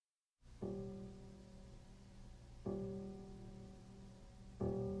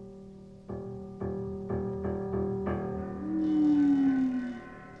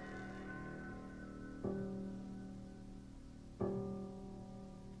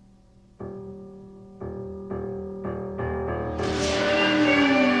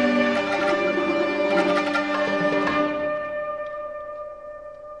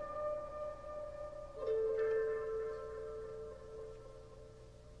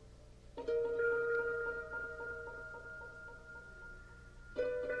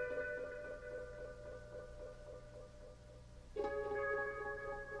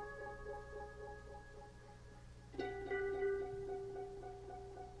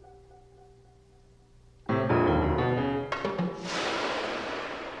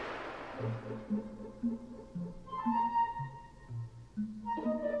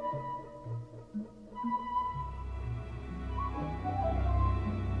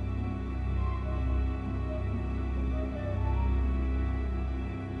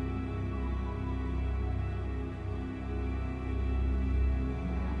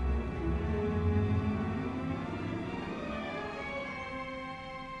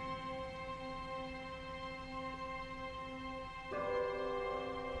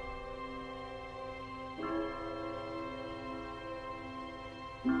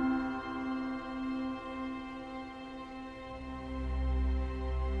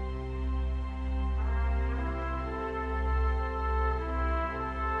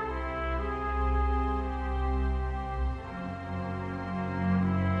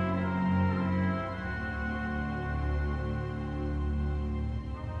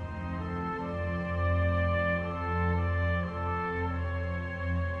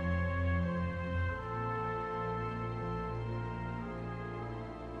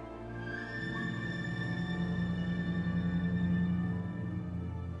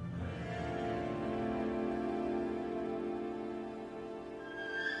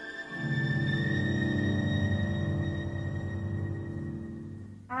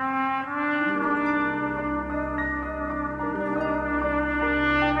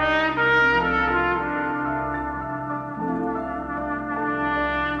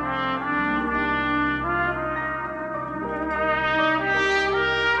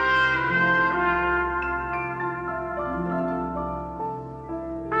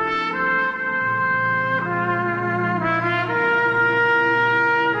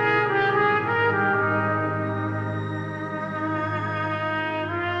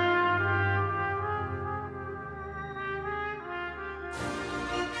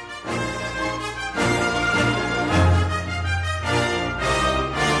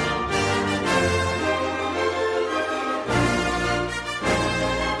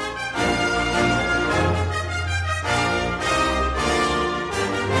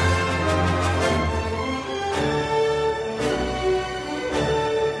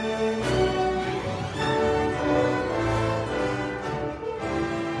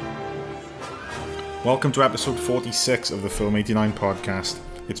Welcome to episode 46 of the Film 89 podcast.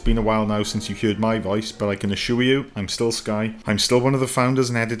 It's been a while now since you heard my voice, but I can assure you, I'm still Sky. I'm still one of the founders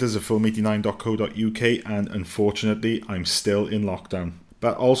and editors of film89.co.uk, and unfortunately, I'm still in lockdown.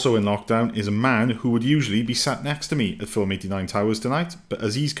 But also in lockdown is a man who would usually be sat next to me at Film 89 Towers tonight, but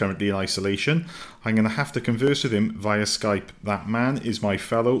as he's currently in isolation, I'm going to have to converse with him via Skype. That man is my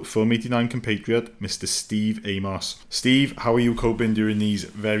fellow Film 89 compatriot, Mr. Steve Amos. Steve, how are you coping during these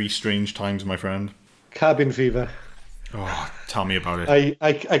very strange times, my friend? Cabin fever. Oh, tell me about it.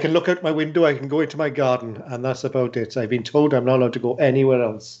 I can look out my window, I can go into my garden, and that's about it. I've been told I'm not allowed to go anywhere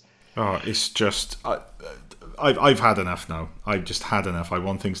else. Oh, it's just... I've had enough now. I've just had enough. I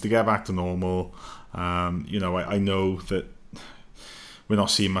want things to get back to normal. I know that we're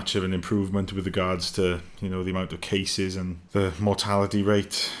not seeing much of an improvement with regards to, the amount of cases, and the mortality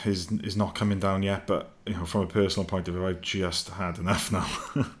rate is not coming down yet. But, from a personal point of view, I've just had enough now.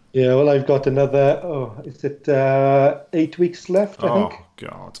 Yeah, well, I've got another, 8 weeks left, I think? Oh,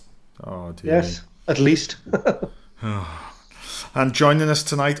 God. Oh, dear. Yes, at least. And joining us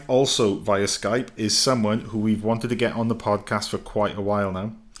tonight, also via Skype, is someone who we've wanted to get on the podcast for quite a while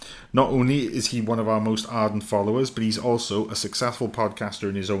now. Not only is he one of our most ardent followers, but he's also a successful podcaster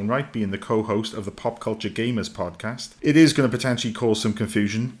in his own right, being the co-host of the Pop Culture Gamers podcast. It is going to potentially cause some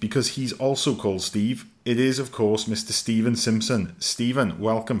confusion, because he's also called Steve. It is, of course, Mr. Stephen Simpson. Stephen,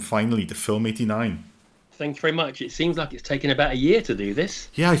 welcome finally to Film 89. Thanks very much. It seems like it's taken about a year to do this.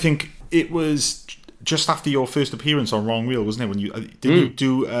 Yeah, I think it was just after your first appearance on Wrong Reel, wasn't it? When you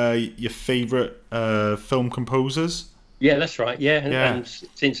do your favourite film composers? Yeah, that's right. Yeah, and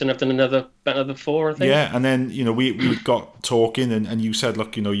since then I've done about another 4, I think. Yeah, and then we got talking, and you said,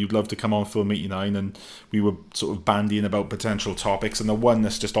 look, you'd love to come on Film 89, and we were sort of bandying about potential topics, and the one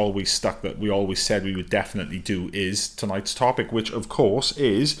that's just always stuck that we always said we would definitely do is tonight's topic, which of course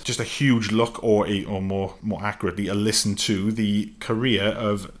is just a huge look, or more accurately, a listen to the career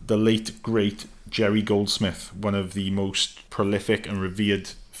of the late great Jerry Goldsmith, one of the most prolific and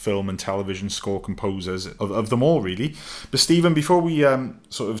revered film and television score composers of them all, really. But Stephen, before we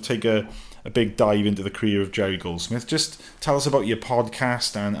sort of take a big dive into the career of Jerry Goldsmith, just tell us about your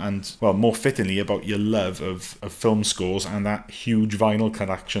podcast and well, more fittingly, about your love of film scores and that huge vinyl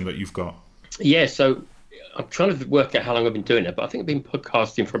collection that you've got. Yeah, so I'm trying to work out how long I've been doing it, but I think I've been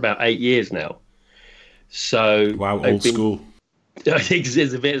podcasting for about 8 years now. So wow, old school. It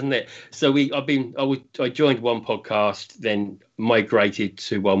is a bit, isn't it? So I joined one podcast, then migrated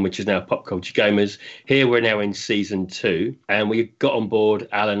to one which is now Pop Culture Gamers. Here we're now in season 2, and we got on board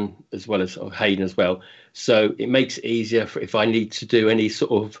Alan as well as Hayden as well. So it makes it easier if I need to do any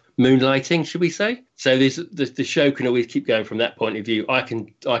sort of moonlighting, should we say? So the show can always keep going from that point of view. I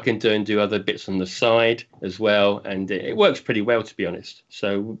can do other bits on the side as well, and it works pretty well, to be honest.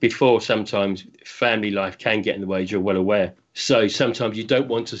 So before, sometimes family life can get in the way, as you're well aware. So sometimes you don't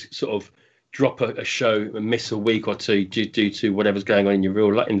want to sort of drop a show and miss a week or two due to whatever's going on in your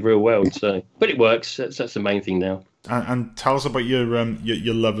real world. So, but it works. That's the main thing now. And tell us about your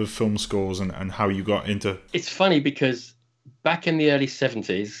love of film scores and how you got into. It's funny because back in the early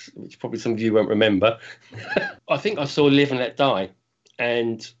 70s, which probably some of you won't remember, I think I saw Live and Let Die,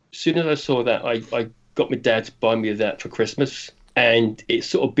 and as soon as I saw that, I got my dad to buy me that for Christmas, and it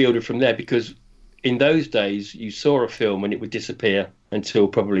sort of built from there, because in those days, you saw a film and it would disappear until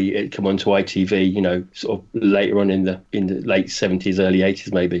probably it come onto ITV, sort of later on in the late 70s, early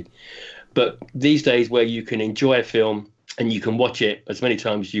 80s maybe. But these days, where you can enjoy a film and you can watch it as many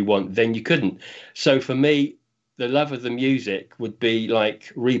times as you want, then you couldn't. So for me, the love of the music would be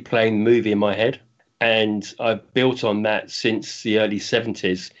like replaying the movie in my head. And I've built on that since the early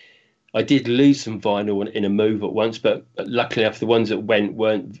 70s. I did lose some vinyl in a move at once, but luckily enough, the ones that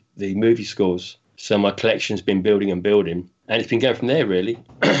weren't the movie scores. So my collection's been building, and it's been going from there, really.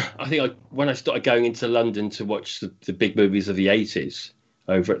 I think when I started going into London to watch the big movies of the 80s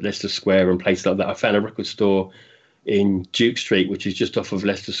over at Leicester Square and places like that, I found a record store in Duke Street, which is just off of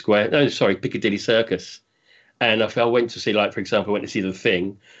Leicester Square. No, sorry, Piccadilly Circus. And if I went to see, like, for example, I went to see The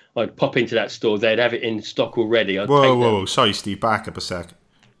Thing, I'd pop into that store. They'd have it in stock already. Whoa. Sorry, Steve, back up a sec.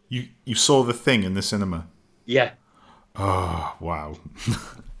 You saw The Thing in the cinema? Yeah. Oh, wow.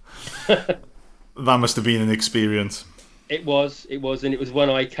 That must have been an experience. It was, and it was one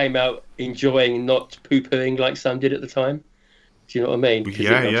I came out enjoying, not poo-pooing like some did at the time. Do you know what I mean?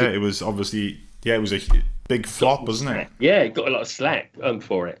 It was obviously, it was a big flop, wasn't it? Yeah, it got a lot of slack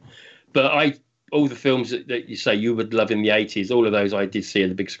for it. But all the films that you say you would love in the 80s, all of those I did see on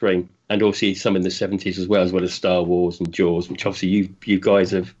the big screen, and also some in the 70s as well as Star Wars and Jaws, which obviously you guys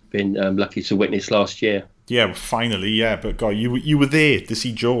have been lucky to witness last year. Yeah, finally, yeah. But God, you were there to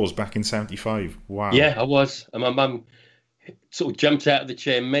see Jaws back in '75. Wow. Yeah, I was. And my mum sort of jumped out of the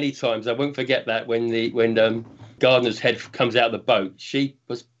chair many times. I won't forget that when Gardner's head comes out of the boat, she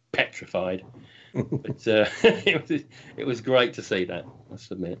was petrified. But it was great to see that, I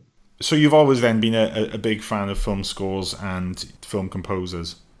must admit. So you've always then been a big fan of film scores and film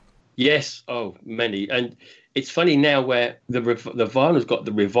composers. Yes, oh, many. And it's funny now where the vinyl's got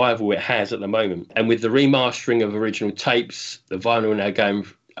the revival it has at the moment. And with the remastering of original tapes, the vinyl now going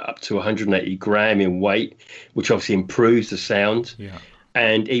up to 180 gram in weight, which obviously improves the sound. Yeah.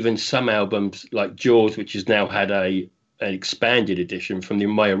 And even some albums like Jaws, which has now had an expanded edition from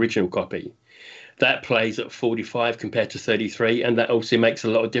my original copy, that plays at 45 compared to 33, and that also makes a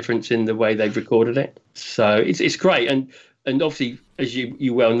lot of difference in the way they've recorded it. So it's great. And obviously, as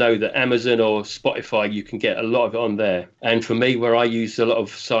you well know, that Amazon or Spotify, you can get a lot of it on there. And for me, where I use a lot of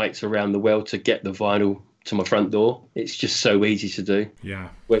sites around the world to get the vinyl to my front door, it's just so easy to do. Yeah.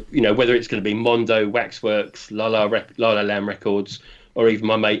 Whether it's going to be Mondo, Waxworks, La La Land Records, or even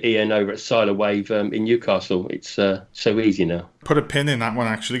my mate Ian over at Siler Wave in Newcastle, it's so easy now. Put a pin in that one,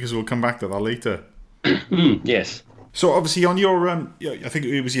 actually, because we'll come back to that later. Yes. So obviously on your, I think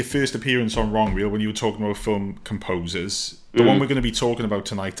it was your first appearance on Wrong Reel when you were talking about film composers. The one we're going to be talking about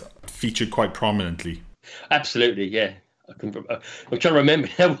tonight featured quite prominently. Absolutely, yeah. I'm trying to remember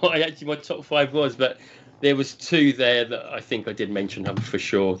what my top 5 was, but there was 2 there that I think I did mention for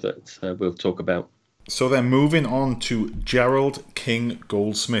sure that we'll talk about. So then moving on to Gerald King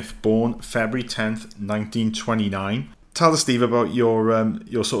Goldsmith, born February 10th, 1929. Tell us, Steve, about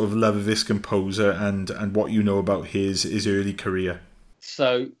your sort of love of this composer and what you know about his early career.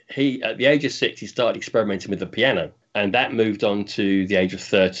 So he, at the age of 6, he started experimenting with the piano, and that moved on to the age of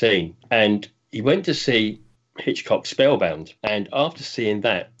 13. And he went to see Hitchcock's Spellbound, and after seeing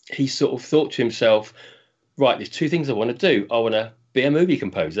that, he sort of thought to himself, right, there's 2 things I want to do. I want to be a movie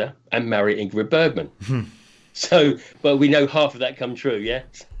composer and marry Ingrid Bergman. So, but we know half of that come true, yeah?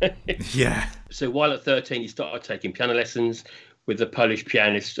 Yeah. So while at 13, he started taking piano lessons with the Polish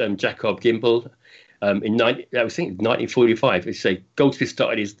pianist Jakob Gimbel. In 1945. So Goldsmith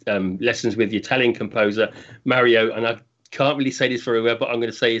started his lessons with the Italian composer Mario, and I can't really say this very well, but I'm going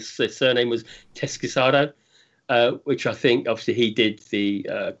to say his surname was Tescasado, which I think obviously he did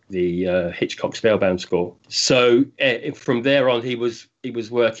the Hitchcock Spellbound score. So from there on, he was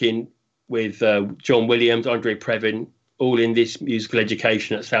working with John Williams, Andre Previn, all in this musical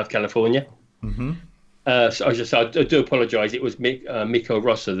education at South California. Mm-hmm. So I do apologise. It was Mikko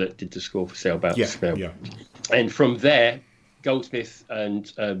Rossa that did the score for Spellbound. Yeah. And from there, Goldsmith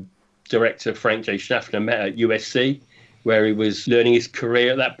and director Frank J. Schaffner met at USC, where he was learning his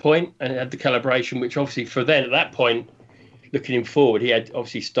career at that point, and had the calibration, which obviously for then at that point, looking him forward, he had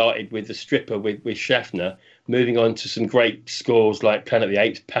obviously started with The Stripper with Schaffner, moving on to some great scores like Planet of the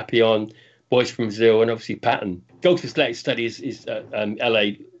Apes, Papillon, Boys from Brazil, and obviously Patton. Goldsmith's latest studies is at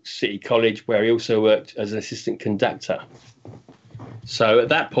LA City College, where he also worked as an assistant conductor. So at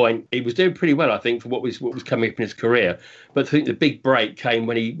that point, he was doing pretty well, I think, for what was coming up in his career. But I think the big break came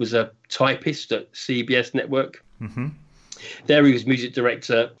when he was a typist at CBS Network. Mm-hmm. There he was music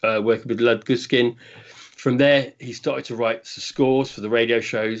director, working with Lud Guskin. From there, he started to write scores for the radio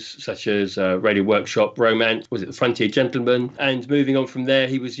shows, such as Radio Workshop, Romance, was it The Frontier Gentleman? And moving on from there,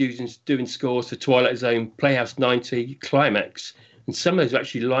 he was doing scores for Twilight Zone, Playhouse 90, Climax. And some of those were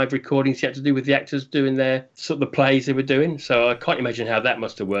actually live recordings he had to do with the actors doing their sort of the plays they were doing. So I can't imagine how that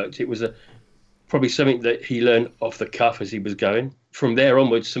must have worked. It was probably something that he learned off the cuff as he was going. From there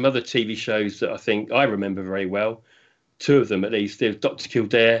onwards, some other TV shows that I think I remember very well, 2 of them at least, there's Dr.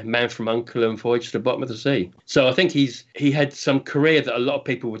 Kildare, Man from U.N.C.L.E. and Voyage to the Bottom of the Sea. So I think he had some career that a lot of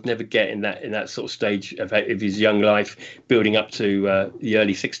people would never get in that sort of stage of his young life, building up to the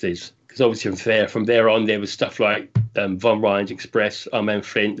early 60s. Because obviously from there on, there was stuff like Von Ryan's Express, Armand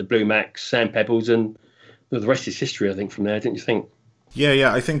Flint, The Blue Max, Sand Pebbles, and the rest is history, I think, from there, didn't you think?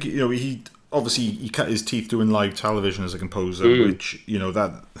 Yeah, I think, he cut his teeth doing live television as a composer, which,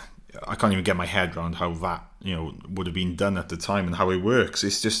 that I can't even get my head around how that, would have been done at the time and how it works.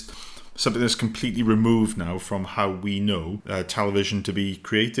 It's just something that's completely removed now from how we know television to be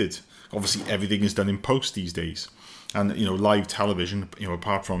created. Obviously, everything is done in post these days. And, live television,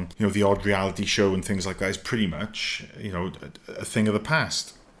 apart from, the odd reality show and things like that, is pretty much, a thing of the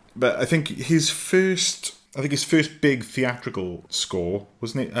past. But I think his first big theatrical score,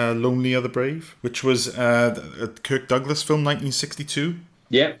 wasn't it Lonely Are the Brave? Which was a Kirk Douglas film, 1962.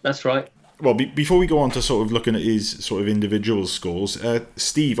 Yeah, that's right. Well, before we go on to sort of looking at his sort of individual scores,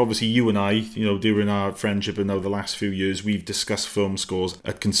 Steve, obviously you and I, during our friendship and over the last few years, we've discussed film scores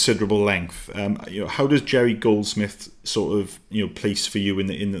at considerable length. How does Jerry Goldsmith sort of place for you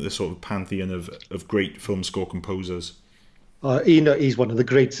in the sort of pantheon of great film score composers? He's one of the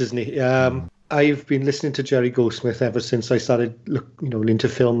greats, isn't he? I've been listening to Jerry Goldsmith ever since I started into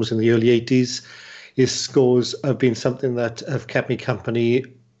films in the early 80s. His scores have been something that have kept me company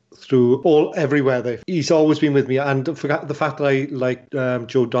through everywhere. He's always been with me, and forgot the fact that I like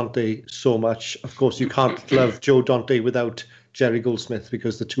Joe Dante so much. Of course, you can't love Joe Dante without Jerry Goldsmith,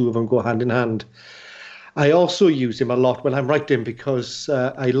 because the two of them go hand in hand. I also use him a lot when I'm writing, because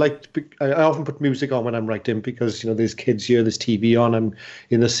I often put music on when I'm writing, because there's kids here, there's TV on, I'm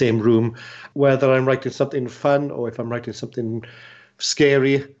in the same room. Whether I'm writing something fun or if I'm writing something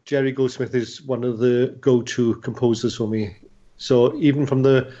scary, Jerry Goldsmith is one of the go-to composers for me. So even from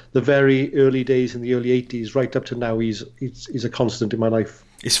the very early days in the early 80s right up to now, he's a constant in my life.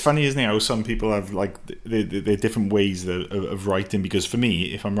 It's funny, isn't it, how some people have like their different ways of writing, because for me,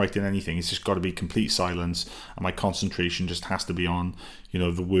 if I'm writing anything, it's just got to be complete silence, and my concentration just has to be on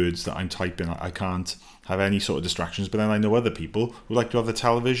the words that I'm typing. I can't have any sort of distractions. But then I know other people who like to have the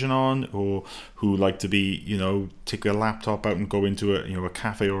television on, or who like to be take their laptop out and go into a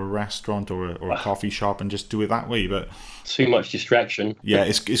cafe or a restaurant or a coffee shop and just do it that way. But too much distraction. Yeah,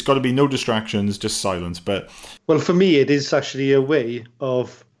 it's got to be no distractions, just silence. But well, for me, it is actually a way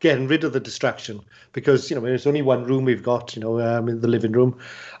of getting rid of the distraction, because there's only one room we've got, in the living room.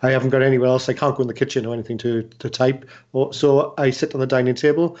 I haven't got anywhere else. I can't go in the kitchen or anything to type. So I sit on the dining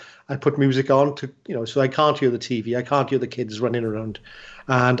table. I put music on so I can't hear the TV. I can't hear the kids running around,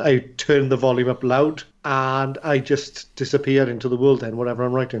 and I turn the volume up loud, and I just disappear into the world then, whatever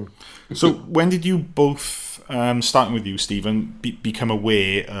I'm writing. So when did you both, starting with you, Stephen, become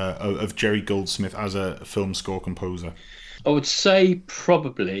aware of Jerry Goldsmith as a film score composer? I would say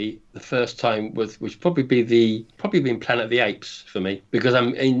probably the first time was probably been Planet of the Apes for me, because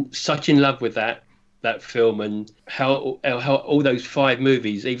I'm such in love with that film, and how all those 5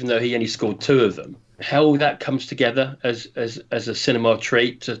 movies, even though he only scored 2 of them, how all that comes together as a cinema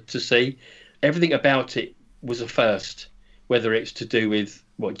treat to see. Everything about it was a first, whether it's to do with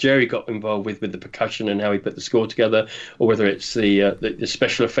what Jerry got involved with the percussion and how he put the score together, or whether it's the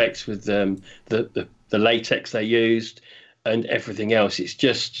special effects with the latex they used and everything else. It's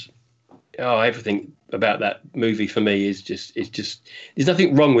just everything about that movie for me is just there's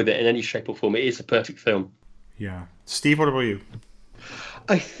nothing wrong with it in any shape or form. It is a perfect film. Yeah. Steve, what about you?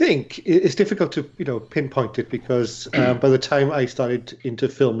 I think it's difficult to pinpoint it, because by the time I started into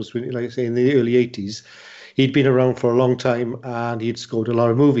films, like I say, in the early 80s, he'd been around for a long time and he'd scored a lot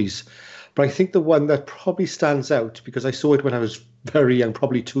of movies. But I think the one that probably stands out, because I saw it when I was very young,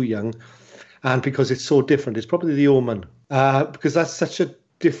 probably too young, and because it's so different, is probably The Omen, because that's such a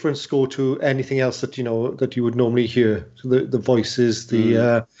different score to anything else that that you would normally hear. So the voices,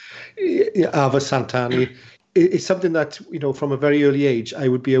 the Ava Santani. It's something that from a very early age I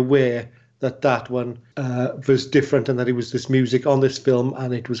would be aware that one was different, and that it was this music on this film,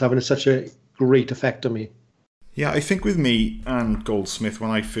 and it was having such a great effect on me. Yeah, I think with me and Goldsmith,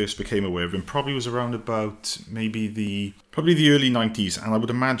 when I first became aware of him, probably was around about maybe the early 90s, and I would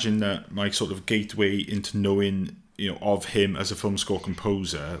imagine that my sort of gateway into knowing of him as a film score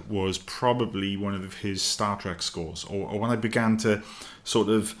composer was probably one of his Star Trek scores, or when I began to sort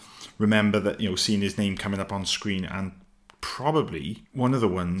of remember that seeing his name coming up on screen. And probably one of the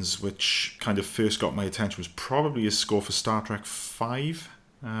ones which kind of first got my attention was probably his score for Star Trek 5,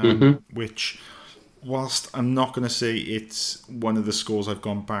 which, whilst I'm not going to say it's one of the scores I've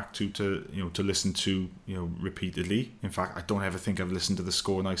gone back to listen to repeatedly. In fact, I don't ever think I've listened to the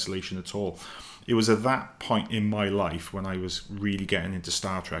score in isolation at all. It was at that point in my life when I was really getting into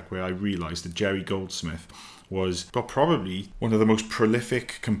Star Trek where I realised that Jerry Goldsmith was probably one of the most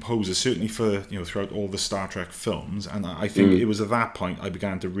prolific composers, certainly for throughout all the Star Trek films. And I think it was at that point I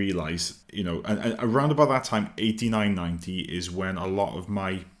began to realise, and around about that time, 89, 90, is when a lot of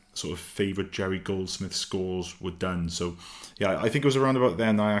my sort of favourite Jerry Goldsmith scores were done. So yeah, I think it was around about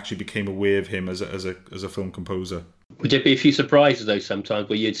then I actually became aware of him as a film composer. Would there be a few surprises though sometimes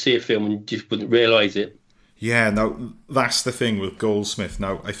where you'd see a film and just wouldn't realise it? Yeah, now that's the thing with Goldsmith.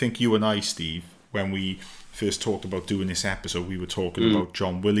 Now I think you and I, Steve, when we first talked about doing this episode, we were talking about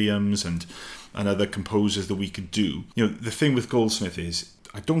John Williams and other composers that we could do. The thing with Goldsmith is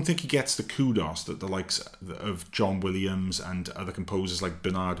I don't think he gets the kudos that the likes of John Williams and other composers like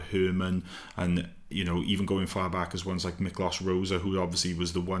Bernard Herrmann, and even going far back as ones like Miklos Rozsa, who obviously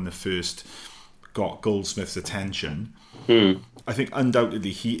was the one that first got Goldsmith's attention. Hmm. I think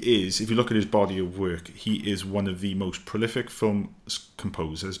undoubtedly he is, if you look at his body of work, he is one of the most prolific film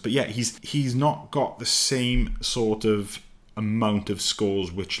composers. But yeah, he's not got the same sort of amount of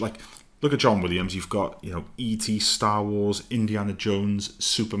scores which, like, look at John Williams. You've got, E.T., Star Wars, Indiana Jones,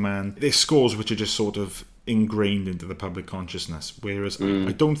 Superman. They're scores which are just sort of ingrained into the public consciousness. Whereas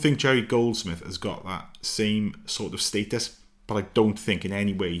I don't think Jerry Goldsmith has got that same sort of status. But I don't think in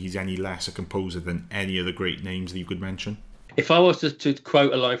any way he's any less a composer than any of the great names that you could mention. If I was to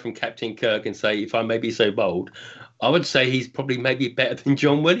quote a line from Captain Kirk and say, if I may be so bold, I would say he's probably maybe better than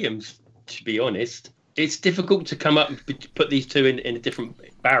John Williams, to be honest. It's difficult to come up and put these two in a different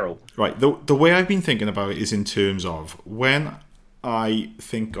barrel. Right. The way I've been thinking about it is in terms of when I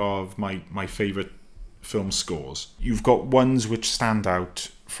think of my favourite film scores, you've got ones which stand out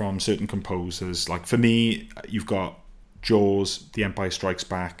from certain composers. Like for me, you've got Jaws, The Empire Strikes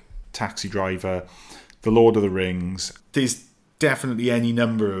Back, Taxi Driver, The Lord of the Rings. There's definitely any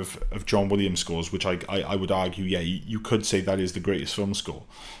number of John Williams scores, which I would argue, you could say that is the greatest film score.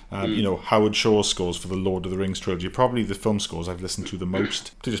 Howard Shore's scores for the Lord of the Rings trilogy are probably the film scores I've listened to the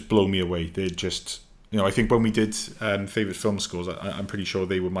most. They just blow me away. They're just, I think when we did favourite film scores, I'm pretty sure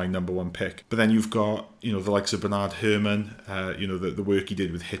they were my number one pick. But then you've got, the likes of Bernard Herrmann, the work he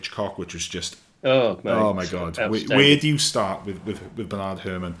did with Hitchcock, which was just, oh my God. Where do you start with Bernard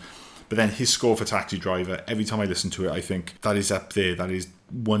Herrmann? But then his score for Taxi Driver, every time I listen to it, I think that is up there. That is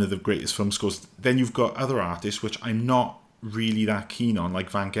one of the greatest film scores. Then you've got other artists, which I'm not really that keen on,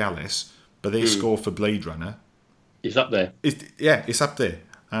 like Vangelis, but their score for Blade Runner... It's up there. It's up there.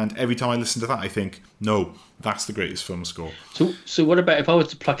 And every time I listen to that, I think, no, that's the greatest film score. So what about if I was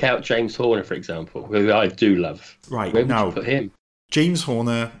to pluck out James Horner, for example, who I do love? Right, where would now, you put him? James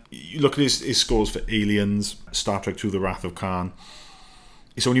Horner, you look at his scores for Aliens, Star Trek II, The Wrath of Khan.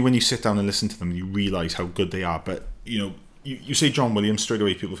 It's only when you sit down and listen to them you realise how good they are. But, you say John Williams, straight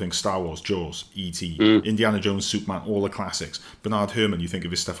away people think Star Wars, Jaws, E.T., Indiana Jones, Superman, all the classics. Bernard Herrmann, you think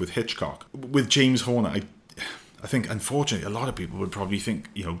of his stuff with Hitchcock. With James Horner, I think, unfortunately, a lot of people would probably think,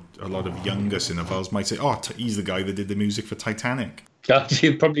 a lot of younger cinephiles might say, he's the guy that did the music for Titanic.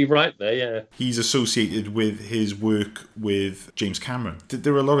 You're probably right there, yeah. He's associated with his work with James Cameron.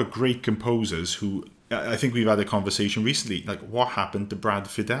 There are a lot of great composers who... I think we've had a conversation recently, like what happened to Brad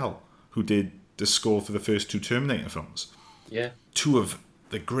Fiedel, who did the score for the first two Terminator films. Yeah. Two of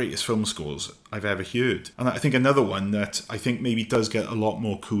the greatest film scores I've ever heard. And I think another one that I think maybe does get a lot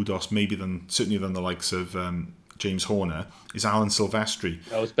more kudos, certainly than the likes of James Horner, is Alan Silvestri.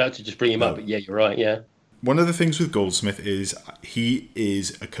 I was about to just bring him up, but yeah, you're right, yeah. One of the things with Goldsmith is he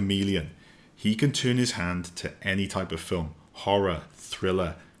is a chameleon. He can turn his hand to any type of film, horror,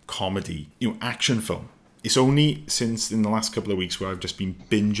 thriller, comedy, action film. It's only since in the last couple of weeks where I've just been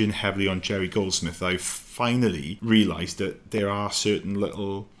binging heavily on Jerry Goldsmith that I've finally realised that there are certain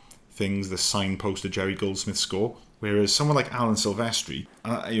little things that signpost a Jerry Goldsmith score. Whereas someone like Alan Silvestri,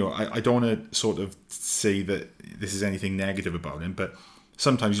 I don't want to sort of say that this is anything negative about him, but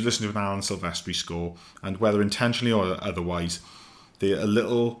sometimes you listen to an Alan Silvestri score, and whether intentionally or otherwise, there are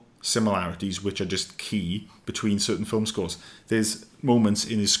little similarities which are just key between certain film scores. There's moments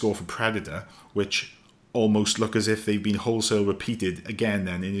in his score for Predator which almost look as if they've been wholesale repeated again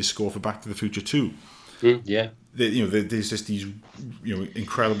then in his score for Back to the Future 2. Yeah. There's just these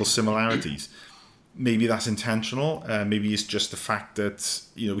incredible similarities. Maybe that's intentional. Maybe it's just the fact that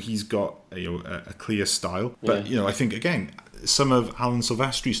he's got a clear style. But I think again, some of Alan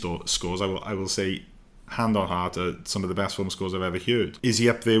Silvestri's scores, I will say, hand on heart, are some of the best film scores I've ever heard. Is he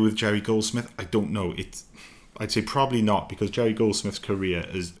up there with Jerry Goldsmith? I don't know. I'd say probably not, because Jerry Goldsmith's career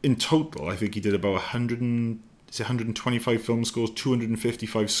is, in total, I think he did about 125 film scores,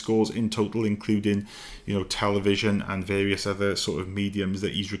 255 scores in total, including, television and various other sort of mediums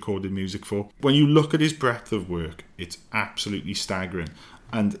that he's recorded music for. When you look at his breadth of work, it's absolutely staggering.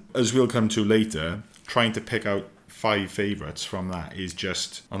 And as we'll come to later, trying to pick out 5 favourites from that is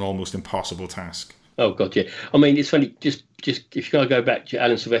just an almost impossible task. Oh, God, yeah. I mean, it's funny, just if you're going to go back to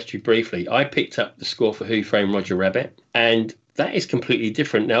Alan Silvestri briefly, I picked up the score for Who Framed Roger Rabbit, and that is completely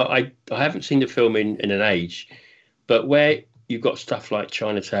different. Now, I haven't seen the film in an age, but where you've got stuff like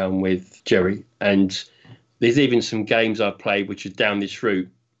Chinatown with Jerry, and there's even some games I've played which are down this route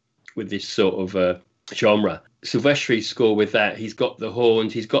with this sort of genre. Silvestri's score with that, he's got the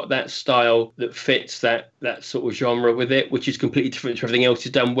horns, he's got that style that fits that sort of genre with it, which is completely different to everything else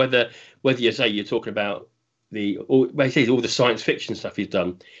he's done. Whether you say you're talking about all the science fiction stuff he's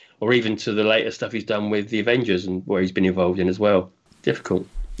done, or even to the later stuff he's done with the Avengers and where he's been involved in as well. Difficult.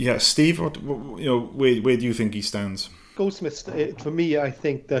 Yeah, Steve, where do you think he stands? Goldsmith, for me, I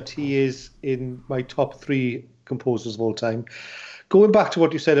think that he is in my top 3 composers of all time. Going back to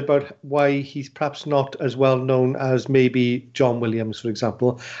what you said about why he's perhaps not as well known as maybe John Williams, for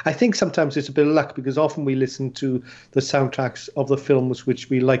example, I think sometimes it's a bit of luck because often we listen to the soundtracks of the films which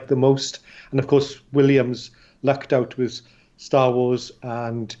we like the most. And of course, Williams lucked out with Star Wars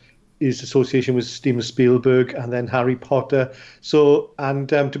and his association with Steven Spielberg and then Harry Potter. So, and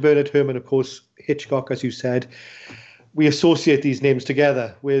to Bernard Herrmann, of course, Hitchcock, as you said. We associate these names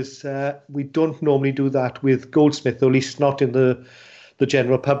together, whereas we don't normally do that with Goldsmith, or at least not in the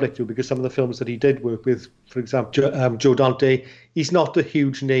general public, because some of the films that he did work with, for example, Joe Dante, he's not a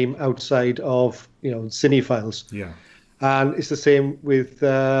huge name outside of cinephiles. Yeah, and it's the same with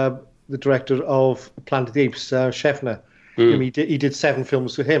the director of Planet of the Apes, Scheffner. He did 7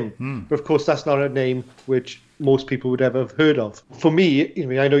 films for him, but of course that's not a name which most people would ever have heard of. For me,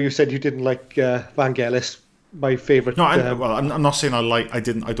 I know you said you didn't like Vangelis. My favourite. No, I'm not saying I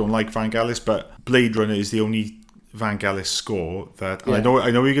don't like Vangelis, but Blade Runner is the only Vangelis score that I know. I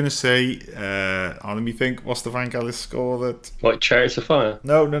know you're going to say. Let me think. What's the Vangelis score that? Like Chariots of Fire?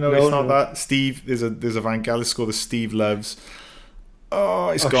 No, it's not that. Steve, there's a Vangelis score that Steve loves. Oh,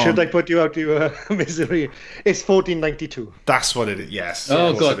 it's gone. Should I put you out to misery? It's 1492. That's what it is. Yes.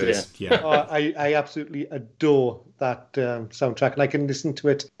 Oh God, yeah. I absolutely adore that soundtrack, and I can listen to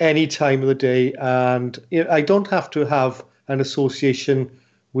it any time of the day. And I don't have to have an association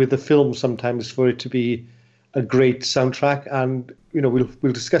with the film sometimes for it to be a great soundtrack. And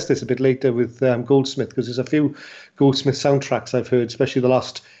we'll discuss this a bit later with Goldsmith, because there's a few Goldsmith soundtracks I've heard, especially the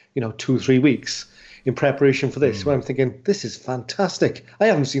last 2-3 weeks. In preparation for this, where I'm thinking, this is fantastic. I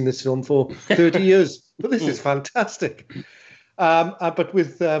haven't seen this film for 30 years, but this is fantastic. But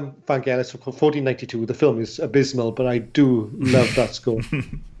with Vangelis, 1492, the film is abysmal, but I do love that score.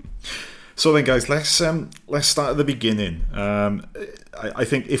 So then, guys, let's start at the beginning. I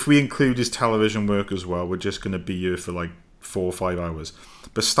think if we include his television work as well, we're just going to be here for like 4 or 5 hours.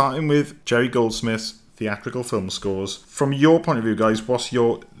 But starting with Jerry Goldsmith's theatrical film scores, from your point of view, guys, what's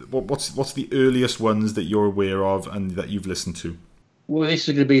the earliest ones that you're aware of and that you've listened to? Well, this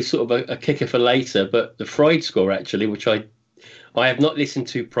is going to be sort of a kicker for later, but the Freud score, actually, which I have not listened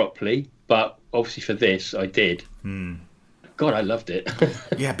to properly, but obviously for this I did. God, I loved it.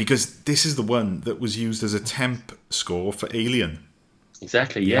 Yeah, because this is the one that was used as a temp score for Alien.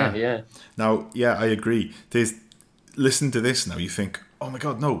 Exactly. Yeah. Now, yeah, I agree. Listen to this now, you think, oh my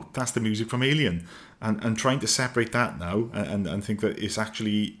God, no, that's the music from Alien. And trying to separate that now and think that it's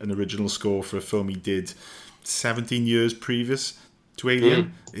actually an original score for a film he did 17 years previous to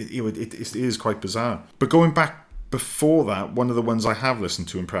Alien, it is quite bizarre. But going back before that, one of the ones I have listened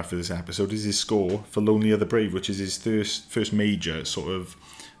to in prep for this episode is his score for Lonely Are the Brave, which is his first major sort of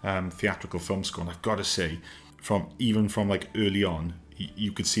theatrical film score. And I've got to say, from like early on,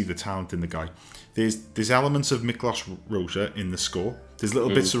 you could see the talent in the guy. There's elements of Miklos Rozsa in the score. There's little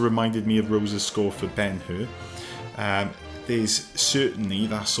bits that reminded me of Rosa's score for Ben-Hur. There's certainly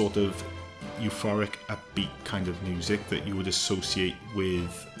that sort of euphoric, upbeat kind of music that you would associate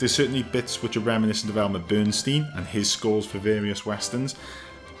with. There's certainly bits which are reminiscent of Elmer Bernstein and his scores for various westerns.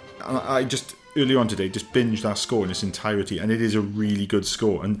 And I just, early on today, just binged that score in its entirety, and it is a really good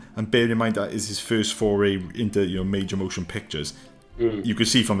score. And bear in mind that is his first foray into major motion pictures. You could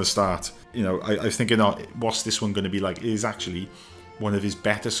see from the start, I was thinking, what's this one going to be like? It is actually one of his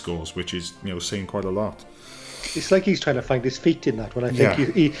better scores, which is, saying quite a lot. It's like he's trying to find his feet in that one. I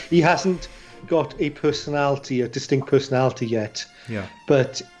think he hasn't got a distinct personality yet. Yeah.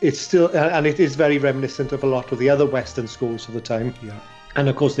 But it's still, and it is very reminiscent of a lot of the other Western scores of the time. Yeah. And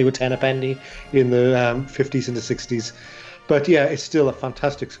of course, they were tenpenny in the 50s and the 60s. But yeah, it's still a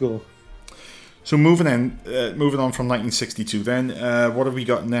fantastic score. So moving on from 1962, then what have we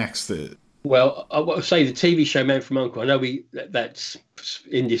got next? Well, I would say the TV show Man from U.N.C.L.E. I know that's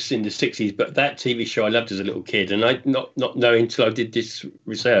in the 60s, but that TV show I loved as a little kid, and I not knowing until I did this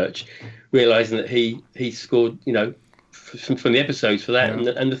research, realising that he scored from the episodes for that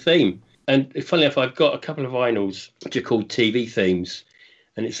and the theme. And funnily enough, I've got a couple of vinyls which are called TV themes,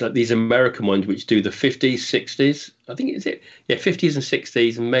 and it's like these American ones which do the 50s, 60s. I think 50s and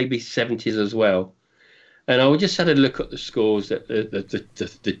 60s, and maybe 70s as well. And I just had a look at the scores,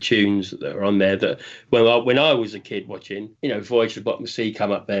 the tunes that are on there. That when I was a kid watching, Voyage to the Bottom of the Sea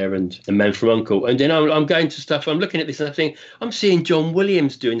come up there, and Man from U.N.C.L.E. And then I'm going to stuff. I'm looking at this and I'm thinking, I'm seeing John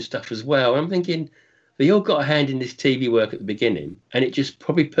Williams doing stuff as well. And I'm thinking, they all got a hand in this TV work at the beginning, and it just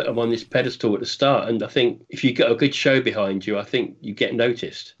probably put them on this pedestal at the start. And I think if you got a good show behind you, I think you get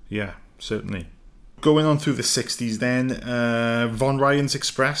noticed. Yeah, certainly. Going on through the 60s then, Von Ryan's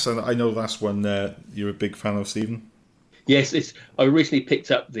Express, and I know that's one you're a big fan of, Stephen. Yes, I recently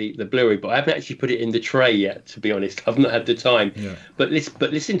picked up the Blu-ray, but I haven't actually put it in the tray yet, to be honest. I've not had the time. Yeah. But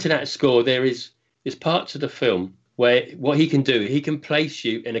listen to that score. There's parts of the film where what he can do, he can place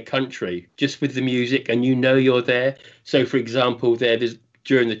you in a country just with the music, and you know you're there. So, for example, there's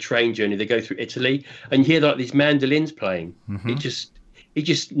during the train journey, they go through Italy, and you hear like these mandolins playing. Mm-hmm. It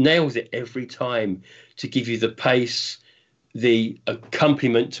just nails it every time to give you the pace, the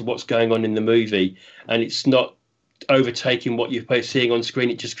accompaniment to what's going on in the movie, and it's not overtaking what you're seeing on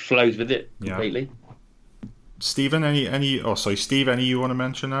screen. It just flows with it completely. Stephen, Steve, any you want to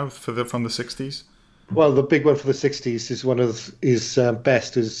mention now from the 60s? Well, the big one for the 60s is one of his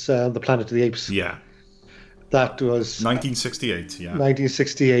best is the Planet of the Apes. Yeah, that was 1968. Yeah,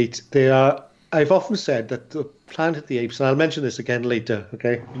 1968. I've often said that the Planet of the Apes, and I'll mention this again later,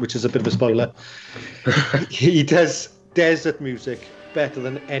 okay, which is a bit of a spoiler. He does desert music better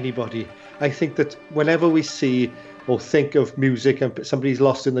than anybody. I think that whenever we see or think of music and somebody's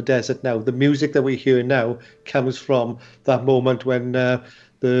lost in the desert now, the music that we hear now comes from that moment when the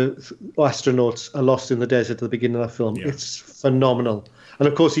astronauts are lost in the desert at the beginning of that film. Yeah. It's phenomenal. And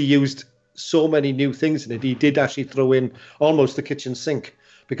of course, he used so many new things in it. He did actually throw in almost the kitchen sink,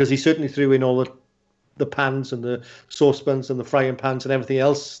 because he certainly threw in all the pans and the saucepans and the frying pans and everything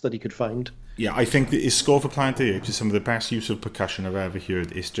else that he could find. Yeah, I think that his score for Planet of the Apes is some of the best use of percussion I've ever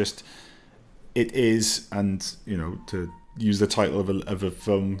heard. It is, and to use the title of a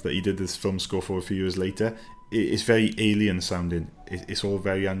film that he did this film score for a few years later, it's very alien sounding. It's all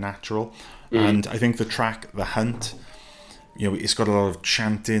very unnatural. And I think the track The Hunt, it's got a lot of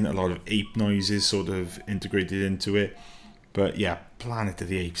chanting, a lot of ape noises sort of integrated into it. But yeah, Planet of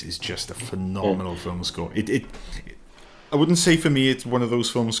the Apes is just a phenomenal film score. I wouldn't say for me it's one of those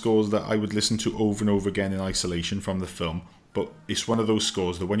film scores that I would listen to over and over again in isolation from the film, but it's one of those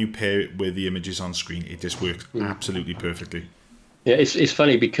scores that when you pair it with the images on screen, it just works absolutely perfectly. Yeah, it's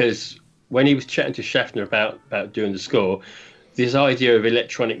funny because when he was chatting to Schaffner about doing the score, this idea of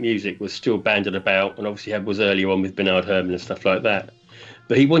electronic music was still bandied about, and obviously was earlier on with Bernard Herrmann and stuff like that.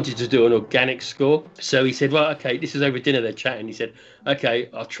 But he wanted to do an organic score. So he said, well, okay, this is over dinner, they're chatting. He said, okay,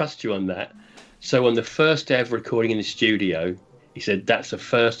 I'll trust you on that. So on the first day of recording in the studio, he said, that's the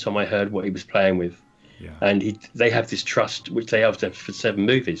first time I heard what he was playing with. Yeah. And they have this trust, which they have for 7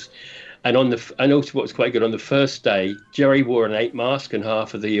 movies. And also what's quite good, on the first day, Jerry wore an ape mask, and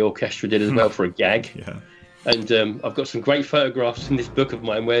half of the orchestra did as well for a gag. Yeah. And I've got some great photographs in this book of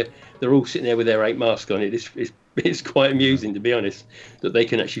mine where they're all sitting there with their ape mask on. It's quite amusing, to be honest, that they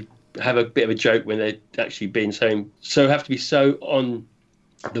can actually have a bit of a joke when they're actually being so have to be so on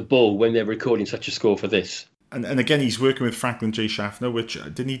the ball when they're recording such a score for this. And again, he's working with Franklin J. Schaffner, which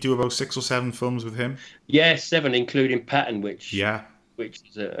didn't he do about 6 or 7 films with him? Yeah, 7, including Patton, which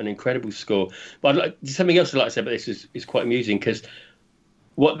is an incredible score. But something else I'd like to say about this is quite amusing, because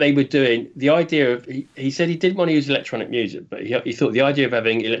what they were doing, the idea of, he said he didn't want to use electronic music, but he thought the idea of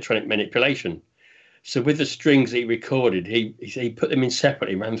having electronic manipulation. So with the strings that he recorded, he put them in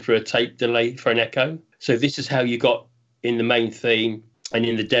separately, ran through a tape delay for an echo. So this is how you got in the main theme, and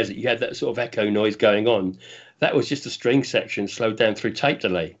in the desert, you had that sort of echo noise going on. That was just a string section slowed down through tape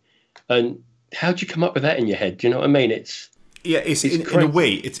delay. And how'd you come up with that in your head? Do you know what I mean? It's in a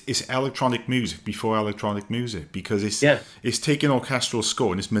way, it's electronic music before electronic music, because it's taking orchestral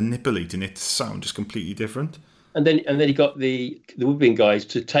score and it's manipulating it to sound just completely different. And then he got the woodwind guys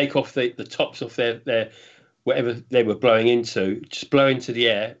to take off the tops of their whatever they were blowing into, just blow into the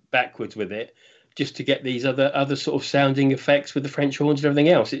air backwards with it, just to get these other sort of sounding effects with the French horns and everything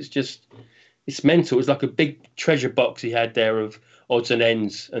else. It's mental. It was like a big treasure box he had there of odds and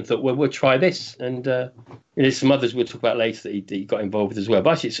ends, and thought, well, we'll try this. And there's some others we'll talk about later that he got involved with as well.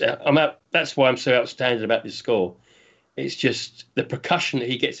 But that's why I'm so outstanding about this score. It's just the percussion that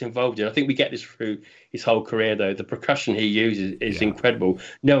he gets involved in. I think we get this through his whole career, though. The percussion he uses is incredible.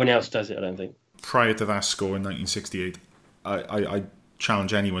 No one else does it, I don't think. Prior to that score in 1968, I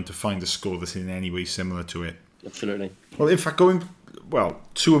challenge anyone to find a score that's in any way similar to it. Absolutely. Well, in fact,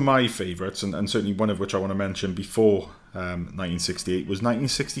 two of my favourites, and certainly one of which I want to mention before 1968, was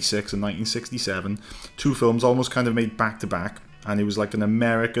 1966 and 1967. 2 films almost kind of made back-to-back. And it was like an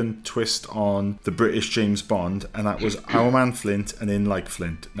American twist on the British James Bond, and that was Our Man Flint and In Like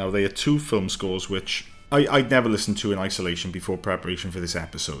Flint. Now, they are 2 film scores which I'd never listened to in isolation before preparation for this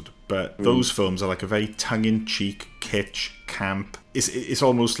episode, but those films are like a very tongue-in-cheek, kitsch, camp. It's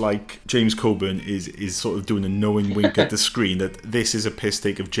almost like James Coburn is sort of doing a knowing wink at the screen that this is a piss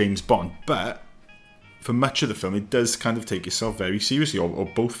take of James Bond, but for much of the film, it does kind of take itself very seriously, or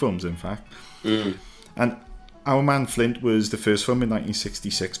both films, in fact. And Our Man Flint was the first film in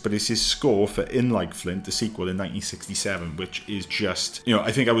 1966, but it's his score for In Like Flint, the sequel in 1967, which is just,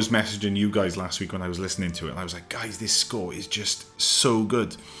 I think I was messaging you guys last week when I was listening to it, and I was like, guys, this score is just so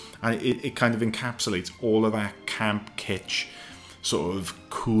good. And it kind of encapsulates all of that camp kitsch, sort of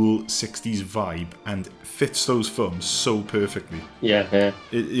cool 60s vibe, and fits those films so perfectly. Yeah.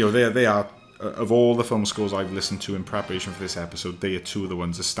 They are, of all the film scores I've listened to in preparation for this episode, they are two of the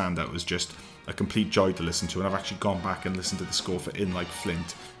ones that stand out as just a complete joy to listen to. And I've actually gone back and listened to the score for In Like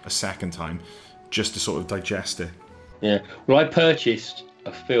Flint a second time just to sort of digest it. Yeah. Well, I purchased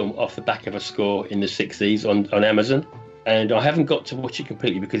a film off the back of a score in the 60s on Amazon, and I haven't got to watch it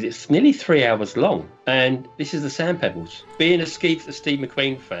completely because it's nearly 3 hours long. And this is The Sand Pebbles. Being a Steve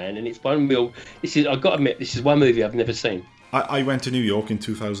McQueen fan, and it's I've got to admit, this is one movie I've never seen. I went to New York in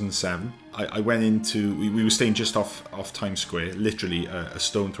 2007. I went into... We were staying just off Times Square, literally a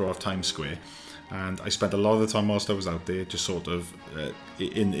stone throw off Times Square. And I spent a lot of the time whilst I was out there just sort of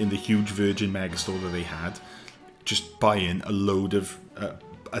in the huge Virgin megastore that they had, just buying a load of...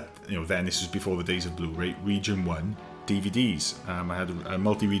 then this was before the days of Blu-ray, Region 1 DVDs. I had a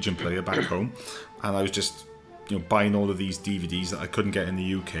multi-region player back home, and I was just buying all of these DVDs that I couldn't get in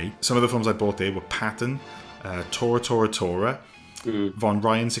the UK. Some of the films I bought there were Patton, Tora Tora Tora, Von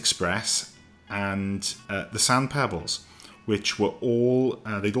Ryan's Express, and The Sand Pebbles, which were all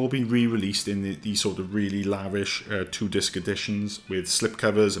they'd all been re-released in these sort of really lavish 2-disc editions with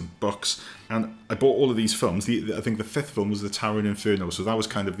slipcovers and books. And I bought all of these films. I think the fifth film was The Towering Inferno, so that was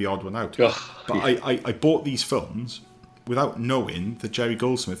kind of the odd one out. But I bought these films without knowing that Jerry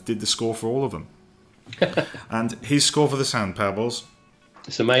Goldsmith did the score for all of them. And his score for The Sand Pebbles,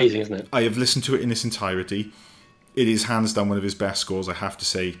 it's amazing, isn't it? I have listened to it in its entirety. It is hands down one of his best scores, I have to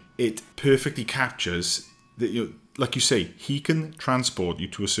say. It perfectly captures that, like you say, he can transport you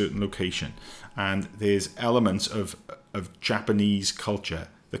to a certain location, and there's elements of Japanese culture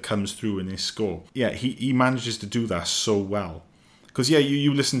that comes through in his score. Yeah, he manages to do that so well. Because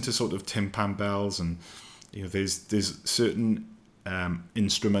you listen to sort of timpan bells, and there's certain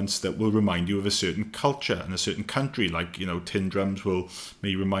instruments that will remind you of a certain culture and a certain country, like tin drums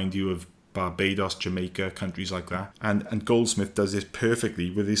may remind you of Barbados, Jamaica, countries like that. And Goldsmith does this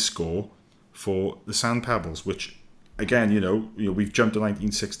perfectly with his score for The Sand Pebbles, which again, we've jumped to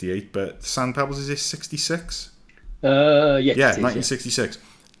 1968, but Sand Pebbles is his 66. Yeah, 1966.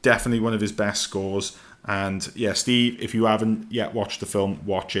 Definitely one of his best scores. And yeah, Steve, if you haven't yet watched the film,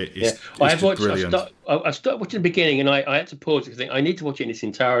 watch it. It's brilliant. I started watching the beginning, and I had to pause because I need to watch it in its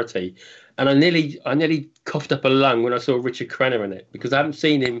entirety. And I nearly coughed up a lung when I saw Richard Crenna in it, because I haven't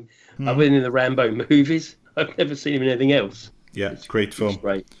seen him other than in the Rambo movies. I've never seen him in anything else. Yeah, great film.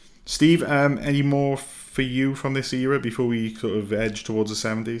 Great. Steve, any more for you from this era before we sort of edge towards the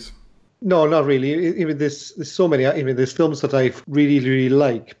 70s? No, not really. Even there's so many. There's films that I really, really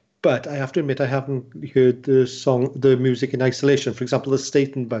like, but I have to admit I haven't heard the music in isolation. For example, the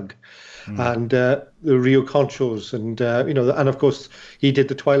Staten Bug, and the Rio Conchos, and and of course he did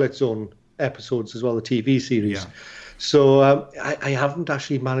the Twilight Zone episodes as well, the TV series. Yeah. So I haven't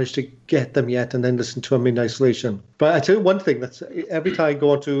actually managed to get them yet and then listen to them in isolation. But I tell you one thing, that's every time I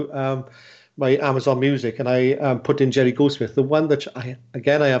go onto my Amazon Music and I put in Jerry Goldsmith, the one that I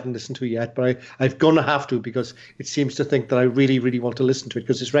haven't listened to yet, but I've gonna have to, because it seems to think that I really, really want to listen to it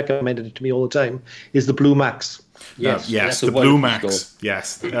because it's recommended it to me all the time, is the Blue Max. Yes, the Blue Max. Score.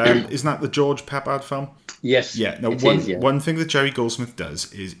 Yes. Isn't that the George Peppard film? Yes. Yeah. No. One thing that Jerry Goldsmith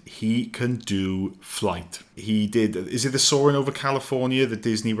does is he can do flight. He did. Is it the Soaring Over California, the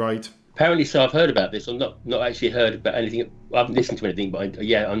Disney ride? Apparently, so I've heard about this. I've not actually heard about anything. I haven't listened to anything, but I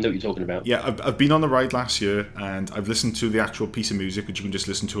know what you're talking about. Yeah, I've been on the ride last year, and I've listened to the actual piece of music, which you can just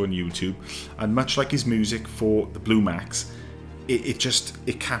listen to on YouTube. And much like his music for the Blue Max,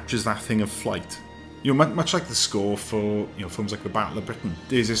 it captures that thing of flight. Much like the score for films like The Battle of Britain.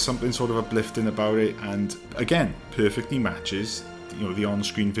 There's just something sort of uplifting about it, and again, perfectly matches the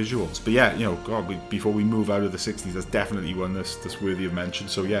on-screen visuals. But yeah, before we move out of the 60s, that's definitely one that's worthy of mention.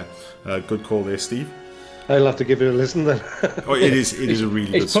 So yeah, good call there, Steve. I'll have to give it a listen then. It is a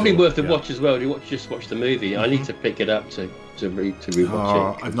really good It's probably score. worth the watch as well. Just watch the movie. I need to pick it up to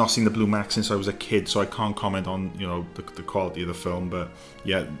rewatch it. I've not seen the Blue Max since I was a kid, so I can't comment on the quality of the film. But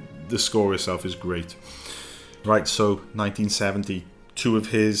yeah, the score itself is great. Right, so 1970, two of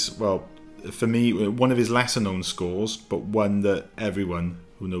his, well, for me, one of his lesser known scores, but one that everyone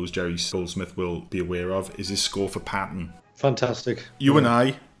who knows Jerry Goldsmith will be aware of, is his score for Patton. Fantastic. You and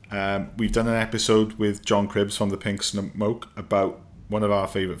I, we've done an episode with John Cribbs from The Pink Smoke about one of our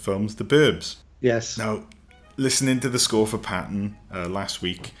favourite films, The Burbs. Yes. Now, listening to the score for Patton last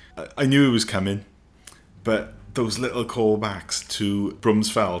week, I knew it was coming, but those little callbacks to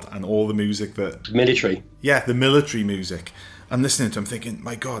Brumsfeld and all the music that... Military. Yeah, the military music. I'm listening to it, I'm thinking,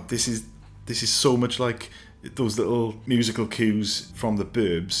 my God, this is so much like those little musical cues from the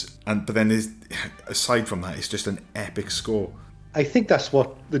Burbs. But then aside from that, it's just an epic score. I think that's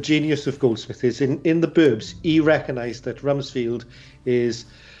what the genius of Goldsmith is. In the Burbs, he recognised that Rumsfeld is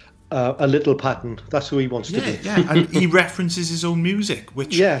a little pattern. That's who he wants to be. Yeah, and he references his own music,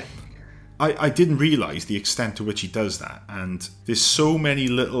 which... Yeah. I didn't realise the extent to which he does that, and there's so many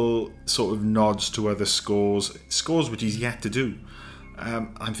little sort of nods to other scores which he's yet to do.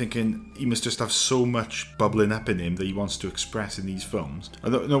 I'm thinking he must just have so much bubbling up in him that he wants to express in these films. I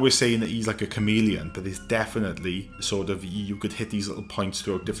don't know, we're saying that he's like a chameleon, but it's definitely sort of, you could hit these little points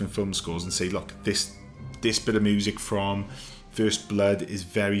throughout different film scores and say, look, this bit of music from First Blood is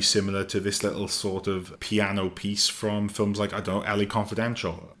very similar to this little sort of piano piece from films like, I don't know, LA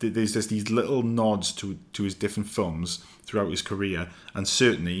Confidential. There's just these little nods to his different films throughout his career, and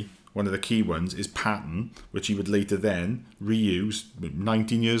certainly one of the key ones is Patton, which he would later then reuse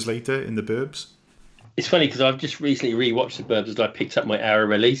 19 years later in The Burbs. It's funny because I've just recently rewatched The Burbs as I picked up my Arrow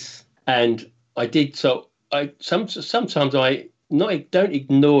release, and I did so. Sometimes I don't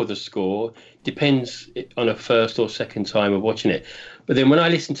ignore the score. Depends on a first or second time of watching it. But then when I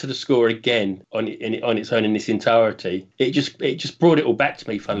listened to the score again on its own in this entirety, it just brought it all back to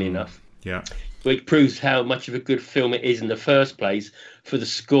me. Funnily enough, yeah. Which proves how much of a good film it is in the first place for the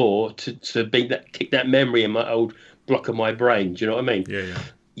score to kick that memory in my old block of my brain. Do you know what I mean? Yeah.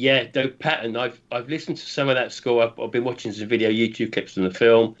 Yeah, the pattern. I've listened to some of that score. I've been watching some video YouTube clips from the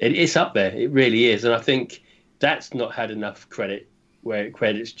film. It's up there. It really is, and I think that's not had enough credit where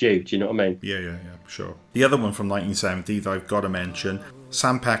credit's due. Do you know what I mean? Yeah, sure. The other one from 1970 that I've got to mention,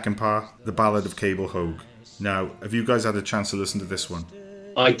 Sam Peckinpah, The Ballad of Cable Hogue. Now, have you guys had a chance to listen to this one?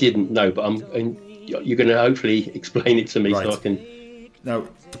 I didn't know, but you're going to hopefully explain it to me right. So I can. Now,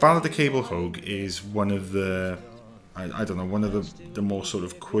 The Ballad of Cable Hogue is one of the, I don't know, one of the more sort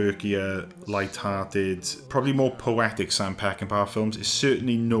of quirkier, light-hearted, probably more poetic Sam Peckinpah films. It's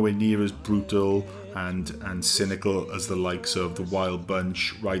certainly nowhere near as brutal and cynical as the likes of The Wild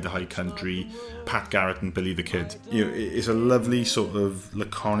Bunch, Ride the High Country, Pat Garrett and Billy the Kid. You know, it's a lovely sort of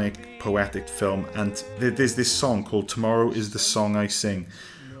laconic, poetic film, and there's this song called Tomorrow Is the Song I Sing,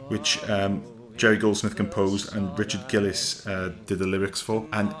 which Jerry Goldsmith composed and Richard Gillis did the lyrics for,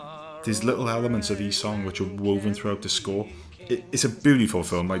 and there's little elements of each song which are woven throughout the score. It's a beautiful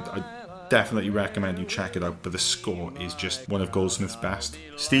film. I definitely recommend you check it out, but the score is just one of Goldsmith's best.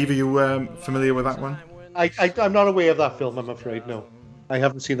 Steve, are you familiar with that one? I'm not aware of that film, I'm afraid, no. I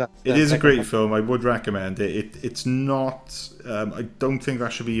haven't seen that. It is a great film. I would recommend it. It's not... I don't think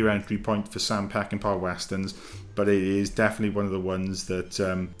that should be your entry point for Sam Peckinpah westerns, but it is definitely one of the ones that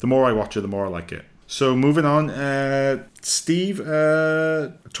the more I watch it, the more I like it. So moving on, Steve,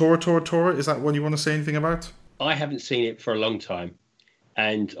 Tora, is that one you want to say anything about? I haven't seen it for a long time,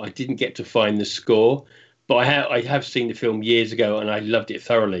 and I didn't get to find the score, but I have seen the film years ago, and I loved it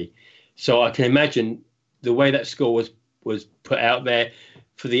thoroughly. So I can imagine the way that score was put out there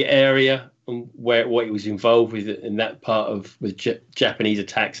for the area and what it was involved with in that part of with Japanese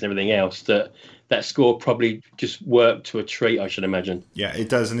attacks and everything else, that score probably just worked to a treat, I should imagine. Yeah, it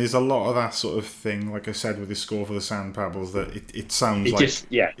does, and there's a lot of that sort of thing, like I said, with the score for the Sand Pebbles, that it sounds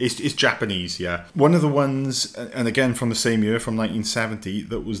it's Japanese, yeah. One of the ones, and again from the same year, from 1970,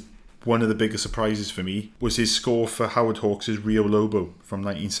 that was one of the biggest surprises for me, was his score for Howard Hawks' Rio Lobo from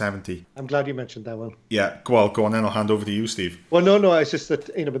 1970. I'm glad you mentioned that one. Yeah, go on then, I'll hand over to you, Steve. Well, no, it's just that,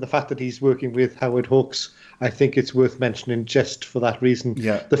 with the fact that he's working with Howard Hawks, I think it's worth mentioning just for that reason.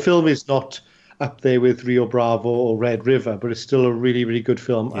 Yeah. The film is not up there with Rio Bravo or Red River, but it's still a really, really good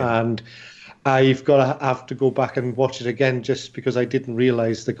film. Yeah. And I've have to go back and watch it again just because I didn't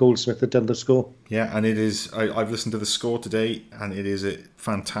realise that Goldsmith had done the score. Yeah, and it is. I've listened to the score today, and it is a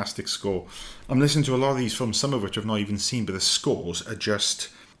fantastic score. I'm listening to a lot of these films, some of which I've not even seen, but the scores are just...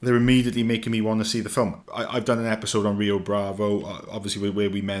 They're immediately making me want to see the film. I've done an episode on Rio Bravo, obviously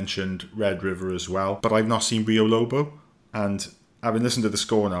where we mentioned Red River as well, but I've not seen Rio Lobo, and having listened to the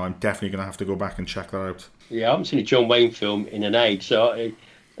score now, I'm definitely going to have to go back and check that out. Yeah, I haven't seen a John Wayne film in an age, so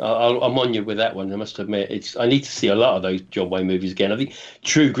I'm on you with that one, I must admit. I need to see a lot of those John Wayne movies again. I think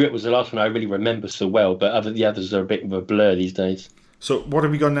True Grit was the last one I really remember so well, but the others are a bit of a blur these days. So what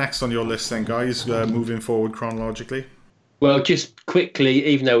have we got next on your list then, guys, moving forward chronologically? Well, just quickly,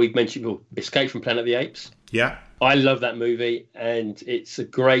 even though we've mentioned Escape from Planet of the Apes. Yeah. I love that movie, and it's a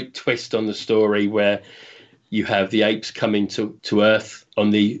great twist on the story where You have the apes coming to Earth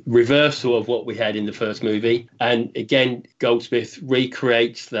on the reversal of what we had in the first movie. And again, Goldsmith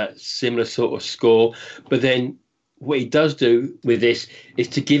recreates that similar sort of score. But then what he does do with this is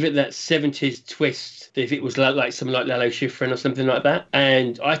to give it that 70s twist, if it was like something like Lalo Schifrin or something like that.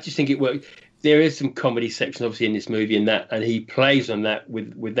 And I just think it worked. There is some comedy section, obviously, in this movie, and he plays on that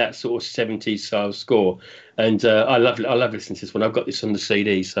with that sort of 70s style score. And I love listening to this one. I've got this on the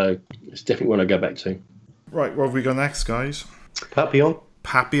CD, so it's definitely one I go back to. Right, what have we got next, guys? Papillon.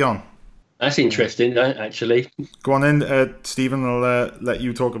 Papillon. That's interesting, actually. Go on in, Stephen. I'll let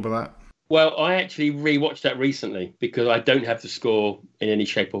you talk about that. Well, I actually rewatched that recently because I don't have the score in any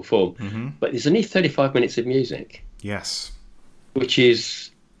shape or form. Mm-hmm. But there's only 35 minutes of music. Yes. Which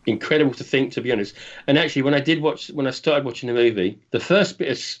is incredible to think, to be honest. And actually, when I started watching the movie, the first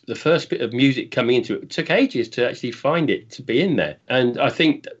bit of music coming into it took ages to actually find it to be in there. And I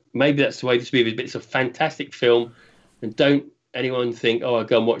think maybe that's the way this movie is. But it's a fantastic film, and don't anyone think, "Oh, I'll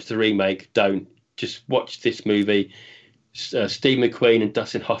go and watch the remake." Don't, just watch this movie. Steve McQueen and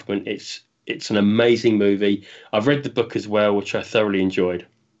Dustin Hoffman. It's an amazing movie. I've read the book as well, which I thoroughly enjoyed.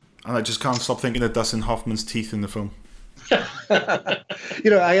 And I just can't stop thinking of Dustin Hoffman's teeth in the film.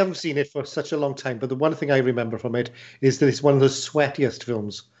 I haven't seen it for such a long time, but the one thing I remember from it is that it's one of the sweatiest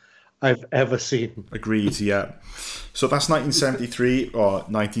films I've ever seen. Agreed, yeah. So that's 1973 or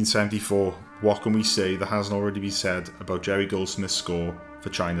 1974. What can we say that hasn't already been said about Jerry Goldsmith's score for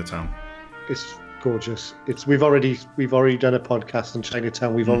Chinatown? It's gorgeous. We've already done a podcast on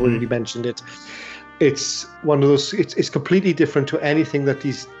Chinatown. We've already mentioned it. It's one of those. It's completely different to anything that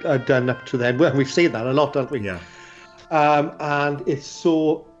he's done up to then. Well, we've said that a lot, haven't we? Yeah. And it's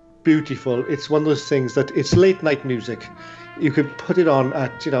so beautiful. It's one of those things that it's late night music. You could put it on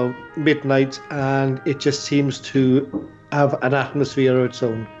at midnight, and it just seems to have an atmosphere of its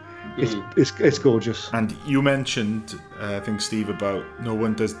own. It's gorgeous. And you mentioned, I think, Steve, about no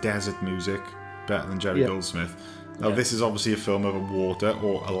one does desert music better than Jerry Goldsmith. Now, this is obviously a film of a water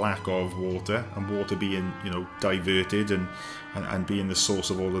or a lack of water, and water being, diverted and being the source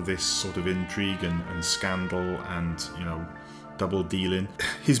of all of this sort of intrigue and scandal and, double dealing.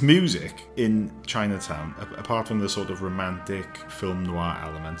 His music in Chinatown, apart from the sort of romantic film noir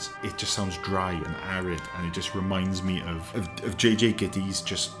elements, it just sounds dry and arid, and it just reminds me of J.J. Gittes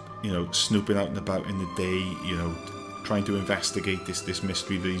just, snooping out and about in the day, trying to investigate this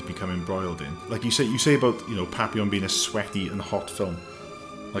mystery that he's become embroiled in. Like you say about, Papillon being a sweaty and hot film.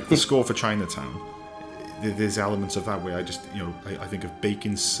 Like the score for Chinatown, there's elements of that where I just, I think of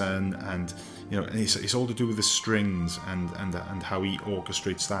Bacon's Son and, and it's all to do with the strings and how he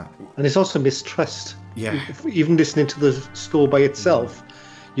orchestrates that. And it's also mistrust. Yeah. Even listening to the score by itself,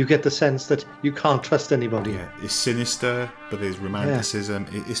 you get the sense that you can't trust anybody. Yeah, it's sinister, but there's romanticism.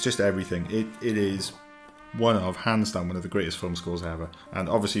 Yeah. It's just everything. It is hands down, one of the greatest film scores ever. And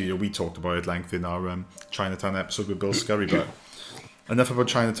obviously, we talked about it at length in our Chinatown episode with Bill Scurry, but enough about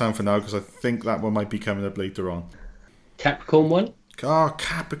Chinatown for now, because I think that one might be coming up later on. Capricorn 1? Oh,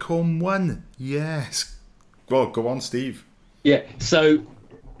 Capricorn 1, yes. Well, go on, Steve. Yeah, so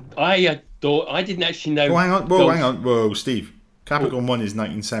I didn't actually know... hang on. Whoa, Steve. Capricorn 1 is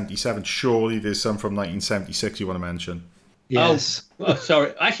 1977. Surely there's some from 1976 you want to mention. Yes. Oh,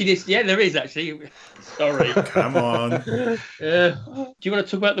 sorry. Actually, there is actually. Sorry. Come on. Do you want to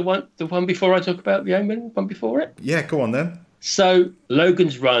talk about the one before I talk about the Omen? One before it? Yeah, go on then. So,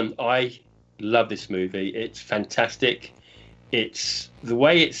 Logan's Run. I love this movie. It's fantastic. It's the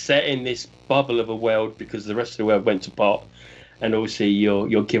way it's set in this bubble of a world because the rest of the world went to pot, and obviously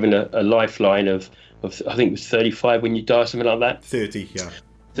you're given a lifeline of I think it was 35 when you die, something like that. 30, yeah.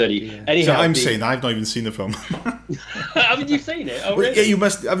 30. Yeah. Anyhow, so I'm saying I've not even seen the film. Haven't you seen it? Oh, really? Yeah, you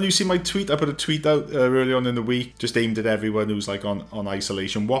must. Haven't you seen my tweet? I put a tweet out early on in the week, just aimed at everyone who's like on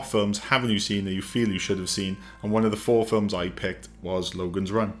isolation. What films haven't you seen that you feel you should have seen? And one of the 4 films I picked was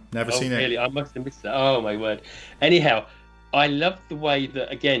Logan's Run. Never seen really? it. I must have missed that. Oh my word. Anyhow, I love the way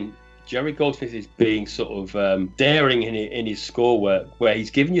that, again, Jerry Goldsmith is being sort of daring in his score work, where he's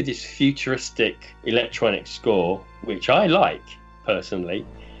giving you this futuristic electronic score, which I like personally.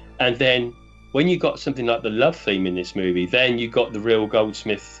 And then when you got something like the love theme in this movie, then you got the real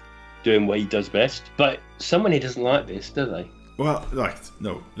Goldsmith doing what he does best. But someone who doesn't like this, do they? Well, right.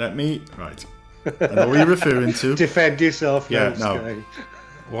 No, let me... Right. I know what you're referring to. Defend yourself. Yeah, no.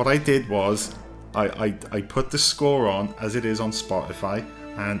 What I did was I put the score on as it is on Spotify,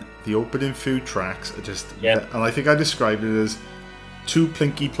 and the opening few tracks are just... Yeah. And I think I described it as too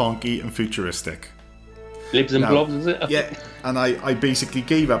plinky plonky and futuristic. Libs and blobs, is it? Yeah. and I basically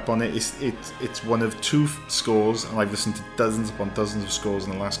gave up on it. It's one of two scores, and I've listened to dozens upon dozens of scores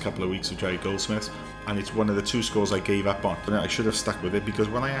in the last couple of weeks of Jerry Goldsmith, and it's one of the two scores I gave up on. But I should have stuck with it, because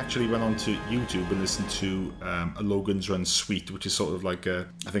when I actually went onto YouTube and listened to a Logan's Run suite, which is sort of like a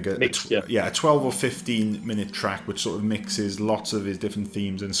 12 or 15 minute track which sort of mixes lots of his different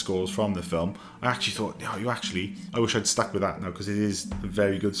themes and scores from the film, I actually thought, I wish I'd stuck with that now, because it is a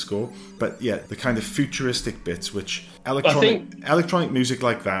very good score. But yeah, the kind of futuristic bits, which electronic music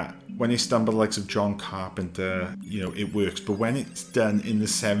like that, when it's done by the likes of John Carpenter, it works. But when it's done in the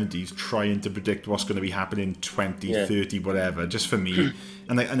 70s, trying to predict what's going to be happening in 20, 30, whatever, just for me.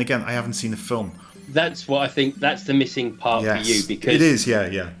 and again, I haven't seen the film. That's what I think, that's the missing part for you. Because it is,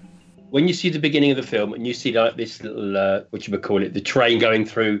 yeah. When you see the beginning of the film and you see like this little, the train going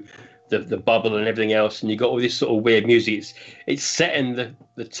through the bubble and everything else, and you got all this sort of weird music, it's setting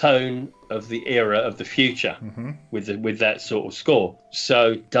the tone of the era of the future with that sort of score.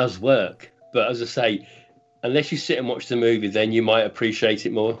 So it does work. But as I say, unless you sit and watch the movie, then you might appreciate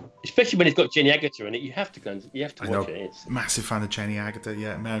it more. Especially when it's got Jenny Agutter in it, you have to watch it. It's massive fan of Jenny Agutter,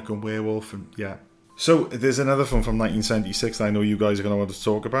 yeah, American Werewolf, and yeah. So there's another film from 1976 that I know you guys are going to want to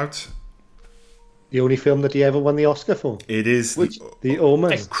talk about. The only film that he ever won the Oscar for. It is The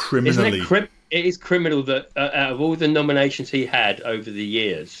Omen. Criminally. It is criminal that out of all the nominations he had over the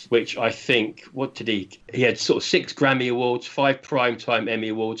years, which I think, he had sort of 6 Grammy Awards, 5 Primetime Emmy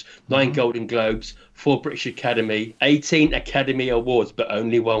Awards, 9 Golden Globes, 4 British Academy, 18 Academy Awards, but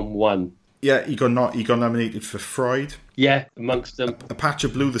only won 1. Yeah, he got nominated for Freud. Yeah, amongst them. A Patch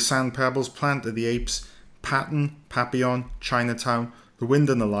of Blue, The Sand Pebbles, Planet of the Apes, Patton, Papillon, Chinatown, The Wind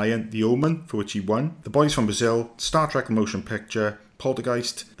and the Lion, The Omen, for which he won, The Boys from Brazil, Star Trek The Motion Picture,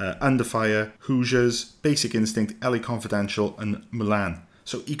 Poltergeist, Under Fire, Hoosiers, Basic Instinct, LA Confidential, and Mulan.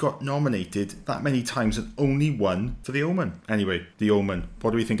 So he got nominated that many times and only won for The Omen. Anyway, The Omen.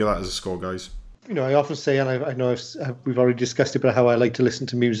 What do we think of that as a score, guys? I often say, and I know we've already discussed it, but how I like to listen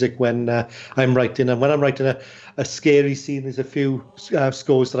to music when I'm writing. And when I'm writing a scary scene, there's a few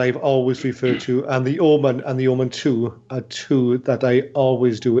scores that I've always referred to. And The Omen and The Omen 2 are two that I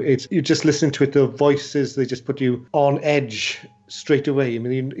always do. You just listen to it, the voices, they just put you on edge straight away. I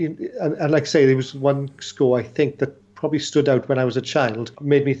mean, and like I say, there was one score, I think, that probably stood out when I was a child,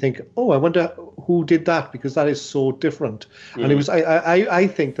 made me think, I wonder who did that, because that is so different. And it was, I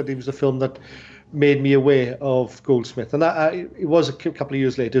think that it was a film that made me aware of Goldsmith, and it was a couple of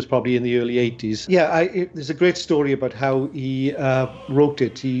years later. It was probably in the early 80s. There's a great story about how he wrote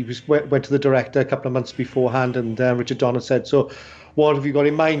it. He went to the director a couple of months beforehand, and Richard Donner said, "So what have you got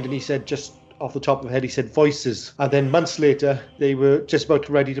in mind?" And he said, just off the top of the head, he said voices. And then months later, they were just about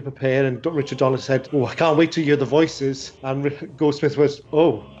ready to prepare, and Richard Donner said, I can't wait to hear the voices. And Goldsmith was,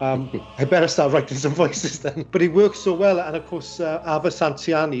 I better start writing some voices then. But it works so well. And of course, Ava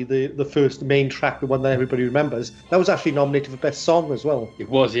Santiani, the first main track, the one that everybody remembers, that was actually nominated for Best Song as well. It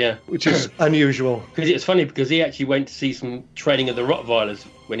was, yeah. Which is unusual. Because it's funny, because he actually went to see some training of the Rottweilers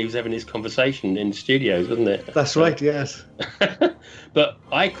when he was having his conversation in the studios, wasn't it? That's right, yes. But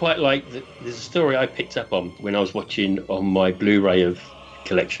I quite like that. There's a story I picked up on when I was watching on my Blu-ray of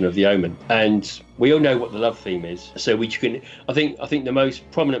collection of The Omen, and we all know what the love theme is. So I think the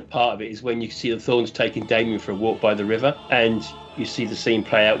most prominent part of it is when you see the Thorns taking Damien for a walk by the river, and you see the scene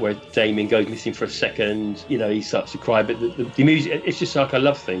play out where Damien goes missing for a second. He starts to cry, but the music, it's just like a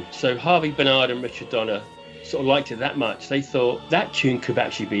love thing. So Harvey Bernard and Richard Donner sort of liked it that much, they thought that tune could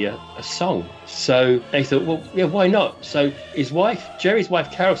actually be a song. So they thought, well, yeah, why not? So Jerry's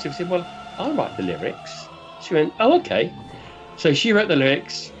wife Carol said, well, I'll write the lyrics. She went, oh, okay. So she wrote the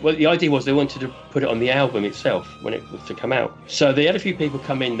lyrics. Well, the idea was they wanted to put it on the album itself when it was to come out. So they had a few people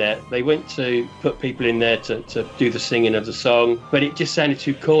come in there. They went to put people in there to do the singing of the song, but it just sounded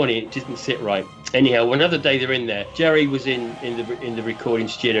too corny. It didn't sit right. Anyhow, another day they're in there. Jerry was in the recording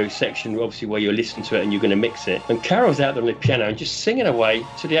studio section, obviously where you're listening to it and you're going to mix it. And Carol's out there on the piano and just singing away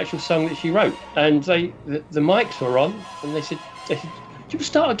to the actual song that she wrote. And the mics were on, and they said, you can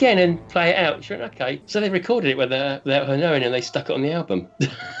start again and play it out. She went, okay. So they recorded it without her knowing, and they stuck it on the album.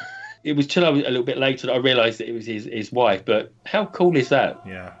 It was till I was a little bit later that I realised that it was his wife. But how cool is that?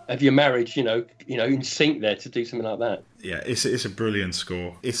 Yeah. Have your marriage, in sync there to do something like that? Yeah, it's a brilliant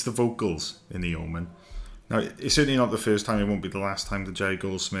score. It's the vocals in The Omen Now, it's certainly not the first time, it won't be the last time that Jerry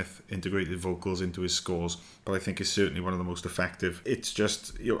Goldsmith integrated vocals into his scores, but I think it's certainly one of the most effective. It's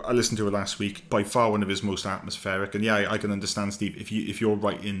just, I listened to it last week, by far one of his most atmospheric, and yeah, I can understand, Steve, if you're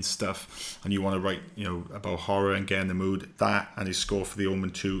writing stuff and you want to write, about horror and get in the mood, that and his score for The Omen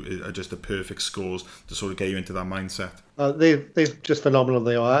 2 are just the perfect scores to sort of get you into that mindset. They're just phenomenal,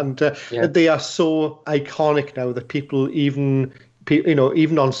 they are, and they are so iconic now that people even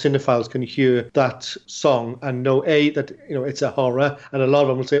on cinephiles can hear that song and know that it's a horror, and a lot of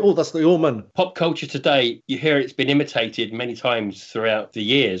them will say, "Oh, that's The Omen." Pop culture today, you hear it's been imitated many times throughout the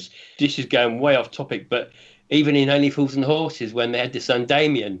years. This is going way off topic, but even in Only Fools and Horses, when they had the son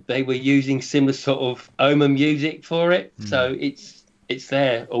Damien, they were using similar sort of Omen music for it. So it's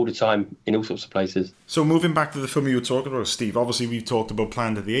there all the time in all sorts of places. So moving back to the film you were talking about, Steve, obviously we've talked about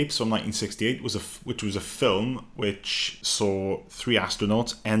Planet of the Apes from 1968, which was a film which saw 3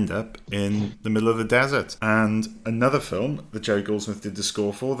 astronauts end up in the middle of the desert. And another film that Jerry Goldsmith did the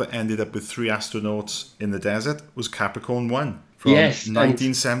score for that ended up with 3 astronauts in the desert was Capricorn 1 from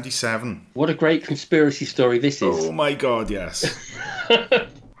 1977. What a great conspiracy story this is. Oh my God, yes.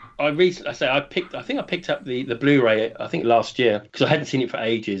 I picked up the Blu-ray, I think last year, because I hadn't seen it for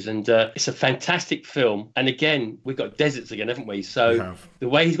ages, and it's a fantastic film. And again, we've got deserts again, haven't we? So the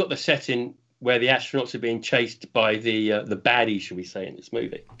way he's got the setting where the astronauts are being chased by the baddies, shall we say, in this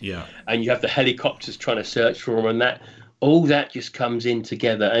movie. Yeah. And you have the helicopters trying to search for them, and that all that just comes in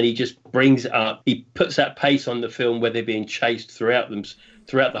together, and he just brings it up. He puts that pace on the film where they're being chased throughout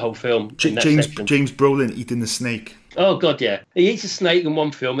the whole film. James Brolin eating the snake. Oh, God, yeah. He eats a snake in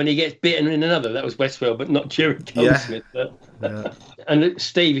one film and he gets bitten in another. That was Westworld, but not Jerry Goldsmith. Yeah. And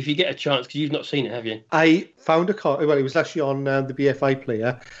Steve, if you get a chance, because you've not seen it, have you? I found it was actually on the BFI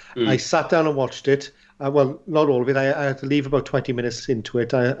player. I sat down and watched it. Well, not all of it. I had to leave about 20 minutes into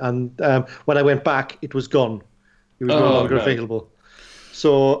it. And when I went back, it was gone. It was no longer available.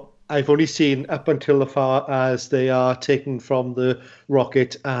 So I've only seen up until as far as they are taken from the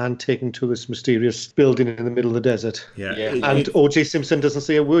rocket and taken to this mysterious building in the middle of the desert. Yeah. And O.J. Simpson doesn't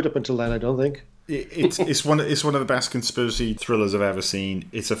say a word up until then, I don't think. It's one of the best conspiracy thrillers I've ever seen.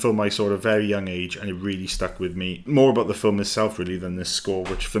 It's a film I saw at a very young age, and it really stuck with me. More about the film itself, really, than this score,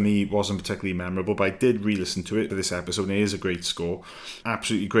 which for me wasn't particularly memorable, but I did re-listen to it for this episode, and it is a great score.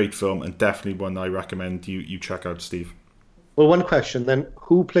 Absolutely great film, and definitely one I recommend you check out, Steve. Well, one question then.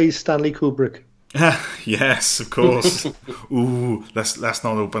 Who plays Stanley Kubrick? Yes, of course. Ooh, let's not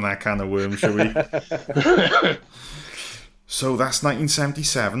open that can of worms, shall we? So that's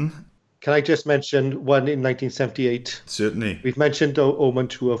 1977. Can I just mention one in 1978? Certainly. We've mentioned Omen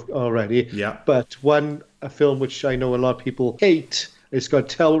 2 already. Yeah. But a film which I know a lot of people hate. It's got a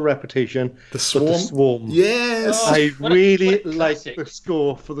terrible reputation. The Swarm. Yes. I really like the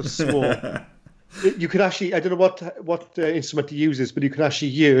score for The Swarm. You can actually, I don't know what instrument he uses, but you can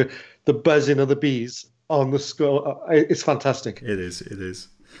actually hear the buzzing of the bees on the score. It's fantastic. It is.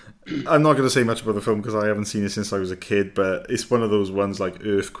 I'm not going to say much about the film because I haven't seen it since I was a kid, but it's one of those ones like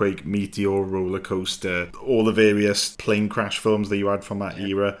Earthquake, Meteor, Roller Coaster, all the various plane crash films that you had from that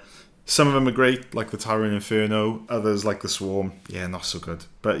era. Some of them are great, like the Towering Inferno. Others, like The Swarm, not so good.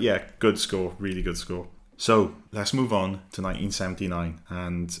 But yeah, good score, really good score. So let's move on to 1979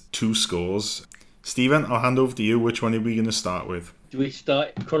 and 2 scores. Stephen, I'll hand over to you. Which one are we going to start with? Do we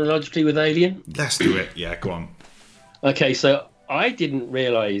start chronologically with Alien? Let's do it. Yeah, go on. Okay, so I didn't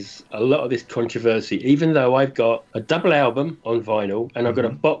realise a lot of this controversy, even though I've got a double album on vinyl and I've got a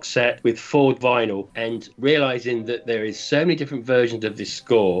box set with 4 vinyl, and realising that there is so many different versions of this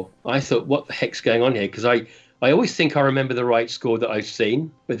score, I thought, what the heck's going on here? Because I always think I remember the right score that I've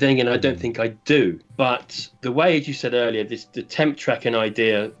seen, but then again, I don't think I do. But the way, as you said earlier, the temp tracking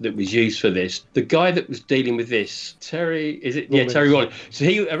idea that was used for this, the guy that was dealing with this, Terry Rollins. So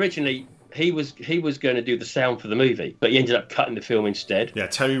he originally, he was going to do the sound for the movie, but he ended up cutting the film instead. Yeah,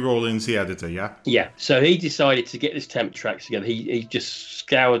 Terry Rollins, the editor, yeah? Yeah, so he decided to get this temp tracks together. He just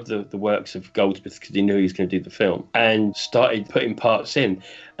scoured the works of Goldsmith because he knew he was going to do the film and started putting parts in.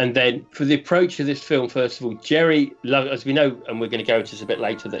 And then for the approach of this film, first of all, Jerry loved, as we know, and we're going to go into this a bit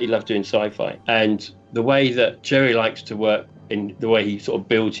later, that he loved doing sci-fi. And the way that Jerry likes to work, in the way he sort of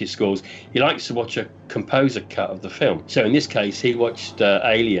builds his scores, he likes to watch a composer cut of the film. So in this case, he watched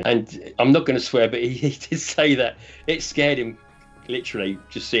Alien. And I'm not going to swear, but he did say that it scared him, literally,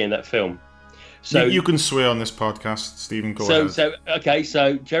 just seeing that film. So you can swear on this podcast, Stephen. Go ahead.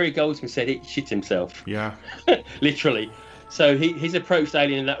 So Jerry Goldsmith said it shit himself. Yeah. Literally. So his approach to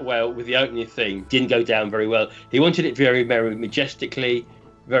Alien in that well with the opening theme didn't go down very well. He wanted it very, very majestically,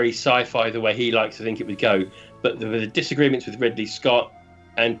 very sci-fi, the way he likes to think it would go. But there were the disagreements with Ridley Scott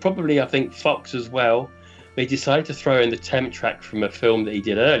and probably, I think, Fox as well. He decided to throw in the temp track from a film that he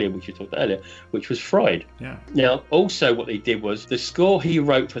did earlier, which you talked about earlier, which was Freud. Yeah. Now, also what he did was the score he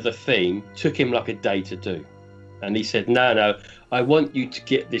wrote for the theme took him like a day to do. And he said, no, I want you to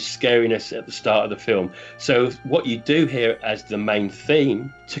get this scariness at the start of the film. So what you do here as the main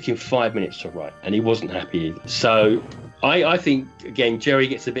theme took him 5 minutes to write, and he wasn't happy either. So I think, again, Jerry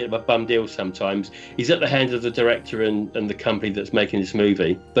gets a bit of a bum deal sometimes. He's at the hands of the director and the company that's making this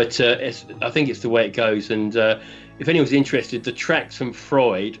movie. But I think it's the way it goes. And if anyone's interested, the tracks from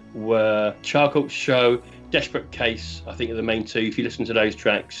Freud were Charcoal Show, Desperate Case, I think are the main two, if you listen to those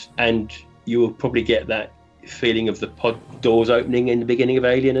tracks. And you will probably get that feeling of the pod doors opening in the beginning of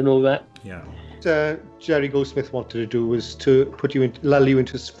Alien and all that. Yeah. Jerry Goldsmith wanted to do was to lull you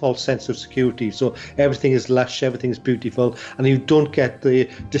into a false sense of security. So everything is lush, everything is beautiful, and you don't get the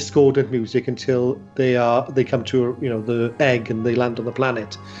discordant music until they come to the egg and they land on the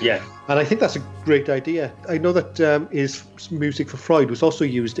planet. Yeah. And I think that's a great idea. I know that his music for Freud was also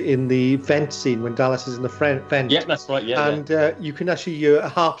used in the vent scene when Dallas is in the vent. Yeah, that's right. Yeah. And you can actually hear a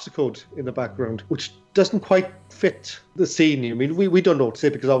harpsichord in the background, which doesn't quite fit the scene. I mean, we don't notice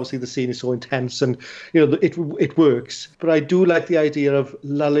it because obviously the scene is so intense and it works. But I do like the idea of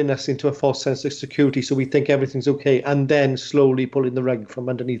lulling us into a false sense of security so we think everything's okay, and then slowly pulling the rug from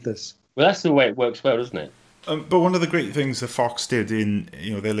underneath us. Well, that's the way it works well, doesn't it? But one of the great things that Fox did in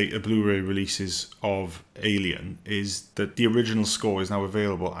their later Blu-ray releases of Alien is that the original score is now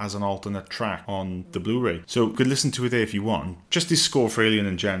available as an alternate track on the Blu-ray. So you could listen to it there if you want. Just this score for Alien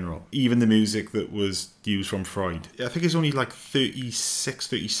in general, even the music that was used from Freud. I think it's only like 36,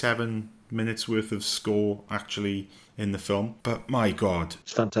 37 minutes worth of score actually in the film. But my God.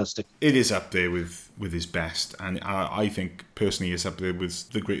 It's fantastic. It is up there with his best. And I think personally it's up there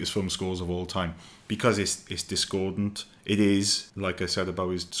with the greatest film scores of all time. Because it's discordant. It is, like I said about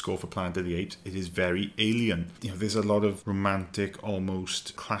his score for Planet of the Apes, it is very Alien. There's a lot of romantic,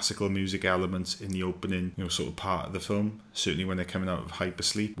 almost classical music elements in the opening, sort of part of the film. Certainly when they're coming out of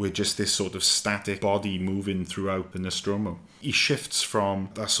hypersleep, with just this sort of static body moving throughout the Nostromo. He shifts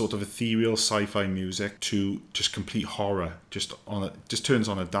from that sort of ethereal sci-fi music to just complete horror, just turns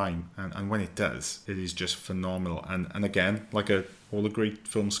on a dime. And when it does, it is just phenomenal. And again, like all the great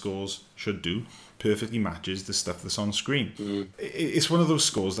film scores should do, perfectly matches the stuff that's on screen. It's one of those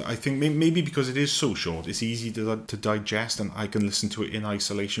scores that I think maybe because it is so short, it's easy to digest, and I can listen to it in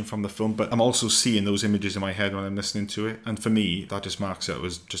isolation from the film, but I'm also seeing those images in my head when I'm listening to it, and for me that just marks it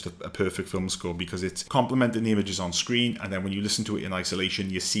as just a perfect film score, because it's complementing the images on screen, and then when you listen to it in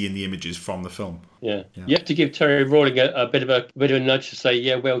isolation, you're seeing the images from the film. Yeah. You have to give Terry Rawling a bit of a nudge to say,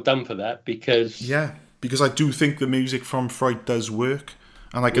 yeah, well done for that, because I do think the music from Freud does work.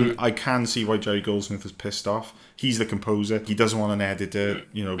 And I can see why Jerry Goldsmith is pissed off. He's the composer. He doesn't want an editor,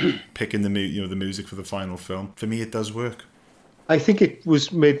 picking the music for the final film. For me, it does work. I think it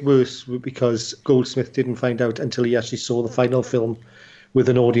was made worse because Goldsmith didn't find out until he actually saw the final film with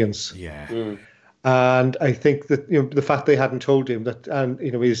an audience. Yeah. And I think that the fact they hadn't told him that, and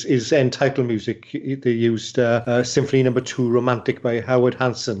his end title music, they used Symphony No. 2 Romantic by Howard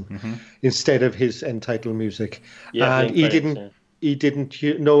Hanson instead of his end title music. Yeah, and he didn't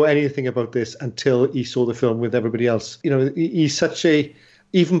know anything about this until he saw the film with everybody else. He's such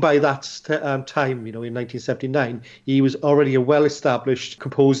even by that time, in 1979, he was already a well-established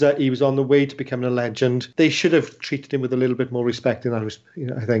composer. He was on the way to becoming a legend. They should have treated him with a little bit more respect in that,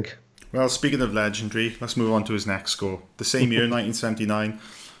 I think. Well, speaking of legendary, let's move on to his next score. The same year, 1979,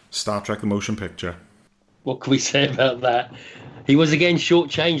 Star Trek: The Motion Picture. What can we say about that? He was again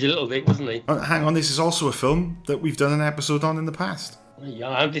shortchanged a little bit, wasn't he? Hang on, this is also a film that we've done an episode on in the past. Yeah,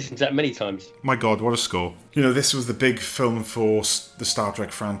 I've listened to that many times. My God, what a score. This was the big film for the Star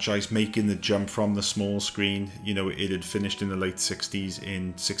Trek franchise, making the jump from the small screen. It had finished in the late 60s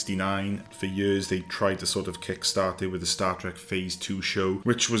in 69. For years, they tried to sort of kickstart it with the Star Trek Phase 2 show,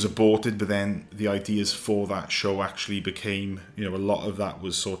 which was aborted, but then the ideas for that show actually became, a lot of that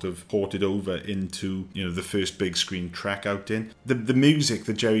was sort of ported over into, the first big screen Trek outing. The music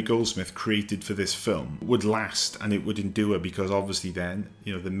that Jerry Goldsmith created for this film would last, and it would endure, because obviously then,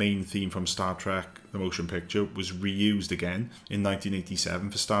 the main theme from Star Trek, the motion picture, was reused again in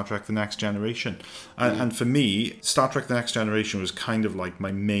 1987 for Star Trek The Next Generation. And for me, Star Trek The Next Generation was kind of like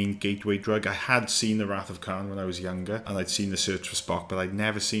my main gateway drug. I had seen The Wrath of Khan when I was younger, and I'd seen The Search for Spock, but I'd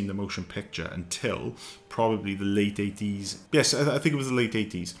never seen the motion picture until probably the late 80s. Yes, I think it was the late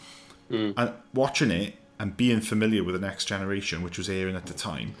 80s. And watching it and being familiar with The Next Generation, which was airing at the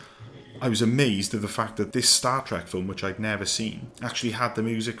time, I was amazed at the fact that this Star Trek film, which I'd never seen, actually had the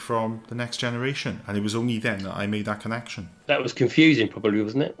music from The Next Generation. And it was only then that I made that connection. That was confusing, probably,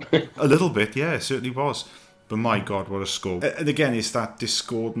 wasn't it? A little bit, yeah, it certainly was. But my God, what a score. And again, it's that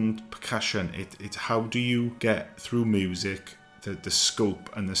discordant percussion. It's how do you get through music the scope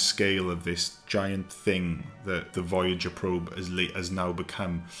and the scale of this giant thing that the Voyager probe has now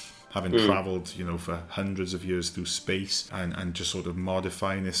become, having travelled, for hundreds of years through space and just sort of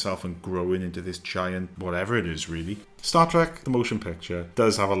modifying itself and growing into this giant whatever it is, really. Star Trek, the motion picture,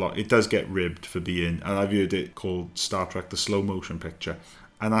 does have a lot. It does get ribbed for being, and I've heard it called Star Trek, the slow motion picture.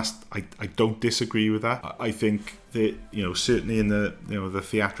 And I don't disagree with that. I think that, certainly in the the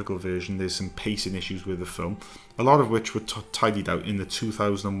theatrical version, there's some pacing issues with the film, a lot of which were tidied out in the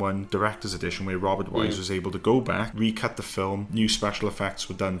 2001 director's edition, where Robert Wise was able to go back, recut the film, new special effects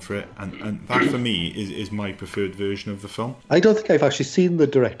were done for it, and that for me is my preferred version of the film. I don't think I've actually seen the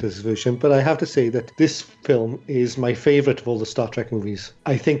director's version, but I have to say that this film is my favourite of all the Star Trek movies.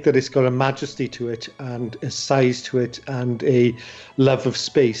 I think that it's got a majesty to it and a size to it and a love of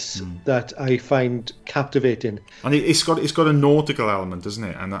space that I find captivating. And it's got a nautical element, doesn't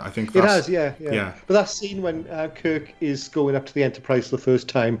it? And I think it has, yeah. But that scene when Kirk is going up to the Enterprise for the first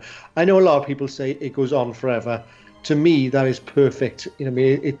time, I know a lot of people say it goes on forever. To me, that is perfect.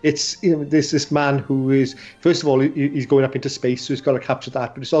 It's there's this man who is, first of all, he's going up into space, so he's got to capture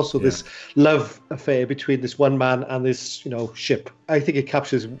that. But it's also this love affair between this one man and this, ship. I think it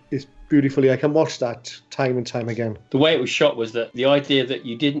captures it beautifully. I can watch that time and time again. The way it was shot was that the idea that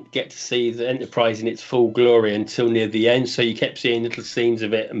you didn't get to see the Enterprise in its full glory until near the end, so you kept seeing little scenes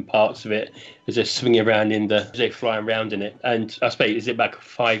of it and parts of it as they're swinging around as they're flying around in it. And I suppose, is it about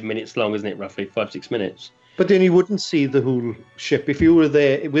 5 minutes long, isn't it, roughly 5-6 minutes? But then you wouldn't see the whole ship if you were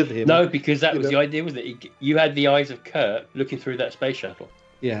there with him. No, because that was the idea, wasn't it? You had the eyes of Kirk looking through that space shuttle.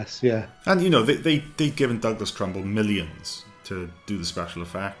 Yes, yeah. And, they'd given Douglas Trumbull millions to do the special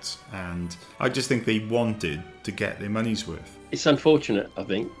effects, and I just think they wanted to get their money's worth. It's unfortunate, I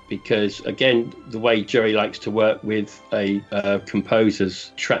think, because, again, the way Jerry likes to work with a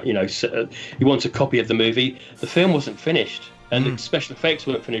composer's track, he wants a copy of the movie. The film wasn't finished, and the special effects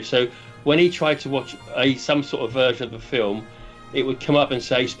weren't finished, so when he tried to watch some sort of version of the film, it would come up and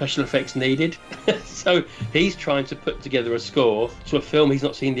say special effects needed. So he's trying to put together a score to a film he's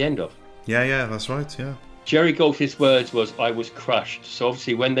not seen the end of. Yeah, that's right, yeah. Jerry Goldsmith's words was, "I was crushed." So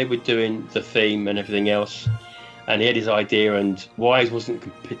obviously when they were doing the theme and everything else, and he had his idea, and Wise wasn't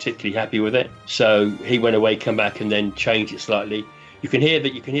particularly happy with it, so he went away, come back, and then changed it slightly. You can hear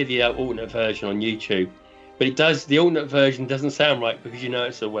the alternate version on YouTube. But the alternate version doesn't sound right because you know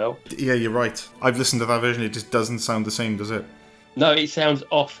it so well. Yeah, you're right. I've listened to that version, it just doesn't sound the same, does it? No, it sounds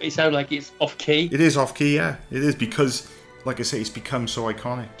off. It sounds like it's off key. It is off key, yeah. It is because, like I say, it's become so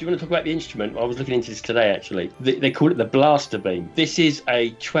iconic. Do you want to talk about the instrument? I was looking into this today, actually. They call it the blaster beam. This is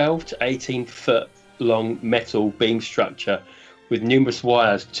a 12 to 18 foot long metal beam structure with numerous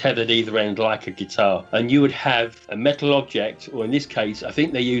wires tethered either end like a guitar. And you would have a metal object, or in this case, I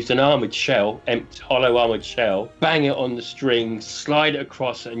think they used an armoured shell, hollow armoured shell, bang it on the string, slide it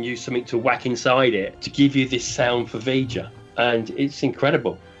across and use something to whack inside it to give you this sound for Vija. And it's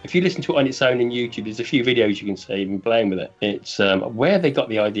incredible. If you listen to it on its own in YouTube, there's a few videos you can see even playing with it. It's where they got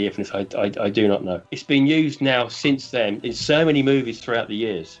the idea from this, I do not know. It's been used now since then in so many movies throughout the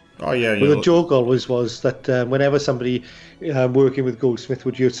years. Oh yeah. Well, the joke always was that whenever somebody working with Goldsmith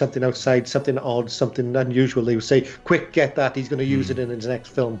would use something outside, something odd, something unusual, they would say, "Quick, get that! He's going to use it in his next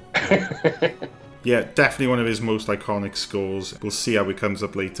film." Yeah, definitely one of his most iconic scores. We'll see how it comes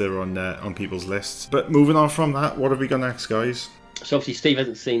up later on people's lists. But moving on from that, what have we got next, guys? So obviously Steve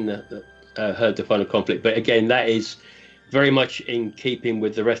hasn't seen heard the Final Conflict, but again, that is very much in keeping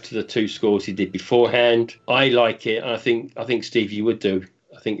with the rest of the two scores he did beforehand. I like it, and I think Steve, you would do.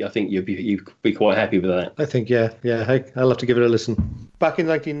 I think you'd be quite happy with that. I think, yeah. I'll have to give it a listen. Back in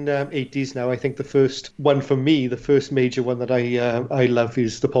 1980s now, I think the first one for me, the first major one that I love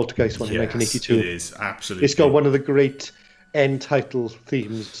is the Poltergeist one in 1982. It is, absolutely. It's got one of the great end title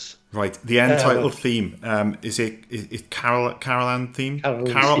themes. Right, the end title theme, is it Carol Ann theme?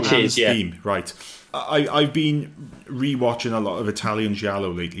 Carol Ann's theme, right. I've been rewatching a lot of Italian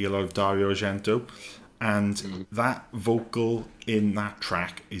Giallo lately, a lot of Dario Argento, and that vocal in that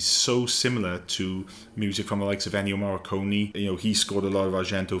track is so similar to music from the likes of Ennio Morricone. He scored a lot of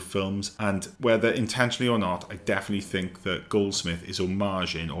Argento films, and whether intentionally or not, I definitely think that Goldsmith is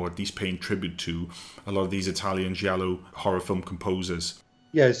homaging, or at least paying tribute to, a lot of these Italian Giallo horror film composers.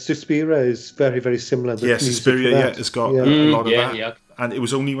 Yeah, Suspiria is very, very similar. Yeah, Suspiria, it's got a lot of that. Yeah. And it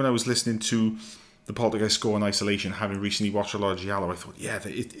was only when I was listening to the Poltergeist score in isolation, having recently watched a lot of Giallo, I thought, yeah,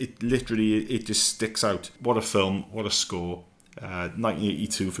 it literally just sticks out. What a film, what a score.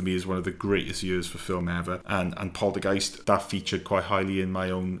 1982 for me is one of the greatest years for film ever, and Poltergeist, that featured quite highly in my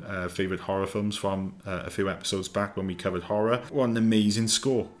own favourite horror films from a few episodes back when we covered horror. What an amazing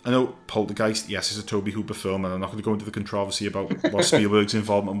score. I know Poltergeist, yes, it's a Tobe Hooper film, and I'm not going to go into the controversy about what Spielberg's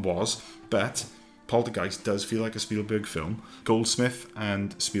involvement was, but Poltergeist does feel like a Spielberg film. Goldsmith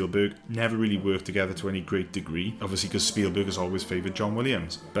and Spielberg never really worked together to any great degree, obviously because Spielberg has always favoured John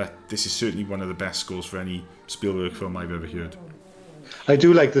Williams, but this is certainly one of the best scores for any Spielberg film I've ever heard. I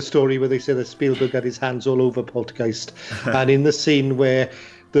do like the story where they say that Spielberg had his hands all over Poltergeist, and in the scene where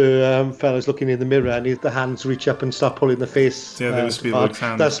the fella's looking in the mirror and the hands reach up and start pulling the face. Yeah, that was Spielberg's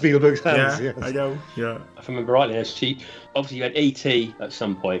hands. That's Spielberg's hands, yeah. Yes. I know, yeah. If I remember rightly, obviously you had E.T. at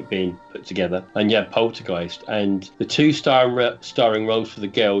some point being put together, and you had Poltergeist, and the two starring roles for the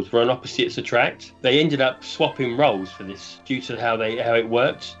girls were on opposites attract. They ended up swapping roles for this due to how it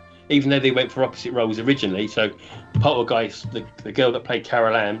worked, even though they went for opposite roles originally. So Poltergeist, the girl that played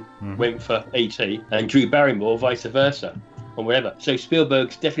Carol Ann, went for E.T., and Drew Barrymore vice versa, or whatever. So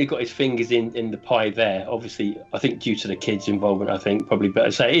Spielberg's definitely got his fingers in the pie there. Obviously, I think due to the kids' involvement, I think probably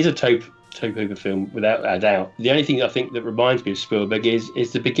better say it is a Tobe Hooper film without a doubt. The only thing I think that reminds me of Spielberg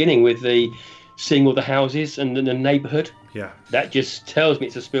is the beginning with the seeing all the houses and the neighbourhood. Yeah, that just tells me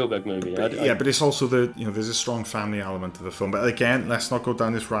it's a Spielberg movie. But it's also there's a strong family element to the film. But again, let's not go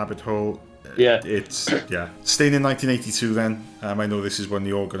down this rabbit hole. Yeah, Staying in 1982 then. I know this is one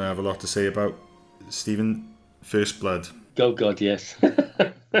you're going to have a lot to say about. Stephen, First Blood. Oh God, yes.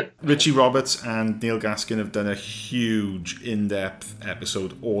 Richie Roberts and Neil Gaskin have done a huge in-depth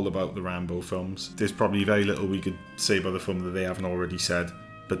episode all about the Rambo films. There's probably very little we could say about the film that they haven't already said,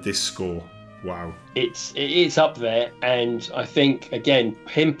 but this score, wow. It's up there, and I think, again,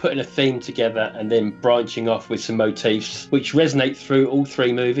 him putting a theme together and then branching off with some motifs which resonate through all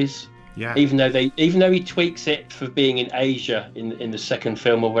three movies. Yeah. Even though he tweaks it for being in Asia in the second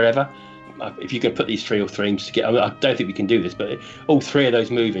film or whatever. If you can put these three or themes together, I don't think we can do this, but all three of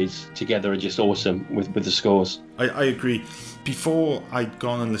those movies together are just awesome with the scores. I agree. Before I'd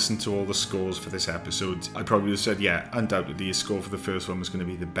gone and listened to all the scores for this episode, I probably would have said, yeah, undoubtedly a score for the first one was going to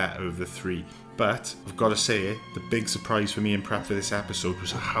be the better of the three. But I've got to say, the big surprise for me in prep for this episode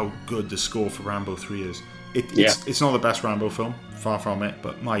was how good the score for Rambo 3 is. It's not the best Rambo film, far from it,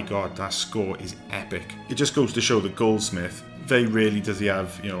 but my God, that score is epic. It just goes to show that Goldsmith, very rarely does he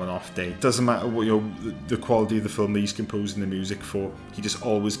have, an off day. Doesn't matter what, the quality of the film that he's composing the music for, he just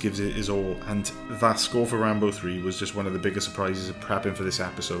always gives it his all. And that score for Rambo 3 was just one of the biggest surprises of prepping for this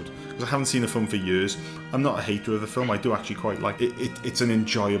episode. Because I haven't seen the film for years. I'm not a hater of the film, I do actually quite like it. It's an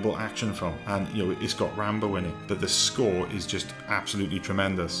enjoyable action film, and it's got Rambo in it, but the score is just absolutely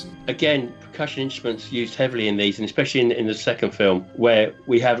tremendous. Again, percussion instruments used heavily in these, and especially in the second film, where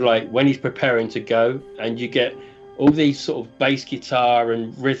we have when he's preparing to go, and you get all these sort of bass guitar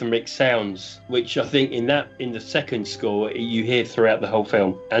and rhythmic sounds, which I think in the second score you hear throughout the whole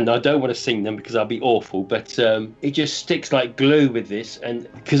film. And I don't want to sing them because I'll be awful, but it just sticks like glue with this. And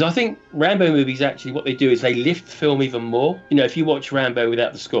because I think Rambo movies, actually what they do is they lift the film even more. If you watch Rambo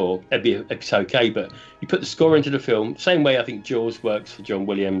without the score, it's okay, but you put the score into the film, same way I think Jaws works for John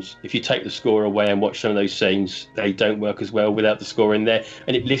Williams. If you take the score away and watch some of those scenes, they don't work as well without the score in there,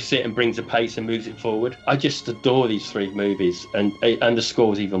 and it lifts it and brings a pace and moves it forward. I just adore these three movies, and the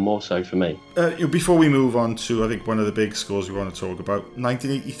scores even more so for me. Before we move on to, I think, one of the big scores we want to talk about,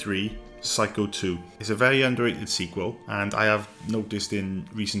 1983, Psycho 2. It's a very underrated sequel, and I have noticed in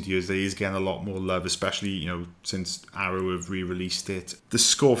recent years that it is getting a lot more love, especially, since Arrow have re-released it. The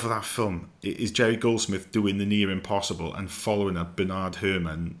score for that film is Jerry Goldsmith doing the near impossible and following up Bernard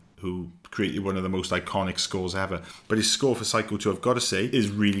Herrmann, who created one of the most iconic scores ever. But his score for Psycho 2, I've got to say, is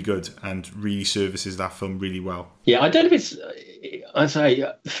really good and really services that film really well. Yeah, I don't know if it's... I'd say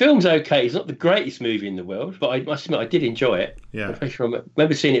the film's okay. It's not the greatest movie in the world, but I must admit I did enjoy it. Yeah. I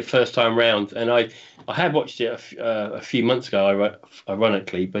remember seeing it first time round, and I had watched it a few months ago,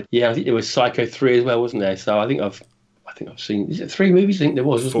 ironically. But yeah, I think there was Psycho 3 as well, wasn't there? So I think I've seen... Is it 3 movies? I think there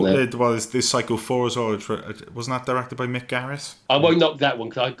wasn't there? Well, there's Psycho 4 as well. Wasn't that directed by Mick Garris? I won't knock that one,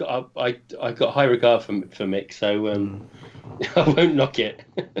 because I got high regard for Mick, so I won't knock it.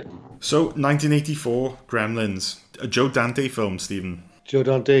 So, 1984, Gremlins. A Joe Dante film, Stephen. Joe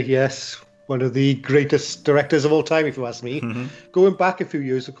Dante, yes. One of the greatest directors of all time, if you ask me. Mm-hmm. Going back a few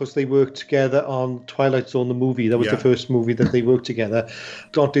years, of course, they worked together on Twilight Zone, the movie. That was the first movie that they worked together.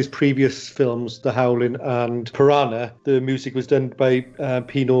 Dante's previous films, The Howling and Piranha, the music was done by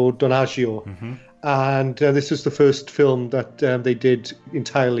Pino Donaggio. Mm-hmm. And this was the first film that they did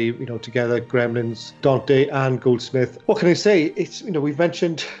entirely, together, Gremlins, Dante and Goldsmith. What can I say? It's, we've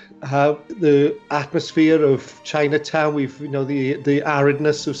mentioned the atmosphere of Chinatown. We've, the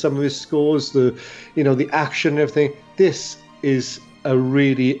aridness of some of his scores, the action and everything. This is a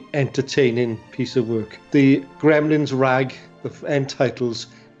really entertaining piece of work. The Gremlins rag, the end titles,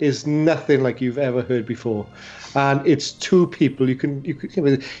 is nothing like you've ever heard before. And it's two people.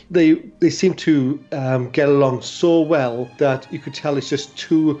 They seem to get along so well that you could tell it's just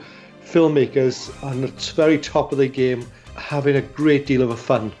two filmmakers on the very top of their game, having a great deal of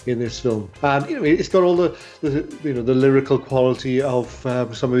fun in this film. And it's got all the lyrical quality of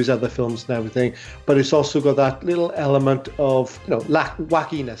some of his other films and everything, but it's also got that little element of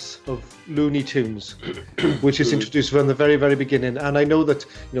wackiness of Looney Tunes, which is introduced from the very, very beginning. And I know that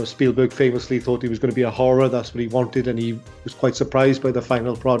Spielberg famously thought he was going to be a horror. That's what he wanted, and he was quite surprised by the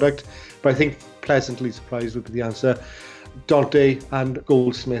final product. But I think pleasantly surprised would be the answer. Dante and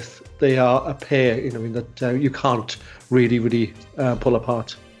Goldsmith, they are a pair, in that you can't really pull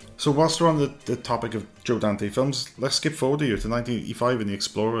apart. So whilst we're on the topic of Joe Dante films, let's skip forward to 1985 and The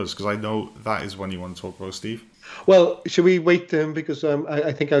Explorers, because I know that is one you want to talk about, Steve. Well, should we wait because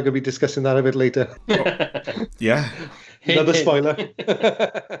I think I'm going to be discussing that a bit later. Oh, yeah. Another spoiler.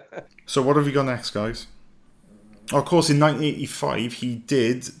 So what have we got next, guys? Oh, of course, in 1985, he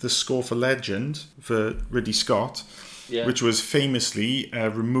did the score for Legend for Ridley Scott, which was famously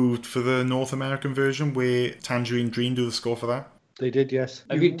removed for the North American version, where Tangerine Dream do the score for that. They did, yes.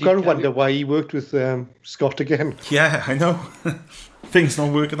 You've got to wonder why he worked with Scott again. Yeah, I know. Things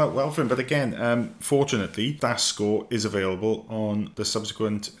not working out well for him. But again, fortunately, that score is available on the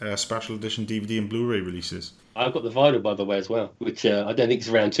subsequent special edition DVD and Blu-ray releases. I've got the vinyl, by the way, as well, which I don't think is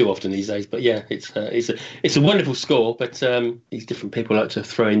around too often these days. But yeah, it's a wonderful score. But these different people like to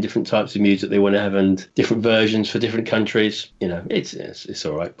throw in different types of music they want to have and different versions for different countries. It's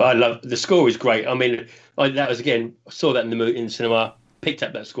all right. But I love the score is great. I mean, that was again. I saw that in the cinema. Picked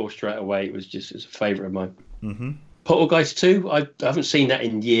up that score straight away. It's a favourite of mine. Mm-hmm. Poltergeist 2, I haven't seen that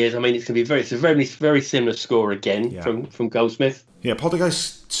in years. I mean, it's a very, very similar score again from Goldsmith. Yeah,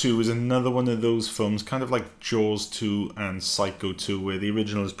 Poltergeist 2 is another one of those films, kind of like Jaws 2 and Psycho 2, where the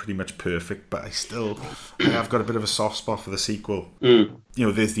original is pretty much perfect, but I have got a bit of a soft spot for the sequel.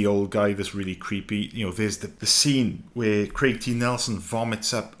 There's the old guy that's really creepy. There's the scene where Craig T. Nelson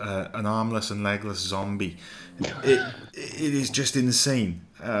vomits up an armless and legless zombie. It is just insane.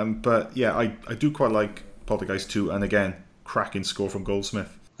 But yeah, I do quite like Poltergeist 2, and again, cracking score from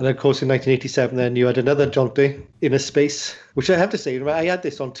Goldsmith. And of course, in 1987, then you had another Dante, Inner Space, which I have to say, I had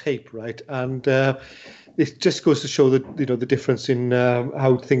this on tape, right? And it just goes to show that the difference in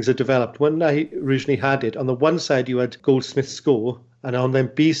how things are developed. When I originally had it, on the one side you had Goldsmith's score, and on the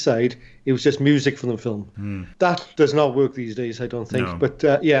B side it was just music from the film. That does not work these days, I don't think. No. But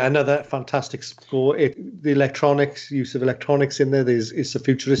another fantastic score. The use of electronics in there. There's a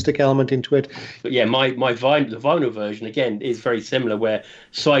futuristic element into it. But yeah, the vinyl version again is very similar, where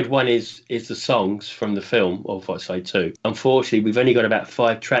side one is the songs from the film, or side two. Unfortunately, we've only got about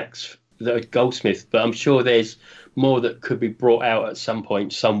 5 tracks that are Goldsmith, but I'm sure there's more that could be brought out at some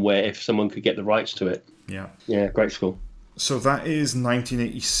point somewhere if someone could get the rights to it. Yeah, great score. So that is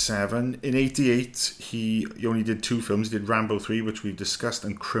 1987. In 88, he only did 2 films. He did Rambo 3, which we've discussed,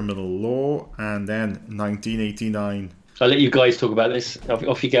 and Criminal Law. And then 1989. I'll let you guys talk about this.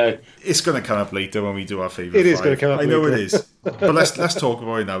 Off you go. It's going to come up later when we do our favourite 5. It is going to come up later. I know it is. But let's talk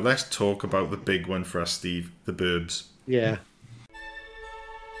about it now. Let's talk about the big one for us, Steve, The Burbs. Yeah.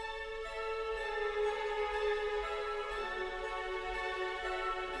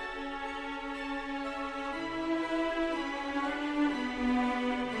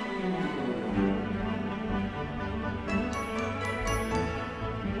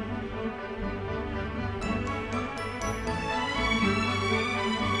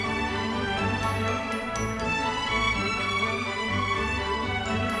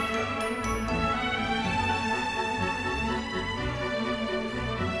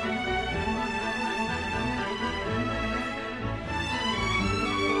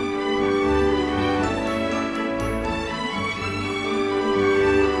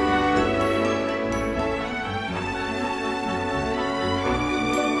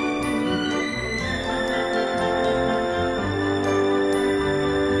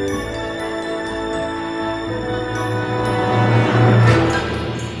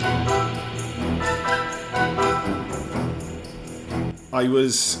 I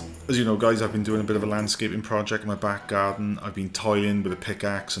was, as you know, guys, I've been doing a bit of a landscaping project in my back garden. I've been toiling with a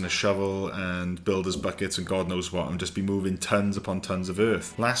pickaxe and a shovel and builder's buckets and God knows what. I've just been moving tons upon tons of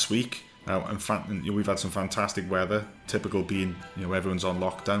earth. Last week, We've had some fantastic weather, typical being, everyone's on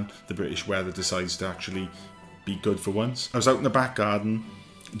lockdown. The British weather decides to actually be good for once. I was out in the back garden,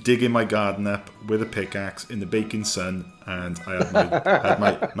 digging my garden up with a pickaxe in the baking sun, and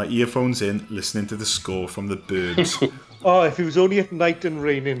I had my earphones in, listening to the score from the birds. Oh, if it was only at night and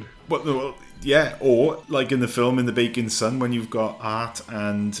raining. Well, yeah, or like in the film In the Baking Sun, when you've got Art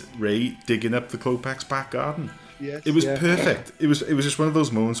and Ray digging up the Klopek's back garden. Yes, it was perfect. It was just one of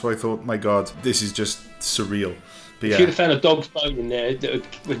those moments where I thought, my God, this is just surreal. But if you'd have found a dog's bone in there,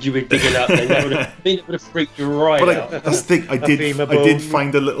 would you be digging up? Then that would have freaked you right out. That's the thing. I did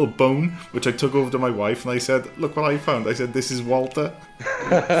find a little bone, which I took over to my wife, and I said, "Look what I found." I said, "This is Walter."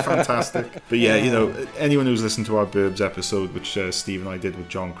 Fantastic. But yeah, anyone who's listened to our Burbs episode, which Steve and I did with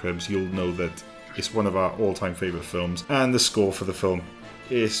John Cribbs, you'll know that it's one of our all-time favourite films, and the score for the film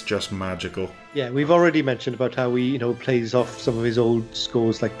is just magical. Yeah, we've already mentioned about how he, plays off some of his old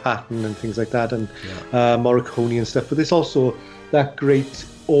scores like Patton and things like that, and Morricone and stuff. But there's also that great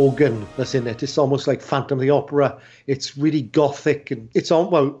organ that's in it. It's almost like Phantom of the Opera. It's really gothic, and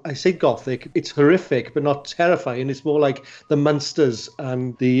I say gothic. It's horrific, but not terrifying. It's more like the Munsters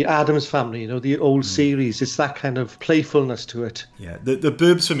and the Addams Family. The old series. It's that kind of playfulness to it. Yeah, the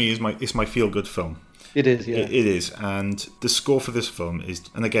Burbs for me is my feel-good film. It is, yeah. It is, and the score for this film is,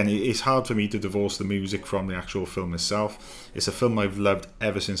 and again, it's hard for me to divorce the music from the actual film itself. It's a film I've loved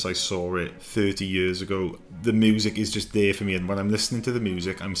ever since I saw it 30 years ago. The music is just there for me, and when I'm listening to the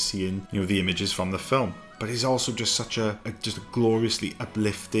music, I'm seeing, the images from the film. But it's also just such a gloriously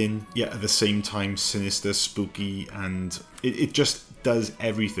uplifting, yet at the same time sinister, spooky, and it just does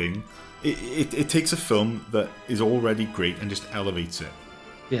everything. It takes a film that is already great and just elevates it.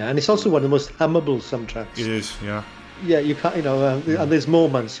 Yeah, and it's also one of the most hummable soundtracks. It is, yeah. Yeah, you can't, and there's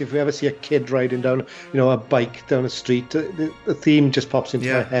moments, if you ever see a kid riding down, a bike down a street, the theme just pops into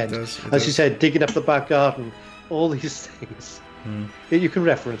my head. It does. You said, digging up the back garden, all these things. You can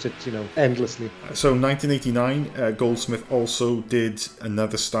reference it, endlessly. So, 1989, Goldsmith also did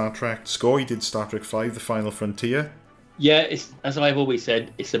another Star Trek score. He did Star Trek V, The Final Frontier. Yeah, it's, as I've always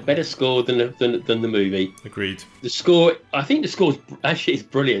said, it's a better score than the movie. Agreed. I think the score is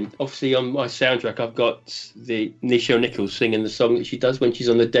brilliant. Obviously, on my soundtrack, I've got the Nichelle Nichols singing the song that she does when she's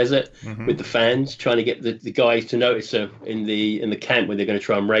on the desert with the fans, trying to get the guys to notice her in the camp where they're going to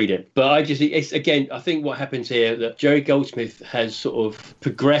try and raid it. But I think what happens here, that Jerry Goldsmith has sort of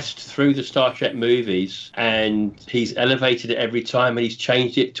progressed through the Star Trek movies, and he's elevated it every time, and he's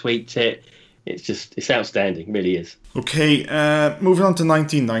changed it, tweaked it. It's outstanding, really is. Okay, moving on to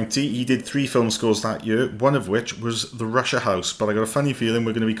 1990, he did 3 film scores that year, one of which was The Russia House, but I got a funny feeling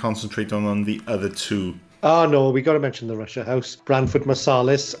we're going to be concentrating on the other 2. Oh no, we got to mention The Russia House. Branford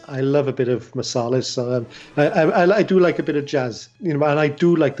Marsalis. I love a bit of Marsalis. I do like a bit of jazz, and I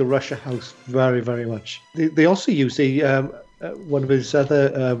do like The Russia House very, very much. They also use one of his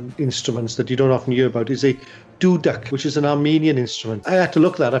other instruments that you don't often hear about is a duduk, which is an Armenian instrument. I had to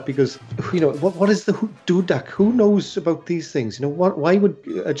look that up because, what is the duduk? Who knows about these things? Why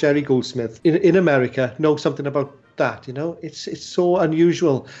would Jerry Goldsmith in America know something about that? It's so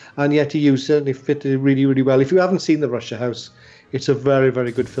unusual, and yet he certainly fit it really, really well. If you haven't seen The Russia House, it's a very,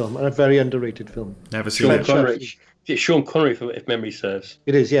 very good film and a very underrated film. Never seen it. It's Sean Connery, if memory serves.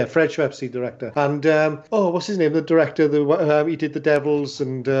 It is, yeah. Fred Schweppes, director. And, what's his name? The director, he did The Devils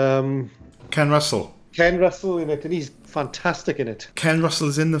and... Ken Russell. Ken Russell in it, and he's fantastic in it. Ken Russell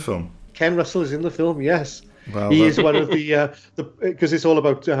is in the film? Ken Russell is in the film, yes. Well, he is one of the because it's all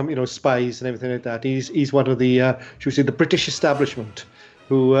about, spies and everything like that. He's one of the, should we say, the British establishment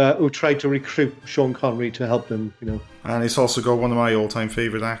who tried to recruit Sean Connery to help them, And it's also got one of my all-time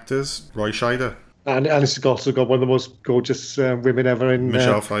favourite actors, Roy Scheider. And it's also got one of the most gorgeous women ever in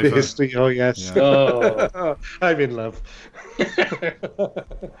the history. Oh, yes. Yeah. Oh. I'm in love.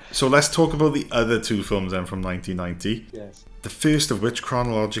 So let's talk about the other 2 films then from 1990. Yes. The first of which,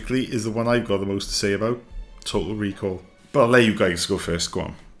 chronologically, is the one I've got the most to say about, Total Recall. But I'll let you guys go first. Go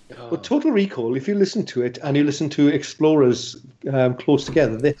on. Well, Total Recall, if you listen to it and you listen to Explorers close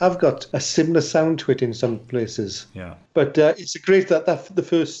together, they have got a similar sound to it in some places. Yeah. But it's a great that the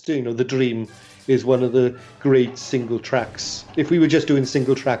first, The Dream is one of the great single tracks. If we were just doing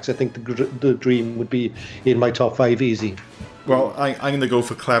single tracks, I think the Dream would be in my top 5 easy. Well, I'm going to go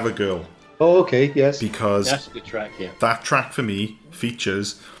for Clever Girl. Oh, okay, yes. Because that's a good track, yeah. That track for me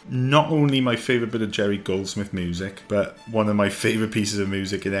features not only my favourite bit of Jerry Goldsmith music, but one of my favourite pieces of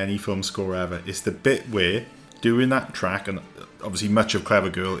music in any film score ever. It's the bit where, during that track, and obviously much of Clever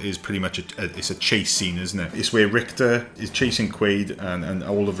Girl is pretty much it's a chase scene, isn't it? It's where Richter is chasing Quaid and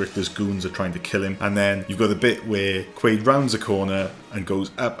all of Richter's goons are trying to kill him, and then you've got the bit where Quaid rounds a corner and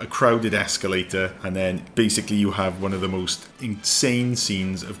goes up a crowded escalator, and then basically you have one of the most insane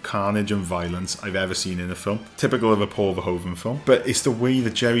scenes of carnage and violence I've ever seen in a film, typical of a Paul Verhoeven film. But it's the way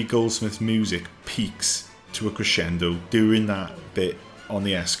that Jerry Goldsmith's music peaks to a crescendo during that bit on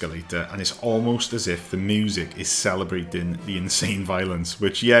the escalator, and it's almost as if the music is celebrating the insane violence,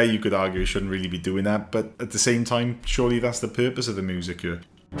 which, yeah, you could argue shouldn't really be doing that, but at the same time, surely that's the purpose of the music here.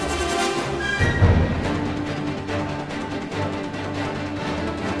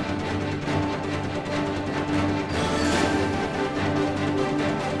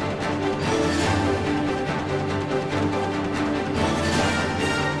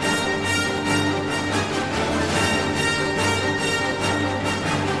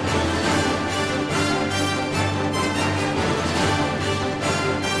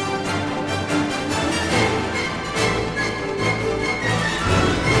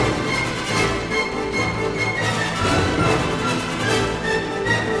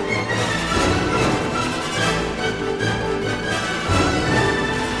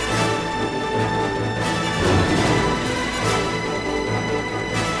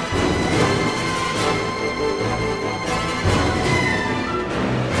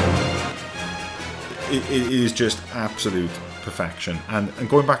 It is just absolute perfection, and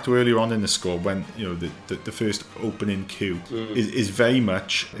going back to earlier on in the score when the first opening cue is very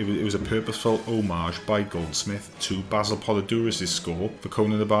much it was a purposeful homage by Goldsmith to Basil Polidorus' score for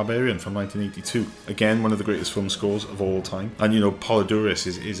Conan the Barbarian from 1982. Again, one of the greatest film scores of all time, and Polidorus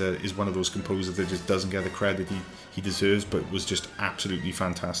is one of those composers that just doesn't get the credit he deserves, but was just absolutely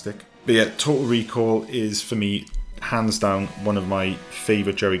fantastic. But yeah, Total Recall is for me hands down one of my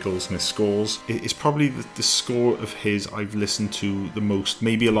favourite Jerry Goldsmith scores. It's probably the score of his I've listened to the most,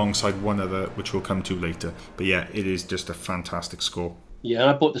 maybe alongside one other, which we'll come to later. But yeah, it is just a fantastic score. Yeah,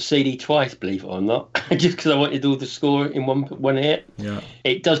 and I bought the CD twice, believe it or not, just because I wanted all the score in one hit. Yeah,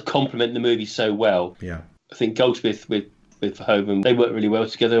 it does complement the movie so well. Yeah, I think Goldsmith with Verhoeven, they worked really well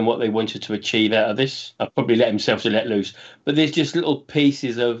together in what they wanted to achieve out of this. I'd probably let himself to let loose. But there's just little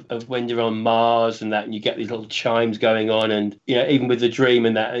pieces of when you're on Mars and that, and you get these little chimes going on, and even with the dream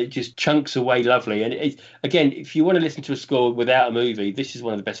and that, it just chunks away lovely. And again, if you want to listen to a score without a movie, this is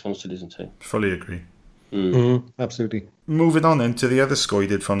one of the best ones to listen to. Fully agree. Absolutely. Moving on then to the other score he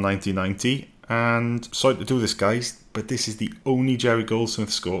did from 1990. And sorry to do this, guys, but this is the only Jerry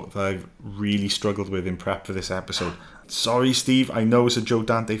Goldsmith score that I've really struggled with in prep for this episode. Sorry, Steve, I know it's a Joe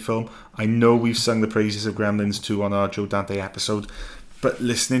Dante film. I know we've sung the praises of Gremlins 2 on our Joe Dante episode, but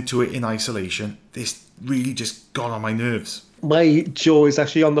listening to it in isolation, this really just got on my nerves. My jaw is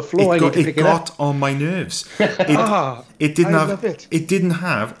actually on the floor. It got on my nerves. It didn't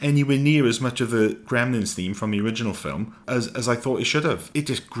have anywhere near as much of the Gremlins theme from the original film as I thought it should have. It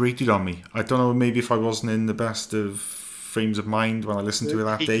just grated on me. I don't know, maybe if I wasn't in the best of frames of mind when I listened to it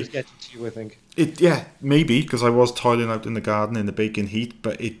that day. Getting to you, I think. Maybe, because I was toiling out in the garden in the baking heat,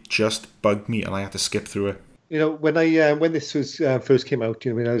 but it just bugged me and I had to skip through it. When this was first came out,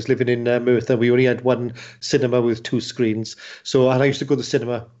 when I was living in Merthyr, we only had one cinema with 2 screens. And I used to go to the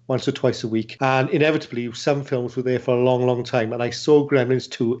cinema once or twice a week. And inevitably, some films were there for a long, long time. And I saw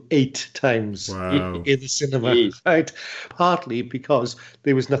Gremlins 2 8 times in the cinema. Right? Partly because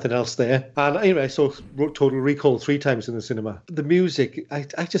there was nothing else there. And I saw Total Recall 3 times in the cinema. The music,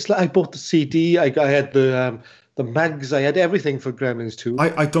 I bought the CD. I had the mags, I had everything for Gremlins 2.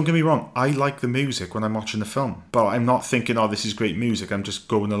 I don't get me wrong, I like the music when I'm watching the film, but I'm not thinking, this is great music, I'm just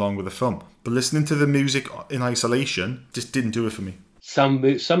going along with the film. But listening to the music in isolation just didn't do it for me. Some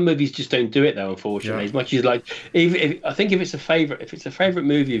movies just don't do it though, unfortunately. As much as I think if it's a favourite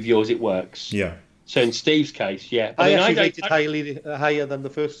movie of yours, it works. Yeah. So in Steve's case, yeah. I actually rated higher than the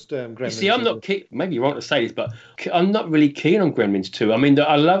first Gremlins. See, I'm not keen. Maybe you're wrong to say this, but I'm not really keen on Gremlins 2. I mean,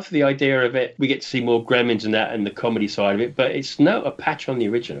 I love the idea of it. We get to see more Gremlins and that, and the comedy side of it, but it's not a patch on the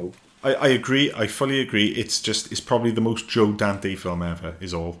original. I agree. I fully agree. It's probably the most Joe Dante film ever,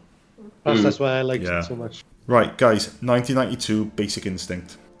 is all. Perhaps that's why I liked it so much. Right, guys, 1992, Basic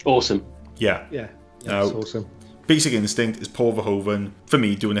Instinct. Awesome. Yeah. Yeah, it's awesome. Basic Instinct is Paul Verhoeven, for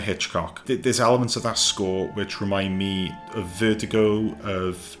me, doing a Hitchcock. There's elements of that score which remind me of Vertigo,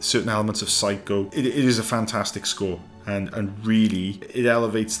 of certain elements of Psycho. It is a fantastic score, and really, it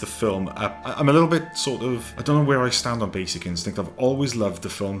elevates the film up. I'm a little bit I don't know where I stand on Basic Instinct. I've always loved the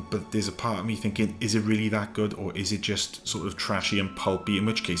film, but there's a part of me thinking, is it really that good, or is it just sort of trashy and pulpy? In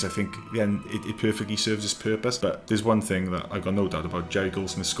which case, I think, then it perfectly serves its purpose. But there's one thing that I've got no doubt about: Jerry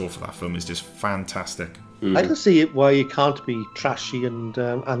Goldsmith's score for that film is just fantastic. I don't see why it can't be trashy and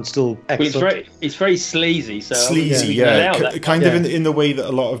still excellent. Well, it's very sleazy. So sleazy, yeah. Kind of in the way that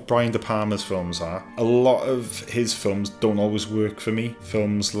a lot of Brian De Palma's films are. A lot of his films don't always work for me.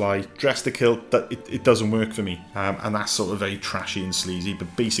 Films like Dress to Kill, it doesn't work for me. And that's sort of very trashy and sleazy.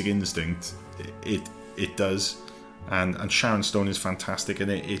 But Basic Instinct, it does. And Sharon Stone is fantastic,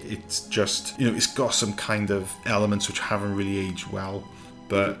 and it's just, it's got some kind of elements which haven't really aged well,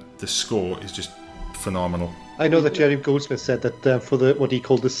 but the score is just phenomenal. I know that Jerry Goldsmith said that for what he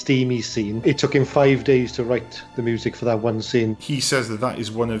called the steamy scene, it took him 5 days to write the music for that one scene. He says that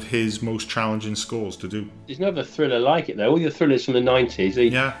is one of his most challenging scores to do. There's no other thriller like it, though. All the thrillers from the 90s,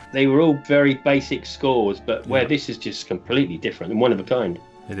 they were all very basic scores, but where this is just completely different and one of a kind.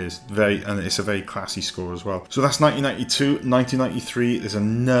 It is and it's a very classy score as well. So that's 1992. 1993, there's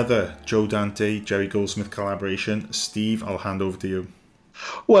another Joe Dante, Jerry Goldsmith collaboration. Steve, I'll hand over to you.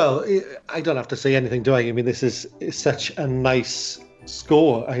 Well, I don't have to say anything, do I? I mean, this is such a nice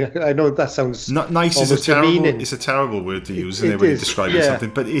score. I know that sounds not nice. It's a terrible word to use, isn't it, when you're describing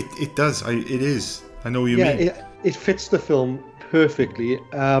something? But it does. It is. I know what you mean. It fits the film perfectly,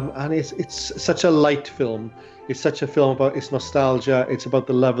 and it's such a light film. It's such a film about its nostalgia. It's about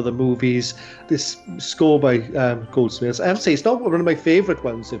the love of the movies. This score by Goldsmith, I have to say, it's not one of my favourite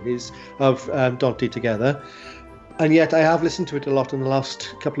ones of his, of Dante Together. And yet I have listened to it a lot in the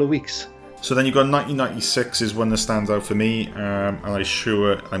last couple of weeks. So then you've got 1996 is one that stands out for me, and I'm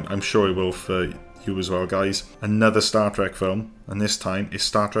sure it will for you as well, guys. Another Star Trek film, and this time it's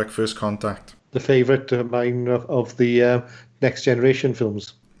Star Trek First Contact. The favourite of mine of the Next Generation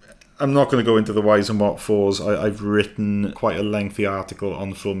films. I'm not going to go into the whys and what fors. I've written quite a lengthy article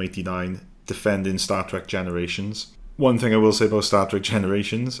on Film 89 defending Star Trek Generations. One thing I will say about Star Trek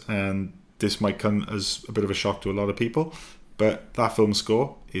Generations, and this might come as a bit of a shock to a lot of people, but that film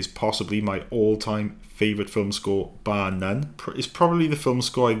score is possibly my all-time favourite film score, bar none. It's probably the film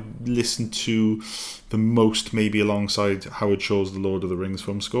score I listened to the most, maybe alongside Howard Shore's The Lord of the Rings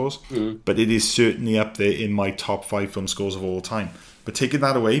film scores. But it is certainly up there in my top 5 film scores of all time. But taking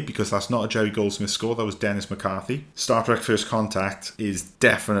that away, because that's not a Jerry Goldsmith score, that was Dennis McCarthy, Star Trek First Contact is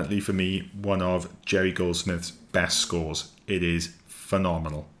definitely, for me, one of Jerry Goldsmith's best scores. It is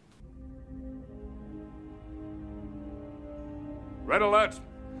phenomenal. Red alert!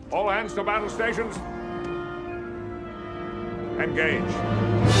 All hands to battle stations. Engage.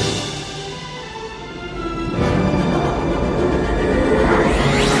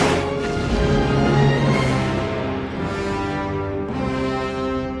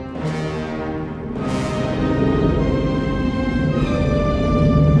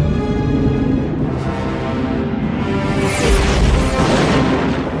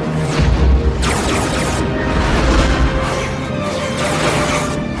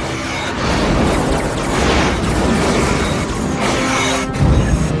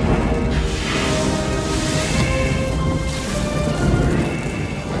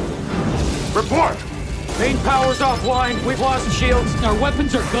 Offline. We've lost shields. Our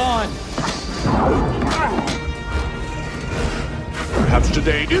weapons are gone. Perhaps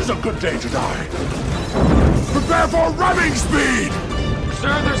today is a good day to die. Prepare for ramming speed!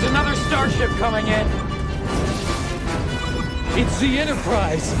 Sir, there's another starship coming in. It's the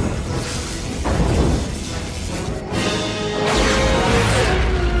Enterprise.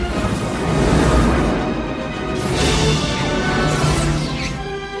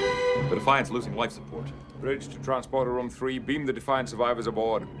 The Defiant's losing life support. Bridge to Transporter Room 3. Beam the Defiant survivors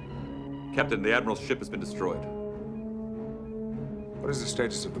aboard. Captain, the Admiral's ship has been destroyed. What is the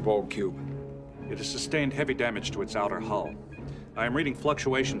status of the Borg cube? It has sustained heavy damage to its outer hull. I am reading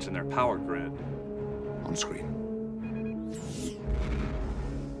fluctuations in their power grid. On screen.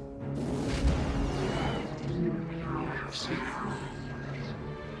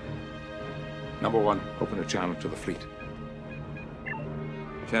 Number 1, open a channel to the fleet.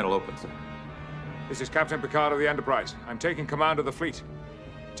 Channel open, sir. This is Captain Picard of the Enterprise. I'm taking command of the fleet.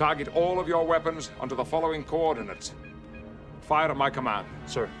 Target all of your weapons onto the following coordinates. Fire at my command.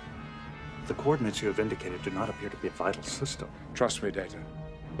 Sir, the coordinates you have indicated do not appear to be a vital system. Trust me, Data.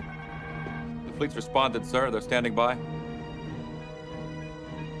 The fleet's responded, sir. They're standing by.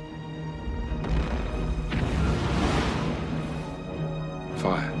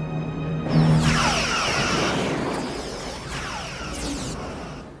 Fire.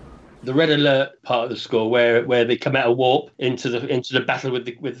 The red alert part of the score, where they come out of warp into the battle with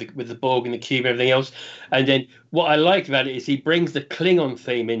the Borg and the cube and everything else, and then what I liked about it is he brings the Klingon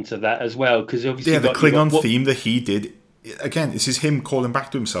theme into that as well, because obviously the Klingon theme that he did again. This is him calling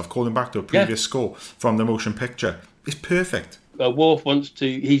back to himself, calling back to a previous score from the motion picture. It's perfect. Worf wants to.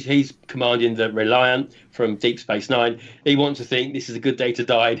 He's commanding the Reliant from Deep Space Nine. He wants to think this is a good day to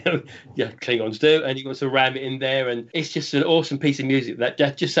die. Yeah, Klingons do, and he wants to ram it in there, and it's just an awesome piece of music.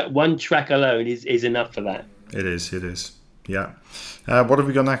 That one track alone is enough for that. It is. Yeah. What have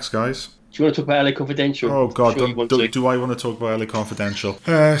we got next, guys? Do you want to talk about LA Confidential? Oh God, do I want to talk about LA Confidential?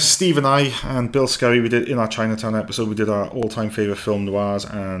 Steve and I and Bill Scurry, we did in our Chinatown episode, we did our all-time favourite film noirs,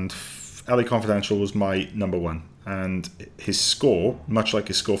 and LA Confidential was my number one. And his score, much like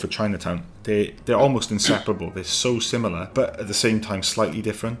his score for Chinatown, they're almost inseparable. They're so similar, but at the same time slightly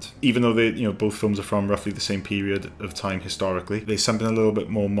different. Even though they, both films are from roughly the same period of time historically, there's something a little bit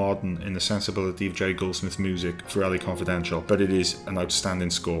more modern in the sensibility of Jerry Goldsmith's music for LA Confidential. But it is an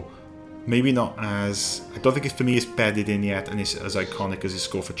outstanding score. Maybe not as... I don't think for me it's bedded in yet and it's as iconic as his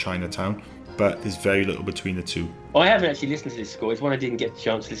score for Chinatown, but there's very little between the two. I haven't actually listened to this score. It's one I didn't get the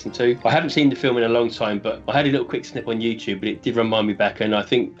chance to listen to. I haven't seen the film in a long time, but I had a little quick snip on YouTube, but it did remind me back, and I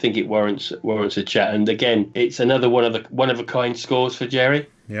think it warrants a chat. And again, it's another one of a kind scores for Jerry.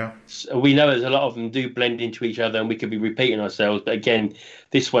 Yeah. So we know there's a lot of them do blend into each other, and we could be repeating ourselves. But again,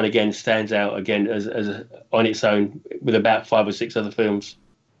 this one again stands out again as on its own with about 5 or 6 other films.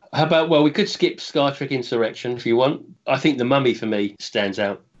 How about, we could skip Star Trek Insurrection if you want. I think The Mummy for me stands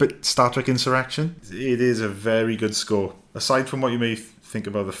out. But Star Trek Insurrection, it is a very good score. Aside from what you may think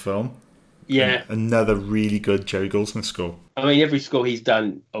about the film, yeah, another really good Jerry Goldsmith score. I mean, every score he's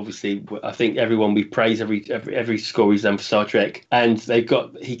done, obviously, I think everyone, we praise every score he's done for Star Trek. And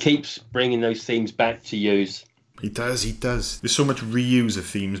he keeps bringing those themes back to use. He does. There's so much reuse of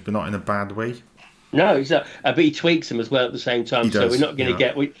themes, but not in a bad way. No, exactly. But he tweaks them as well at the same time. He does, so we're not going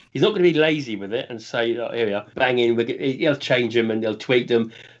to he's not going to be lazy with it and say, oh, here we are, bang in. He'll change them and he'll tweak them.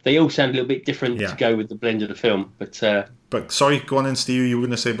 They all sound a little bit different to go with the blend of the film. But sorry, go on in, Steve. You were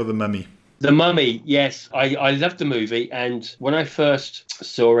going to say about The Mummy. The Mummy, yes. I loved the movie. And when I first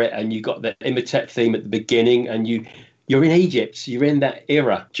saw it and you got the Imhotep theme at the beginning and you're in Egypt, you're in that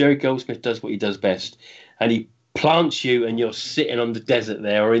era. Jerry Goldsmith does what he does best. And he plants you and you're sitting on the desert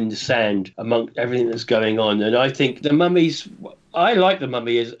there or in the sand amongst everything that's going on. And I think I like The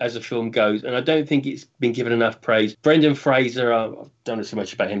Mummy as a film goes, and I don't think it's been given enough praise. Brendan Fraser, I don't know so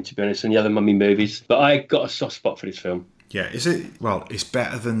much about him, to be honest, and the other Mummy movies, but I got a soft spot for this film. Yeah, is it? Well, it's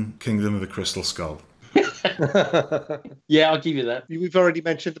better than Kingdom of the Crystal Skull. Yeah, I'll give you that. We've already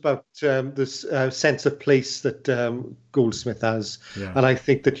mentioned about this sense of place that Goldsmith has, and I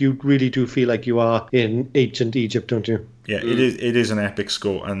think that you really do feel like you are in ancient Egypt, don't you? Yeah, it is an epic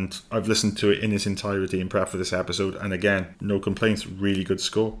score, and I've listened to it in its entirety in prep for this episode, and again, no complaints, really good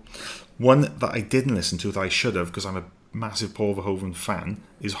score. One that I didn't listen to that I should have, because I'm a massive Paul Verhoeven fan,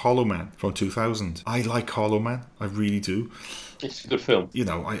 is Hollow Man from 2000. I like Hollow Man, I really do. It's a good film.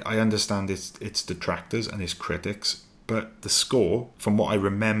 I understand its detractors and its critics, but the score, from what I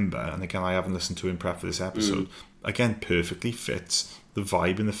remember, and again, I haven't listened to in prep for this episode, again, perfectly fits the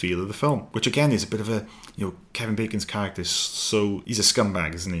vibe and the feel of the film, which again is a bit of a, Kevin Bacon's character is he's a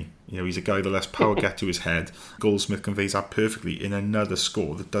scumbag, isn't he? He's a guy that lets power get to his head. Goldsmith conveys that perfectly in another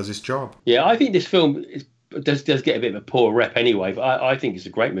score that does its job. Yeah, I think this film does get a bit of a poor rep anyway, but I think it's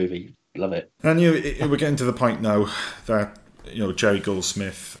a great movie. Love it. And we're getting to the point now that Jerry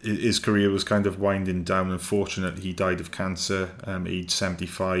Goldsmith, his career was kind of winding down. Unfortunately, he died of cancer, age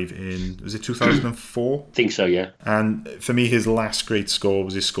 75 was it 2004? I think so, yeah. And for me, his last great score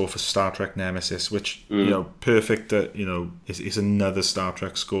was his score for Star Trek Nemesis, which, perfect that, is another Star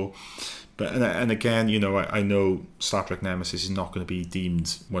Trek score. But and again, I know Star Trek Nemesis is not going to be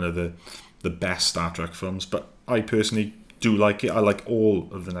deemed one of the best Star Trek films, but I personally do like it. I like all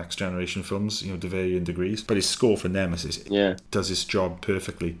of the Next Generation films, to varying degrees. But his score for Nemesis does its job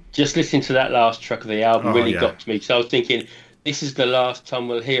perfectly. Just listening to that last track of the album really got to me. So I was thinking, this is the last time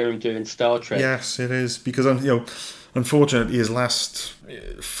we'll hear him doing Star Trek. Yes, it is. Because, unfortunately, his last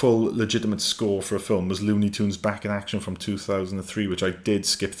full legitimate score for a film was Looney Tunes Back in Action from 2003, which I did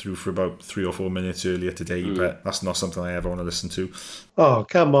skip through for about 3 or 4 minutes earlier today, but that's not something I ever want to listen to. Oh,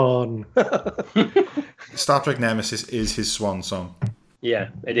 come on. Star Trek Nemesis is his swan song. Yeah,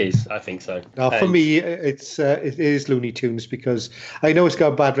 it is. I think so. For me, it is Looney Tunes, because I know it's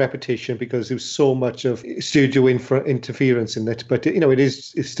got a bad reputation because there's so much of studio interference in it, but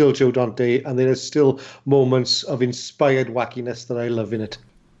it's still Joe Dante, and there are still moments of inspired wackiness that I love in it.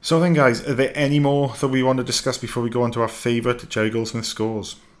 So then, guys, are there any more that we want to discuss before we go on to our favourite Jerry Goldsmith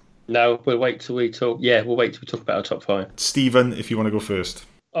scores? No, we'll wait till we talk. Yeah, we'll wait till we talk about our top 5. Stephen, if you want to go first.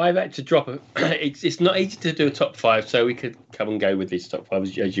 I've had to drop it's not easy to do a top 5, so we could come and go with this top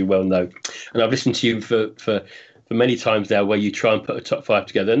 5, as you well know. And I've listened to you for for many times now where you try and put a top 5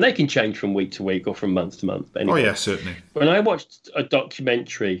 together, and they can change from week to week or from month to month. But anyway, Oh yeah, certainly. when I watched a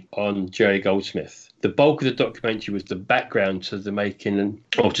documentary on Jerry Goldsmith, the bulk of the documentary was the background to the making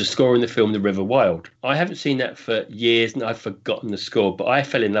or to scoring the film The River Wild. I haven't seen that for years and I've forgotten the score, but I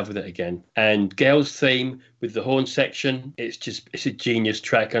fell in love with it again. And Gail's theme with the horn section, it's a genius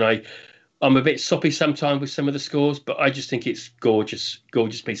track. And I'm a bit soppy sometimes with some of the scores, but I just think it's gorgeous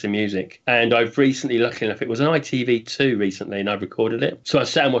piece of music. And I've recently, luckily enough, it was on ITV2 recently, and I recorded it. So I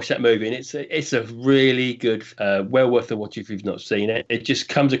sat and watched that movie, and it's a really good, well worth the watch if you've not seen it. It just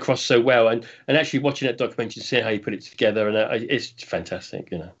comes across so well, and actually watching that documentary, seeing how you put it together, and it's fantastic,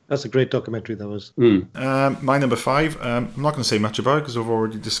 you know. That's a great documentary, that was. My number 5, I'm not going to say much about it because we've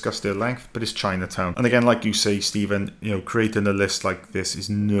already discussed it at length, but it's Chinatown. And again, like you say, Stephen, creating a list like this is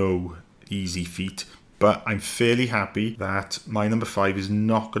no easy feat, but I'm fairly happy that my number 5 is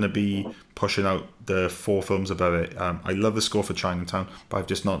not going to be pushing out the 4 films above it. I love the score for Chinatown, but I've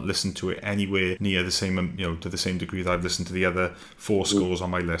just not listened to it anywhere near the same, to the same degree that I've listened to the other 4 scores on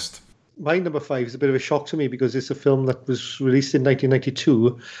my list. My number 5 is a bit of a shock to me because it's a film that was released in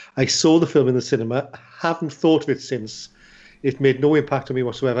 1992. I saw the film in the cinema, haven't thought of it since. It made no impact on me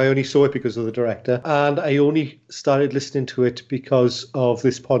whatsoever. I only saw it because of the director. And I only started listening to it because of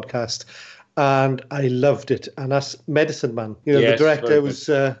this podcast. And I loved it. And that's Medicine Man. The director was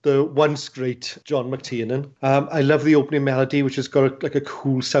the once great John McTiernan. I love the opening melody, which has got a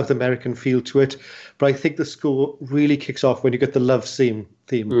cool South American feel to it. But I think the score really kicks off when you get the love theme,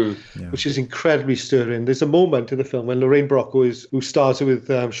 which is incredibly stirring. There's a moment in the film when Lorraine Bracco, who stars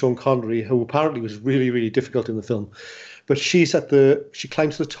with Sean Connery, who apparently was really, really difficult in the film. But she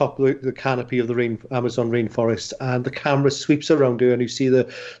climbs to the top of the canopy of the Amazon rainforest, and the camera sweeps around her, and you see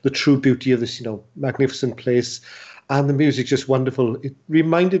the true beauty of this, magnificent place. And the music's just wonderful. It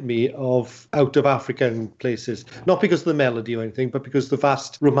reminded me of Out of African places, not because of the melody or anything, but because of the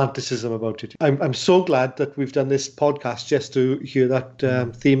vast romanticism about it. I'm so glad that we've done this podcast just to hear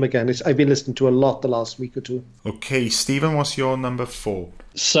that theme again. I've been listening to a lot the last week or two. Okay, Stephen, what's your number 4?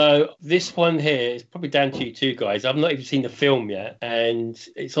 So this one here is probably down to you two guys. I've not even seen the film yet, and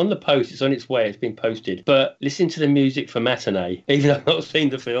it's on the post. It's on its way. It's been posted. But listening to the music for Matinee, even though I've not seen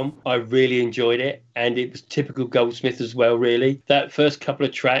the film, I really enjoyed it, and it was typical Goldsmith as well. Really, that first couple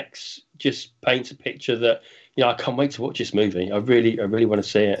of tracks just paints a picture that I can't wait to watch this movie. I really want to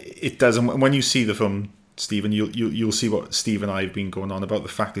see it. It does, and when you see the film, Stephen, you'll see what Steve and I have been going on about, the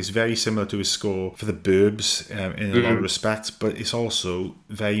fact it's very similar to his score for The Burbs in a lot of respects, but it's also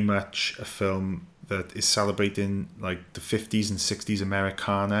very much a film that is celebrating like the 50s and 60s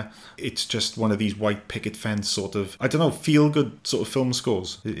Americana. It's just one of these white picket fence sort of, feel good sort of film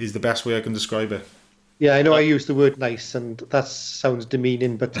scores is the best way I can describe it. Yeah, I know I use the word nice, and that sounds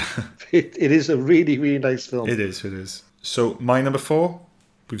demeaning, but it is a really, really nice film. It is. So my number 4,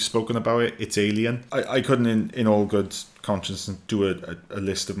 we've spoken about it. It's Alien. I couldn't, in all good conscience, do a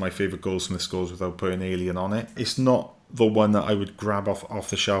list of my favourite Goldsmith scores without putting Alien on it. It's not the one that I would grab off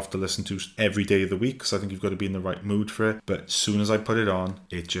the shelf to listen to every day of the week, because I think you've got to be in the right mood for it. But as soon as I put it on,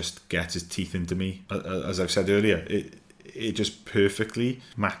 it just gets its teeth into me. As I've said earlier, it just perfectly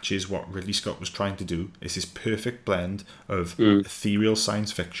matches what Ridley Scott was trying to do. It's this perfect blend of ethereal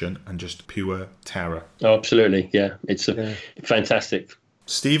science fiction and just pure terror. Oh, absolutely. Yeah, it's fantastic.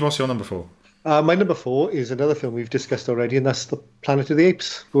 Steve, what's your number 4? My number 4 is another film we've discussed already, and that's The Planet of the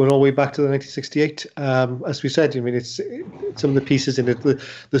Apes, going all the way back to the 1968. As we said, it's some of the pieces in it.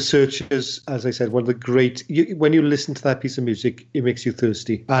 The Searchers, as I said, one of the great. When you listen to that piece of music, it makes you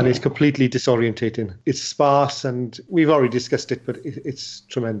thirsty, and it's completely disorientating. It's sparse, and we've already discussed it, but it's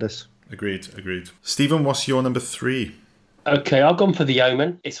tremendous. Agreed. Stephen, what's your number 3? Okay, I've gone for The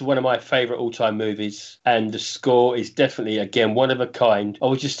Omen. It's one of my favourite all-time movies, and the score is definitely, again, one of a kind. I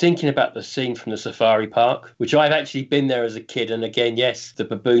was just thinking about the scene from the safari park, which I've actually been there as a kid, and again, yes, the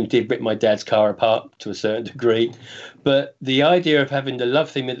baboon did rip my dad's car apart to a certain degree, but the idea of having the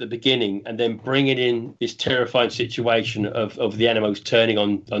love theme at the beginning and then bringing in this terrifying situation of the animals turning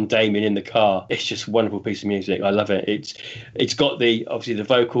on Damien in the car, it's just a wonderful piece of music. I love it. It's got obviously the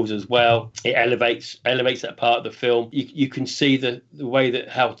vocals as well. It elevates that part of the film. You can see the way that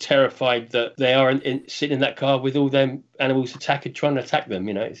how terrified that they are sitting in that car with all them animals trying to attack them.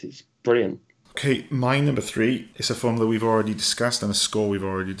 It's brilliant. Okay, my number 3 is a film that we've already discussed and a score we've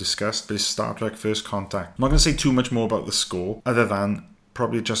already discussed, but it's Star Trek First Contact. I'm not going to say too much more about the score, other than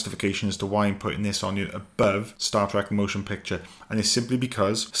probably a justification as to why I'm putting this on you above Star Trek The Motion Picture, and it's simply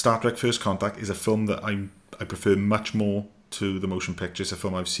because Star Trek First Contact is a film that I prefer much more to the motion picture. It's a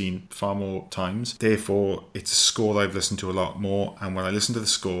film I've seen far more times. Therefore, it's a score that I've listened to a lot more. And when I listen to the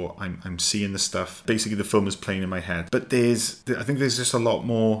score, I'm seeing the stuff. Basically, the film is playing in my head. But I think there's just a lot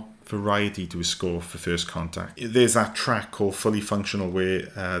more variety to a score for First Contact. There's that track called Fully Functional where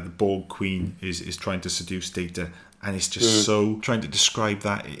the Borg Queen is trying to seduce Data, and it's just so trying to describe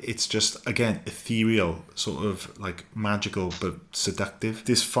that. It's just, again, ethereal, sort of like magical but seductive.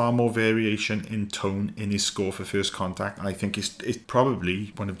 There's far more variation in tone in his score for First Contact, and I think it's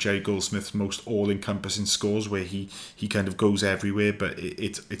probably one of Jerry Goldsmith's most all-encompassing scores, where he kind of goes everywhere, but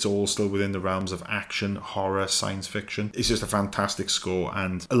it's all still within the realms of action, horror, science fiction. It's just a fantastic score,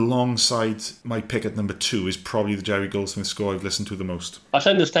 and alongside my pick at number 2 is probably the Jerry Goldsmith score I've listened to the most. That's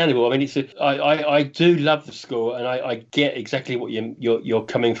understandable. I mean, I do love the score, and I get exactly what you're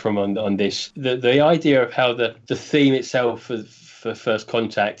coming from on this. The idea of how the theme itself for First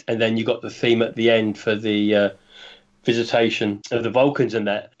Contact, and then you got the theme at the end for the visitation of the Vulcans, and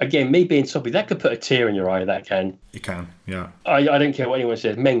that, again, me being soppy, that could put a tear in your eye. That can. It can, yeah. I don't care what anyone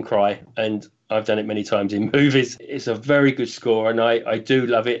says. Men cry, and I've done it many times in movies. It's a very good score, and I do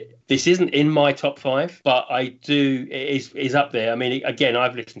love it. This isn't in my top 5, but it is up there. I mean, again,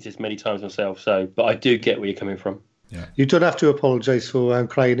 I've listened to this many times myself, but I do get where you're coming from. Yeah. You don't have to apologise for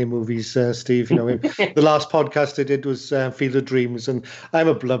crying in movies, Steve. You know, the last podcast I did was Field of Dreams, and I'm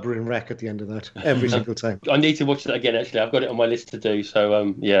a blubbering wreck at the end of that every single time. I need to watch that again, actually. I've got it on my list to do,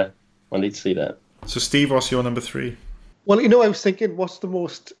 so yeah, I need to see that. So, Steve, what's your number 3? Well, you know, I was thinking, what's the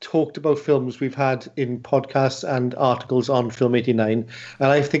most talked about films we've had in podcasts and articles on Film 89? And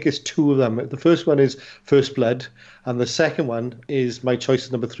I think it's 2 of them. The first one is First Blood, and the second one is my choice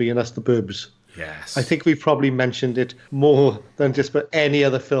of number 3, and that's The Burbs. Yes. I think we've probably mentioned it more than just about any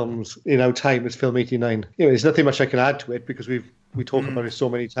other films in our time as Film 89. You know, there's nothing much I can add to it because we talk about it so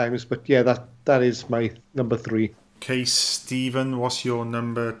many times. But yeah, that is my number 3. Okay, Stephen, what's your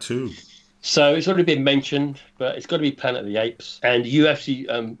number 2? So it's already been mentioned, but it's got to be Planet of the Apes. And you actually,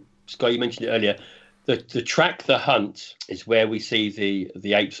 Scott, you mentioned it earlier. The track The Hunt is where we see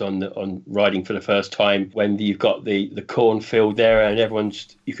the apes on riding for the first time, when you've got the cornfield there, and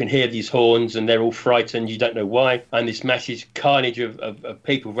you can hear these horns, and they're all frightened. You don't know why, and this massive carnage of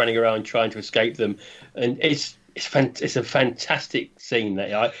people running around trying to escape them, and it's a fantastic scene.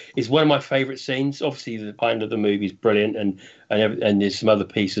 That is one of my favourite scenes. Obviously, the end of the movie is brilliant, and there's some other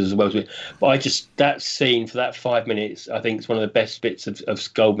pieces as well. But that scene for that 5 minutes, I think it's one of the best bits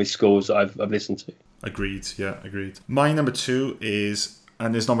of Goldsmith scores that I've listened to. Agreed. My number 2 is,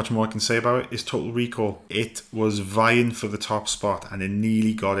 and there's not much more I can say about it, is Total Recall. It was vying for the top spot, and it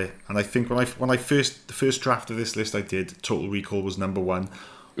nearly got it. And I think the first draft of this list I did, Total Recall was number 1.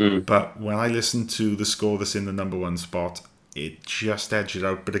 But when I listened to the score that's in the number 1 spot, it just edged it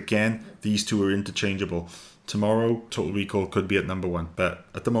out. But again, these two are interchangeable. Tomorrow, Total Recall could be at number 1, but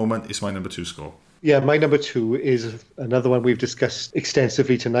at the moment, it's my number 2 score. Yeah, my number 2 is another one we've discussed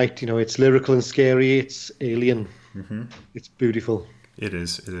extensively tonight. You know, it's lyrical and scary. It's alien. Mm-hmm. It's beautiful. It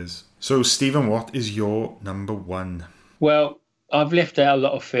is. So, Stephen, what is your number 1? Well, I've left out a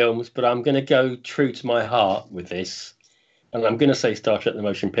lot of films, but I'm going to go true to my heart with this. And I'm going to say Star Trek the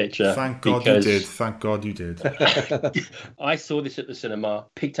Motion Picture. Thank God you did. I saw this at the cinema,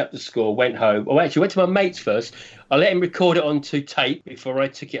 picked up the score, went home. Oh, actually, went to my mate's first. I let him record it onto tape before I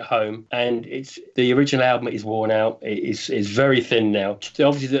took it home. And the original album is worn out. It is very thin now. So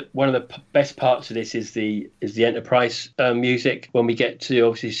obviously, one of the best parts of this is the Enterprise music, when we get to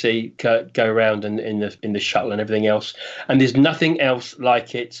obviously see Kirk go around in the shuttle and everything else. And there's nothing else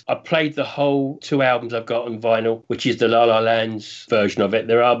like it. I played the whole 2 albums I've got on vinyl, which is the La La Land's version of it.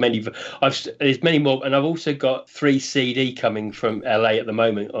 There are many. There's many more, and I've also got 3 CD coming from LA at the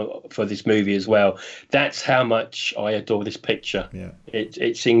moment for this movie as well. That's how much I adore this picture. Yeah,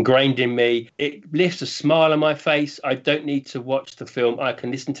 it's ingrained in me. It lifts a smile on my face. I don't need to watch the film. I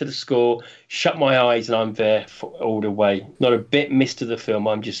can listen to the score, shut my eyes, and I'm there all the way. Not a bit missed of the film.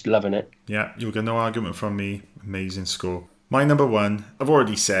 I'm just loving it. Yeah, you'll get no argument from me. Amazing score. My number 1, I've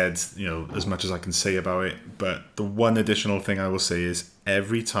already said, as much as I can say about it, but the one additional thing I will say is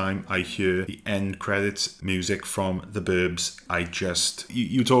every time I hear the end credits music from The Burbs, I just...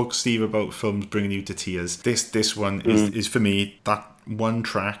 You talk, Steve, about films bringing you to tears. This one is for me, that one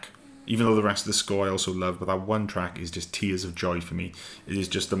track, even though the rest of the score I also love, but that one track is just tears of joy for me. It is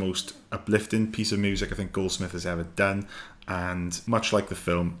just the most uplifting piece of music I think Goldsmith has ever done. And much like the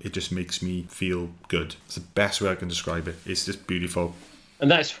film, it just makes me feel good. It's the best way I can describe it. It's just beautiful. And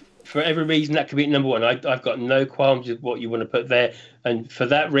that's, for every reason, that could be number 1. I've got no qualms with what you want to put there. And for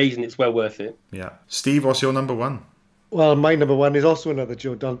that reason, it's well worth it. Yeah. Steve, what's your number 1? Well, my number one is also another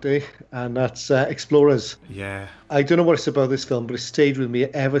Joe Dante, and that's Explorers. Yeah. I don't know what it's about this film, but it stayed with me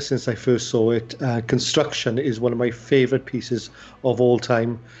ever since I first saw it. Construction is one of my favourite pieces of all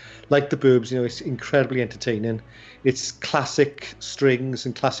time. Like The Burbs, it's incredibly entertaining. It's classic strings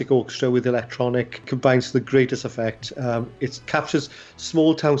and classic orchestra with electronic, combines to the greatest effect. It captures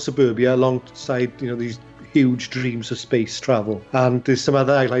small town suburbia alongside, these huge dreams of space travel. And there's some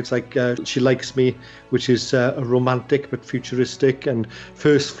other highlights like She Likes Me, which is a romantic but futuristic, and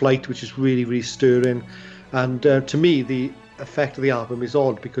First Flight, which is really, really stirring. And to me, the effect of the album is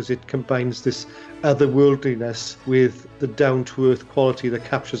odd because it combines this otherworldliness with the down-to-earth quality that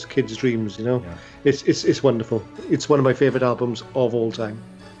captures kids' dreams, Yeah. It's wonderful. It's one of my favourite albums of all time.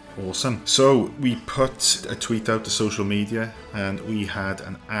 Awesome. So we put a tweet out to social media and we had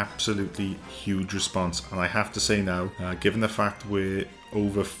an absolutely huge response. And I have to say now, given the fact we're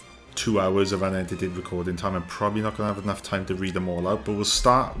over 2 hours of unedited recording time, I'm probably not going to have enough time to read them all out. But we'll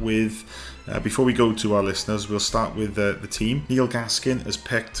start with, before we go to our listeners, we'll start with the team. Neil Gaskin has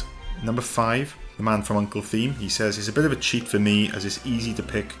picked number 5. The Man from Uncle theme. He says it's a bit of a cheat for me as it's easy to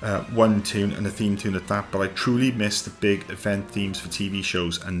pick one tune and a theme tune at that, but I truly miss the big event themes for TV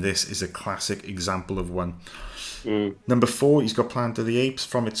shows, and this is a classic example of one. Number 4, he's got Planet of the Apes.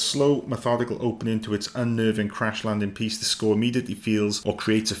 From its slow, methodical opening to its unnerving crash landing piece, the score immediately feels or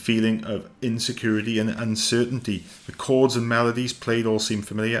creates a feeling of insecurity and uncertainty. The chords and melodies played all seem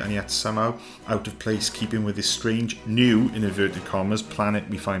familiar and yet somehow out of place, keeping with this strange, new, in inverted commas, planet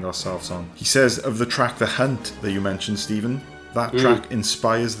we find ourselves on. He says of the track The Hunt that you mentioned, Stephen, that track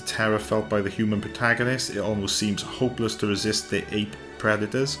inspires the terror felt by the human protagonist. It almost seems hopeless to resist the ape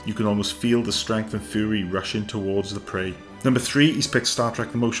predators. You can almost feel the strength and fury rushing towards the prey. Number 3, he's picked Star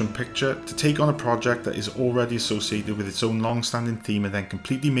Trek The Motion Picture. To take on a project that is already associated with its own long-standing theme and then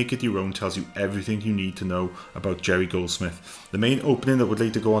completely make it your own tells you everything you need to know about Jerry Goldsmith. The main opening that would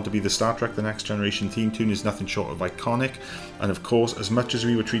later go on to be the Star Trek The Next Generation theme tune is nothing short of iconic, and of course, as much as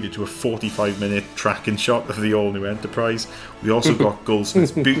we were treated to a 45-minute tracking shot of the all-new Enterprise, we also got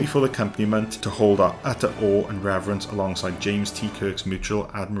Goldsmith's beautiful accompaniment to hold our utter awe and reverence alongside James T. Kirk's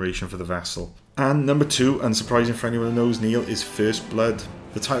mutual admiration for the vessel. And number 2, unsurprising for anyone who knows Neil, is First Blood.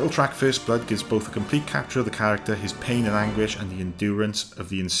 The title track First Blood gives both a complete capture of the character, his pain and anguish, and the endurance of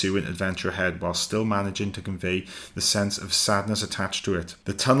the ensuing adventure ahead, while still managing to convey the sense of sadness attached to it.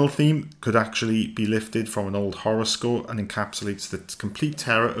 The tunnel theme could actually be lifted from an old horror score and encapsulates the complete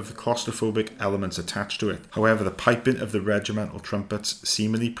terror of the claustrophobic elements attached to it. However, the piping of the regimental trumpets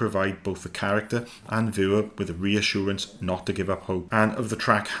seemingly provide both the character and viewer with a reassurance not to give up hope. And of the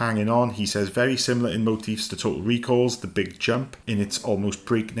track Hanging On, he says very similar in motifs to Total Recall's The Big Jump. In its almost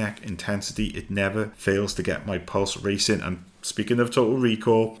breakneck intensity, it never fails to get my pulse racing. And speaking of Total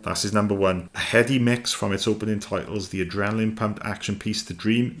Recall, that's his number 1. A heady mix from its opening titles, the adrenaline-pumped action piece The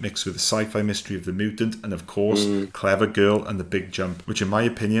Dream, mixed with the sci-fi mystery of The Mutant, and of course, Clever Girl and The Big Jump, which in my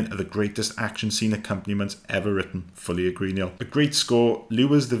opinion are the greatest action scene accompaniments ever written. Fully agree, Neil. A great score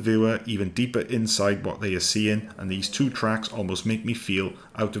lures the viewer even deeper inside what they are seeing, and these 2 tracks almost make me feel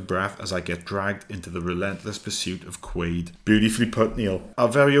out of breath as I get dragged into the relentless pursuit of Quaid. Beautifully put, Neil. Our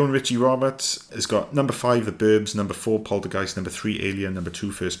very own Richie Roberts has got number 5, The Burbs, number 4, Poltergeist, number 3, Alien, number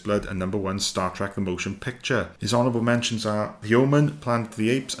 2, First Blood, and number 1, Star Trek The Motion Picture. His honourable mentions are The Omen, Planet of the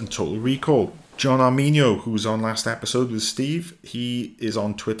Apes, and Total Recall. John Arminio, who was on last episode with Steve, he is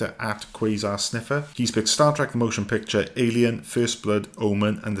on Twitter at Quasar Sniffer. He's picked Star Trek The Motion Picture, Alien, First Blood,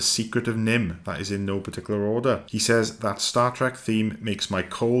 Omen, and The Secret of Nim. That is in no particular order. He says that Star Trek theme makes my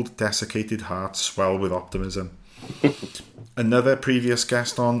cold, desiccated heart swell with optimism. Another previous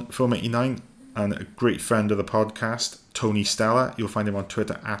guest on Film 89 and a great friend of the podcast, Tony Stella. You'll find him on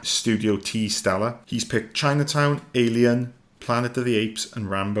Twitter at Studio T Stella. He's picked Chinatown, Alien, Planet of the Apes, and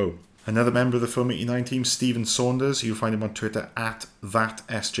Rambo. Another member of the Film 89 team, Stephen Saunders, you'll find him on Twitter at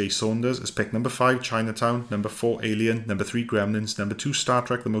SJ Saunders, has picked number 5, Chinatown, number 4, Alien, number 3, Gremlins, number 2, Star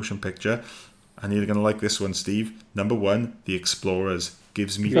Trek The Motion Picture, and you're going to like this one, Steve, number 1, The Explorers.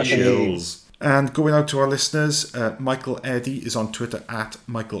 Gives me chills. And going out to our listeners, Michael Eddy is on Twitter at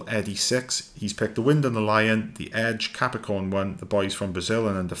MichaelEddy6. He's picked The Wind and the Lion, The Edge, Capricorn 1, The Boys from Brazil,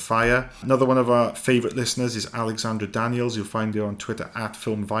 and Under Fire. Another one of our favourite listeners is Alexandra Daniels. You'll find her on Twitter at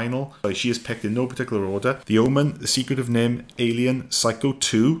FilmVinyl. She has picked in no particular order The Omen, The Secret of Nim, Alien, Psycho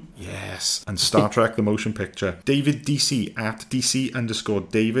 2, yes, and Star Trek The Motion Picture. David DC at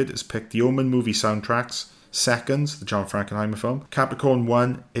DC_David has picked The Omen movie soundtracks, Seconds, the John Frankenheimer film, Capricorn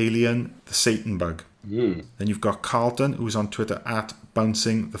 1, Alien, The Satan Bug. Mm. Then you've got Carlton, who's on Twitter at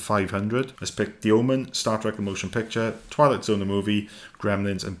bouncing the 500, has picked The Omen, Star Trek the Motion Picture, Twilight Zone the movie,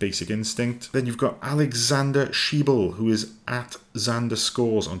 Gremlins and Basic Instinct. Then you've got Alexander Schiebel, who is at Xander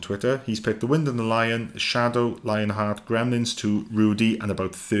Scores on Twitter. He's picked The Wind and the Lion, Shadow, Lionheart, Gremlins 2, Rudy and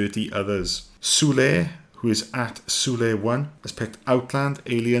about 30 others. Sule, who is at Sule1, has picked Outland,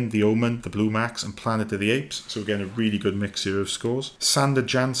 Alien, The Omen, The Blue Max and Planet of the Apes. So again, a really good mix here of scores. Sander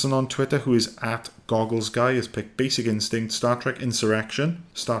Jansen on Twitter, who is at Goggles Guy, has picked Basic Instinct, Star Trek Insurrection,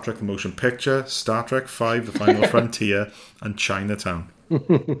 Star Trek The Motion Picture, Star Trek 5, The Final Frontier and Chinatown.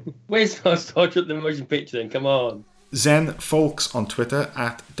 Where's Star Trek The Motion Picture then? Come on. Zen Folks on Twitter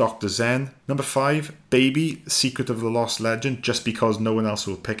at Dr. Zen. Number 5, Baby, Secret of the Lost Legend, just because no one else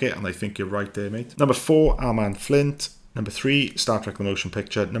will pick it, and I think you're right there, mate. Number 4, Armand Flint. Number 3, Star Trek The Motion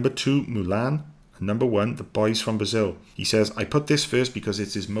Picture. Number 2, Mulan. And number 1, The Boys from Brazil. He says, I put this first because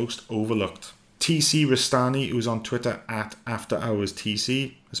it is most overlooked. TC Rastani, who's on Twitter at After Hours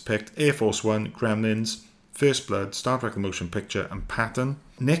TC, has picked Air Force One, Gremlins, First Blood, Star Trek The Motion Picture and Patton.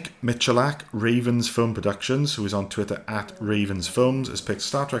 Nick Michalak, Ravens Film Productions, who is on Twitter at Ravens Films, has picked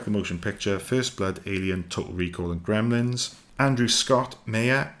Star Trek The Motion Picture, First Blood, Alien, Total Recall and Gremlins. Andrew Scott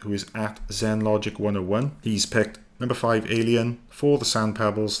Mayer, who is at ZenLogic101, he's picked number 5, Alien, 4, The Sand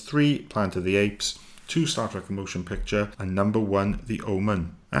Pebbles, 3, Planet of the Apes, 2, Star Trek The Motion Picture, and number 1, The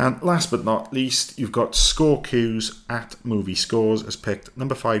Omen. And last but not least, you've got Score Q's at Movie Scores, has picked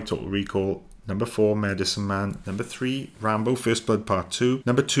number 5, Total Recall, number 4, Medicine Man, number 3, Rambo First Blood Part 2,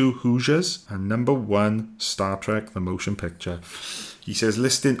 number 2, Hoosiers, and number 1, Star Trek The Motion Picture. He says,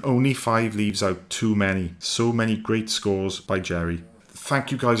 listing only 5 leaves out too many. So many great scores by Jerry.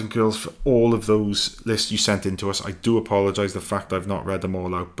 Thank you guys and girls for all of those lists you sent in to us. I do apologise the fact I've not read them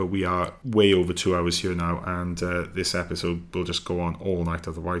all out, but we are way over 2 hours here now, and this episode will just go on all night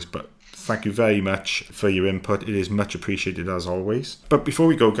otherwise. But thank you very much for your input. It is much appreciated as always. But before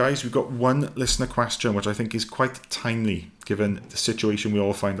we go, guys, we've got one listener question which I think is quite timely given the situation we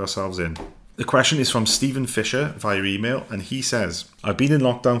all find ourselves in. The question is from Stephen Fisher via email, and he says, I've been in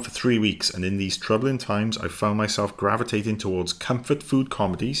lockdown for 3 weeks, and in these troubling times I've found myself gravitating towards comfort food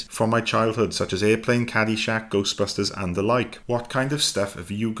comedies from my childhood, such as Airplane, Caddyshack, Ghostbusters and the like. What kind of stuff have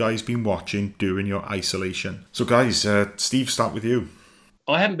you guys been watching during your isolation? So guys, Steve, start with you.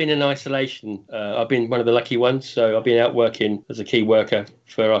 I haven't been in isolation. I've been one of the lucky ones, so I've been out working as a key worker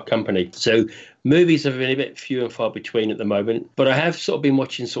for our company. So movies have been a bit few and far between at the moment, but I have sort of been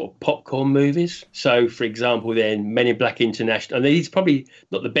watching sort of popcorn movies. So, for example, then Men in Black International, and these probably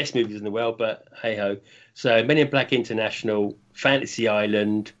not the best movies in the world, but hey-ho. So Men in Black International, Fantasy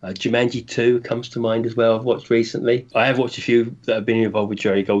Island, Jumanji 2 comes to mind as well. I've watched recently. I have watched a few that have been involved with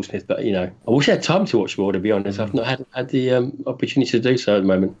Jerry Goldsmith, but, you know, I wish I had time to watch more, to be honest. I've not had the opportunity to do so at the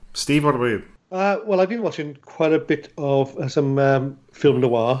moment. Steve, what about you? Well, I've been watching quite a bit of some film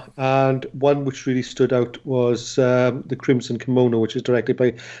noir, and one which really stood out was The Crimson Kimono, which is directed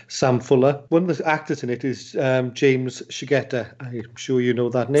by Sam Fuller. One of the actors in it is James Shigeta. I'm sure you know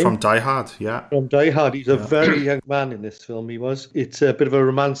that name. From Die Hard, yeah. From Die Hard. He's a very young man in this film, he was. It's a bit of a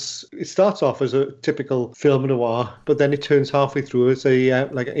romance. It starts off as a typical film noir, but then it turns halfway through as a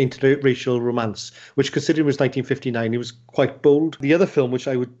like an interracial romance, which, considering it was 1959, it was quite bold. The other film, which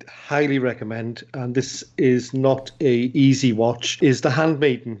I would highly recommend, and this is not a easy watch, is The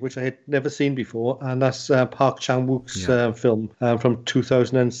Handmaiden, which I had never seen before, and that's Park Chan-wook's film from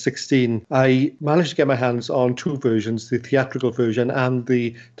 2016. I managed to get my hands on 2 versions, the theatrical version and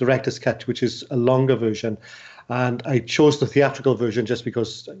the director's cut, which is a longer version. And I chose the theatrical version just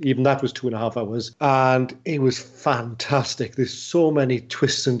because even that was 2.5 hours. And it was fantastic. There's so many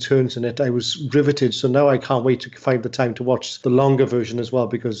twists and turns in it. I was riveted. So now I can't wait to find the time to watch the longer version as well,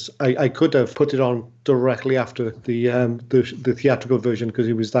 because I could have put it on directly after the theatrical version because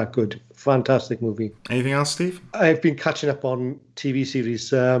it was that good. Fantastic movie. Anything else, Steve? I've been catching up on TV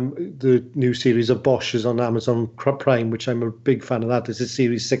series. The new series of Bosch is on Amazon Prime, which I'm a big fan of that. This is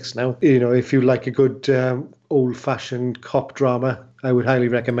series 6 now. You know, if you like a good old-fashioned cop drama, I would highly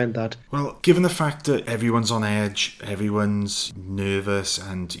recommend that. Well, given the fact that everyone's on edge, everyone's nervous,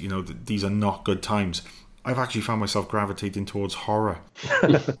 and, you know, these are not good times, I've actually found myself gravitating towards horror.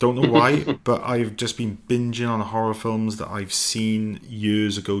 Don't know why, but I've just been binging on horror films that I've seen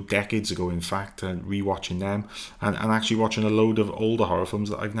years ago, decades ago, in fact, and rewatching them, and actually watching a load of older horror films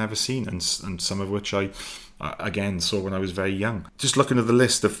that I've never seen, and some of which I again, saw when I was very young. Just looking at the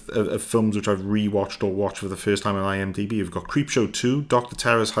list of films which I've rewatched or watched for the first time on IMDb, you've got Creepshow 2, Dr.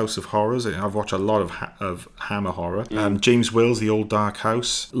 Terror's House of Horrors. I've watched a lot of Hammer horror. James Wills' The Old Dark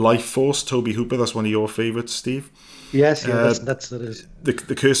House. Life Force, Toby Hooper, that's one of your favourites, Steve. Yes, that is.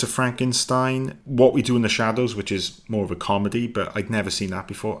 The Curse of Frankenstein, What We Do in the Shadows, which is more of a comedy, but I'd never seen that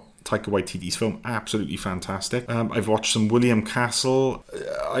before. Taika Waititi's film, absolutely fantastic. I've watched some William Castle.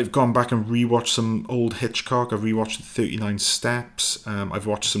 I've gone back and rewatched some old Hitchcock. I've rewatched 39 Steps. I've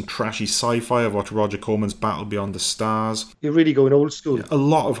watched some trashy sci-fi. I've watched Roger Corman's Battle Beyond the Stars. You're really going old school. A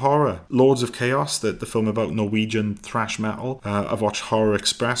lot of horror. Lords of Chaos, the film about Norwegian thrash metal. I've watched Horror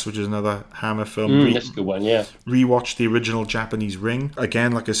Express, which is another Hammer film. That's a good one, yeah. Rewatched the original Japanese Ring.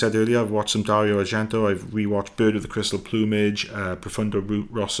 Again, like I said earlier, I've watched some Dario Argento. I've rewatched Bird of the Crystal Plumage, Profundo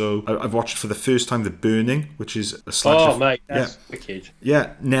Rosso. I've watched for the first time The Burning, which is a slasher. Oh, mate, that's wicked.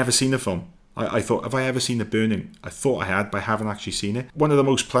 Yeah, never seen the film. I thought, have I ever seen The Burning? I thought I had, but I haven't actually seen it. One of the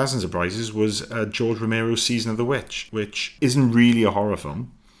most pleasant surprises was George Romero's Season of the Witch, which isn't really a horror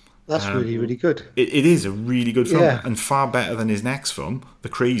film. That's really, really good. It is a really good film, and far better than his next film, The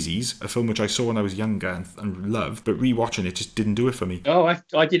Crazies, a film which I saw when I was younger and loved, but rewatching it just didn't do it for me. Oh,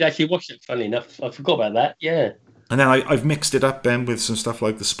 I did actually watch it, funnily enough. I forgot about that, yeah. And then I've mixed it up then with some stuff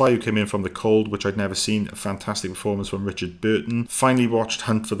like The Spy Who Came In From the Cold, which I'd never seen. A fantastic performance from Richard Burton. Finally watched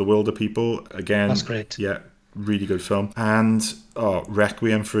Hunt for the Wilder People. Again, that's great. Yeah, really good film. And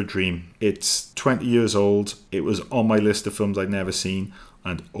Requiem for a Dream. It's 20 years old. It was on my list of films I'd never seen.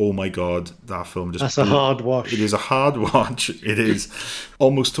 And oh my God, that film just... That's a hard watch. It is a hard watch. It is.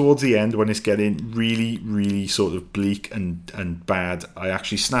 Almost towards the end, when it's getting really, really sort of bleak and bad, I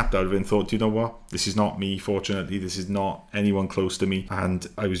actually snapped out of it and thought, do you know what? This is not me, fortunately. This is not anyone close to me. And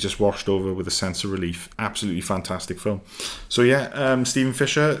I was just washed over with a sense of relief. Absolutely fantastic film. So yeah, Stephen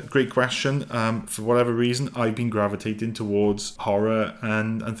Fisher, great question. For whatever reason, I've been gravitating towards horror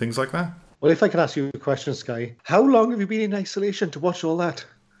and things like that. Well, if I can ask you a question, Sky, how long have you been in isolation to watch all that?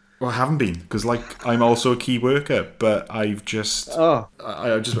 Well, I haven't been, because I'm also a key worker, but I've just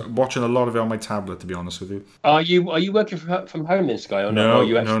I'm just watching a lot of it on my tablet, to be honest with you. Are you working from home then, Sky? Or no,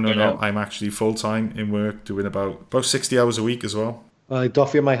 no. I'm actually full time in work, doing about 60 hours a week as well. I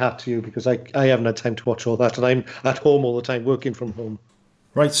doff my hat to you, because I haven't had time to watch all that, and I'm at home all the time, working from home.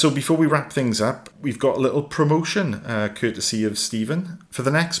 Right, so before we wrap things up, we've got a little promotion courtesy of Stephen. For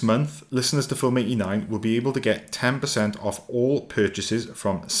the next month, listeners to Film 89 will be able to get 10% off all purchases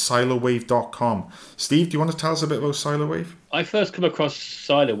from silowave.com. Steve, do you want to tell us a bit about Silowave? I first come across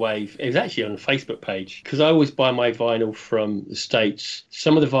Silowave. It was actually on the Facebook page, because I always buy my vinyl from the States.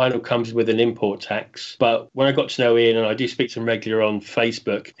 Some of the vinyl comes with an import tax, but when I got to know Ian, and I do speak to him regularly on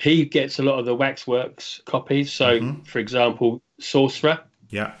Facebook, he gets a lot of the Waxworks copies. So, for example, Sorcerer.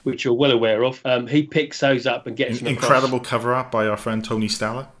 Yeah, which you're well aware of. He picks those up and gets them across. Incredible cover art by our friend Tony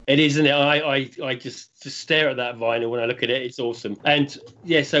Stella. It is, isn't it? I just stare at that vinyl when I look at it. It's awesome. And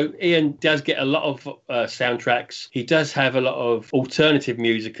yeah, so Ian does get a lot of soundtracks. He does have a lot of alternative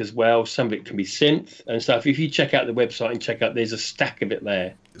music as well. Some of it can be synth and stuff. If you check out the website and check out, there's a stack of it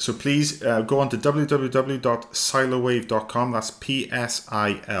there. So please go on to www.silowave.com. That's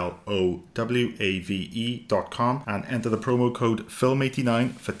PSILOWAVE.com and enter the promo code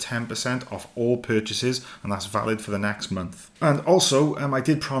FILM89 for 10% off all purchases, and that's valid for the next month. And also, I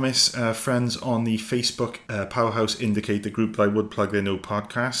did promise friends on the Facebook Powerhouse Indicator group that I would plug their no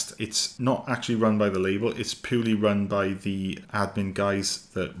podcast. It's not actually run by the label. It's purely run by the admin guys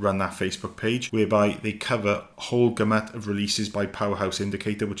that run that Facebook page, whereby they cover a whole gamut of releases by Powerhouse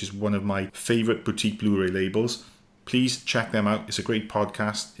Indicator, which is one of my favourite boutique Blu-ray labels. Please check them out. It's a great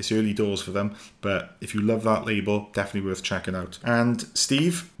podcast. It's early doors for them, but if you love that label, definitely worth checking out. And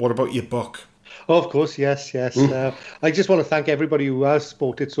Steve, what about your book? Oh, of course, yes. I just want to thank everybody who has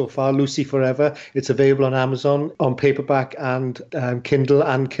supported so far. Lucy Forever. It's available on Amazon, on paperback and Kindle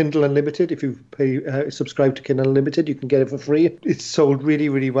Unlimited. If you subscribe to Kindle Unlimited, you can get it for free. It's sold really,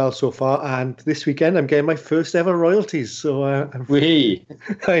 really well so far. And this weekend, I'm getting my first ever royalties. So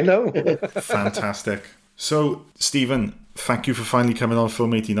I know. Fantastic. So, Stephen, thank you for finally coming on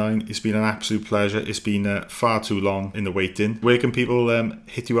Film 89. It's been an absolute pleasure. It's been far too long in the waiting. Where can people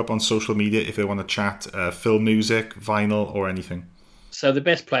hit you up on social media if they want to chat film music, vinyl, or anything? So the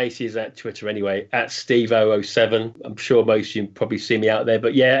best place is at Twitter anyway, at Steve007. I'm sure most of you probably see me out there.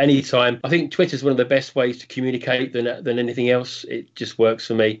 But yeah, anytime. I think Twitter's one of the best ways to communicate than anything else. It just works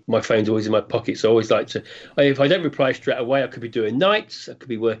for me. My phone's always in my pocket, so I always like to... If I don't reply straight away, I could be doing nights, I could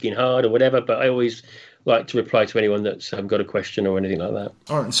be working hard or whatever, but I always like to reply to anyone that's got a question or anything like that.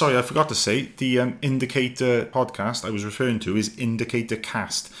 Oh, and sorry, I forgot to say, the Indicator podcast I was referring to is Indicator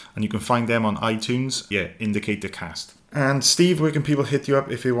Cast, and you can find them on iTunes. Yeah, Indicator Cast. And Steve, where can people hit you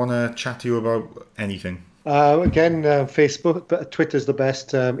up if they want to chat to you about anything? Again, Facebook, but Twitter's the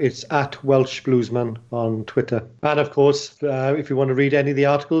best. It's at Welsh Bluesman on Twitter. And of course, if you want to read any of the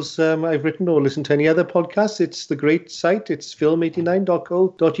articles I've written or listen to any other podcasts, it's the great site. It's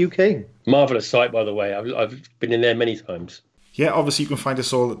film89.co.uk. Marvellous site, by the way. I've been in there many times. Yeah, obviously you can find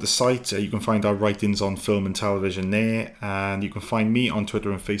us all at the site. You can find our writings on film and television there, and you can find me on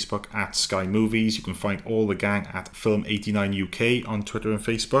Twitter and Facebook at Sky Movies. You can find all the gang at Film89UK on Twitter and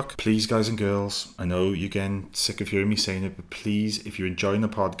Facebook. Please, guys and girls, I know you're getting sick of hearing me saying it, but please, if you're enjoying the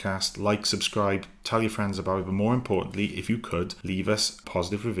podcast, like, subscribe, tell your friends about it, but more importantly, if you could, leave us a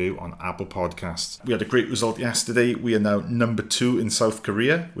positive review on Apple Podcasts. We had a great result yesterday. We are now number 2 in South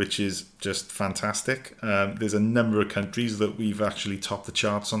Korea, which is just fantastic. There's a number of countries that we've actually topped the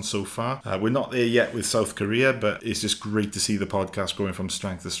charts on so far. We're not there yet with South Korea, but it's just great to see the podcast going from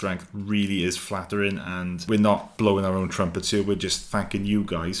strength to strength. Really is flattering, and we're not blowing our own trumpets here. We're just thanking you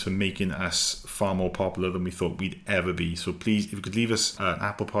guys for making us far more popular than we thought we'd ever be. So please, if you could leave us an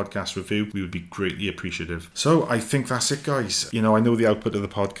Apple Podcast review, we would be greatly appreciative. So I think that's it, guys. You know, I know the output of the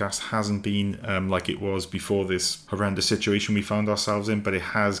podcast hasn't been like it was before this horrendous situation we found ourselves in, but it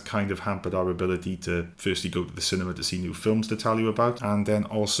has kind of hampered our ability to firstly go to the cinema to see new films to tell you about, and then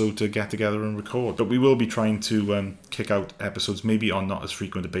also to get together and record. But we will be trying to kick out episodes maybe on not as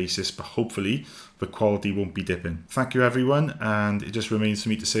frequent a basis, but hopefully the quality won't be dipping. Thank you, everyone, and it just remains for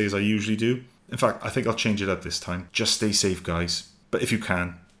me to say as I usually do. In fact, I think I'll change it up this time. Just stay safe, guys. But if you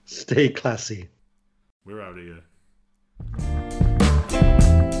can, stay classy. We're out of here.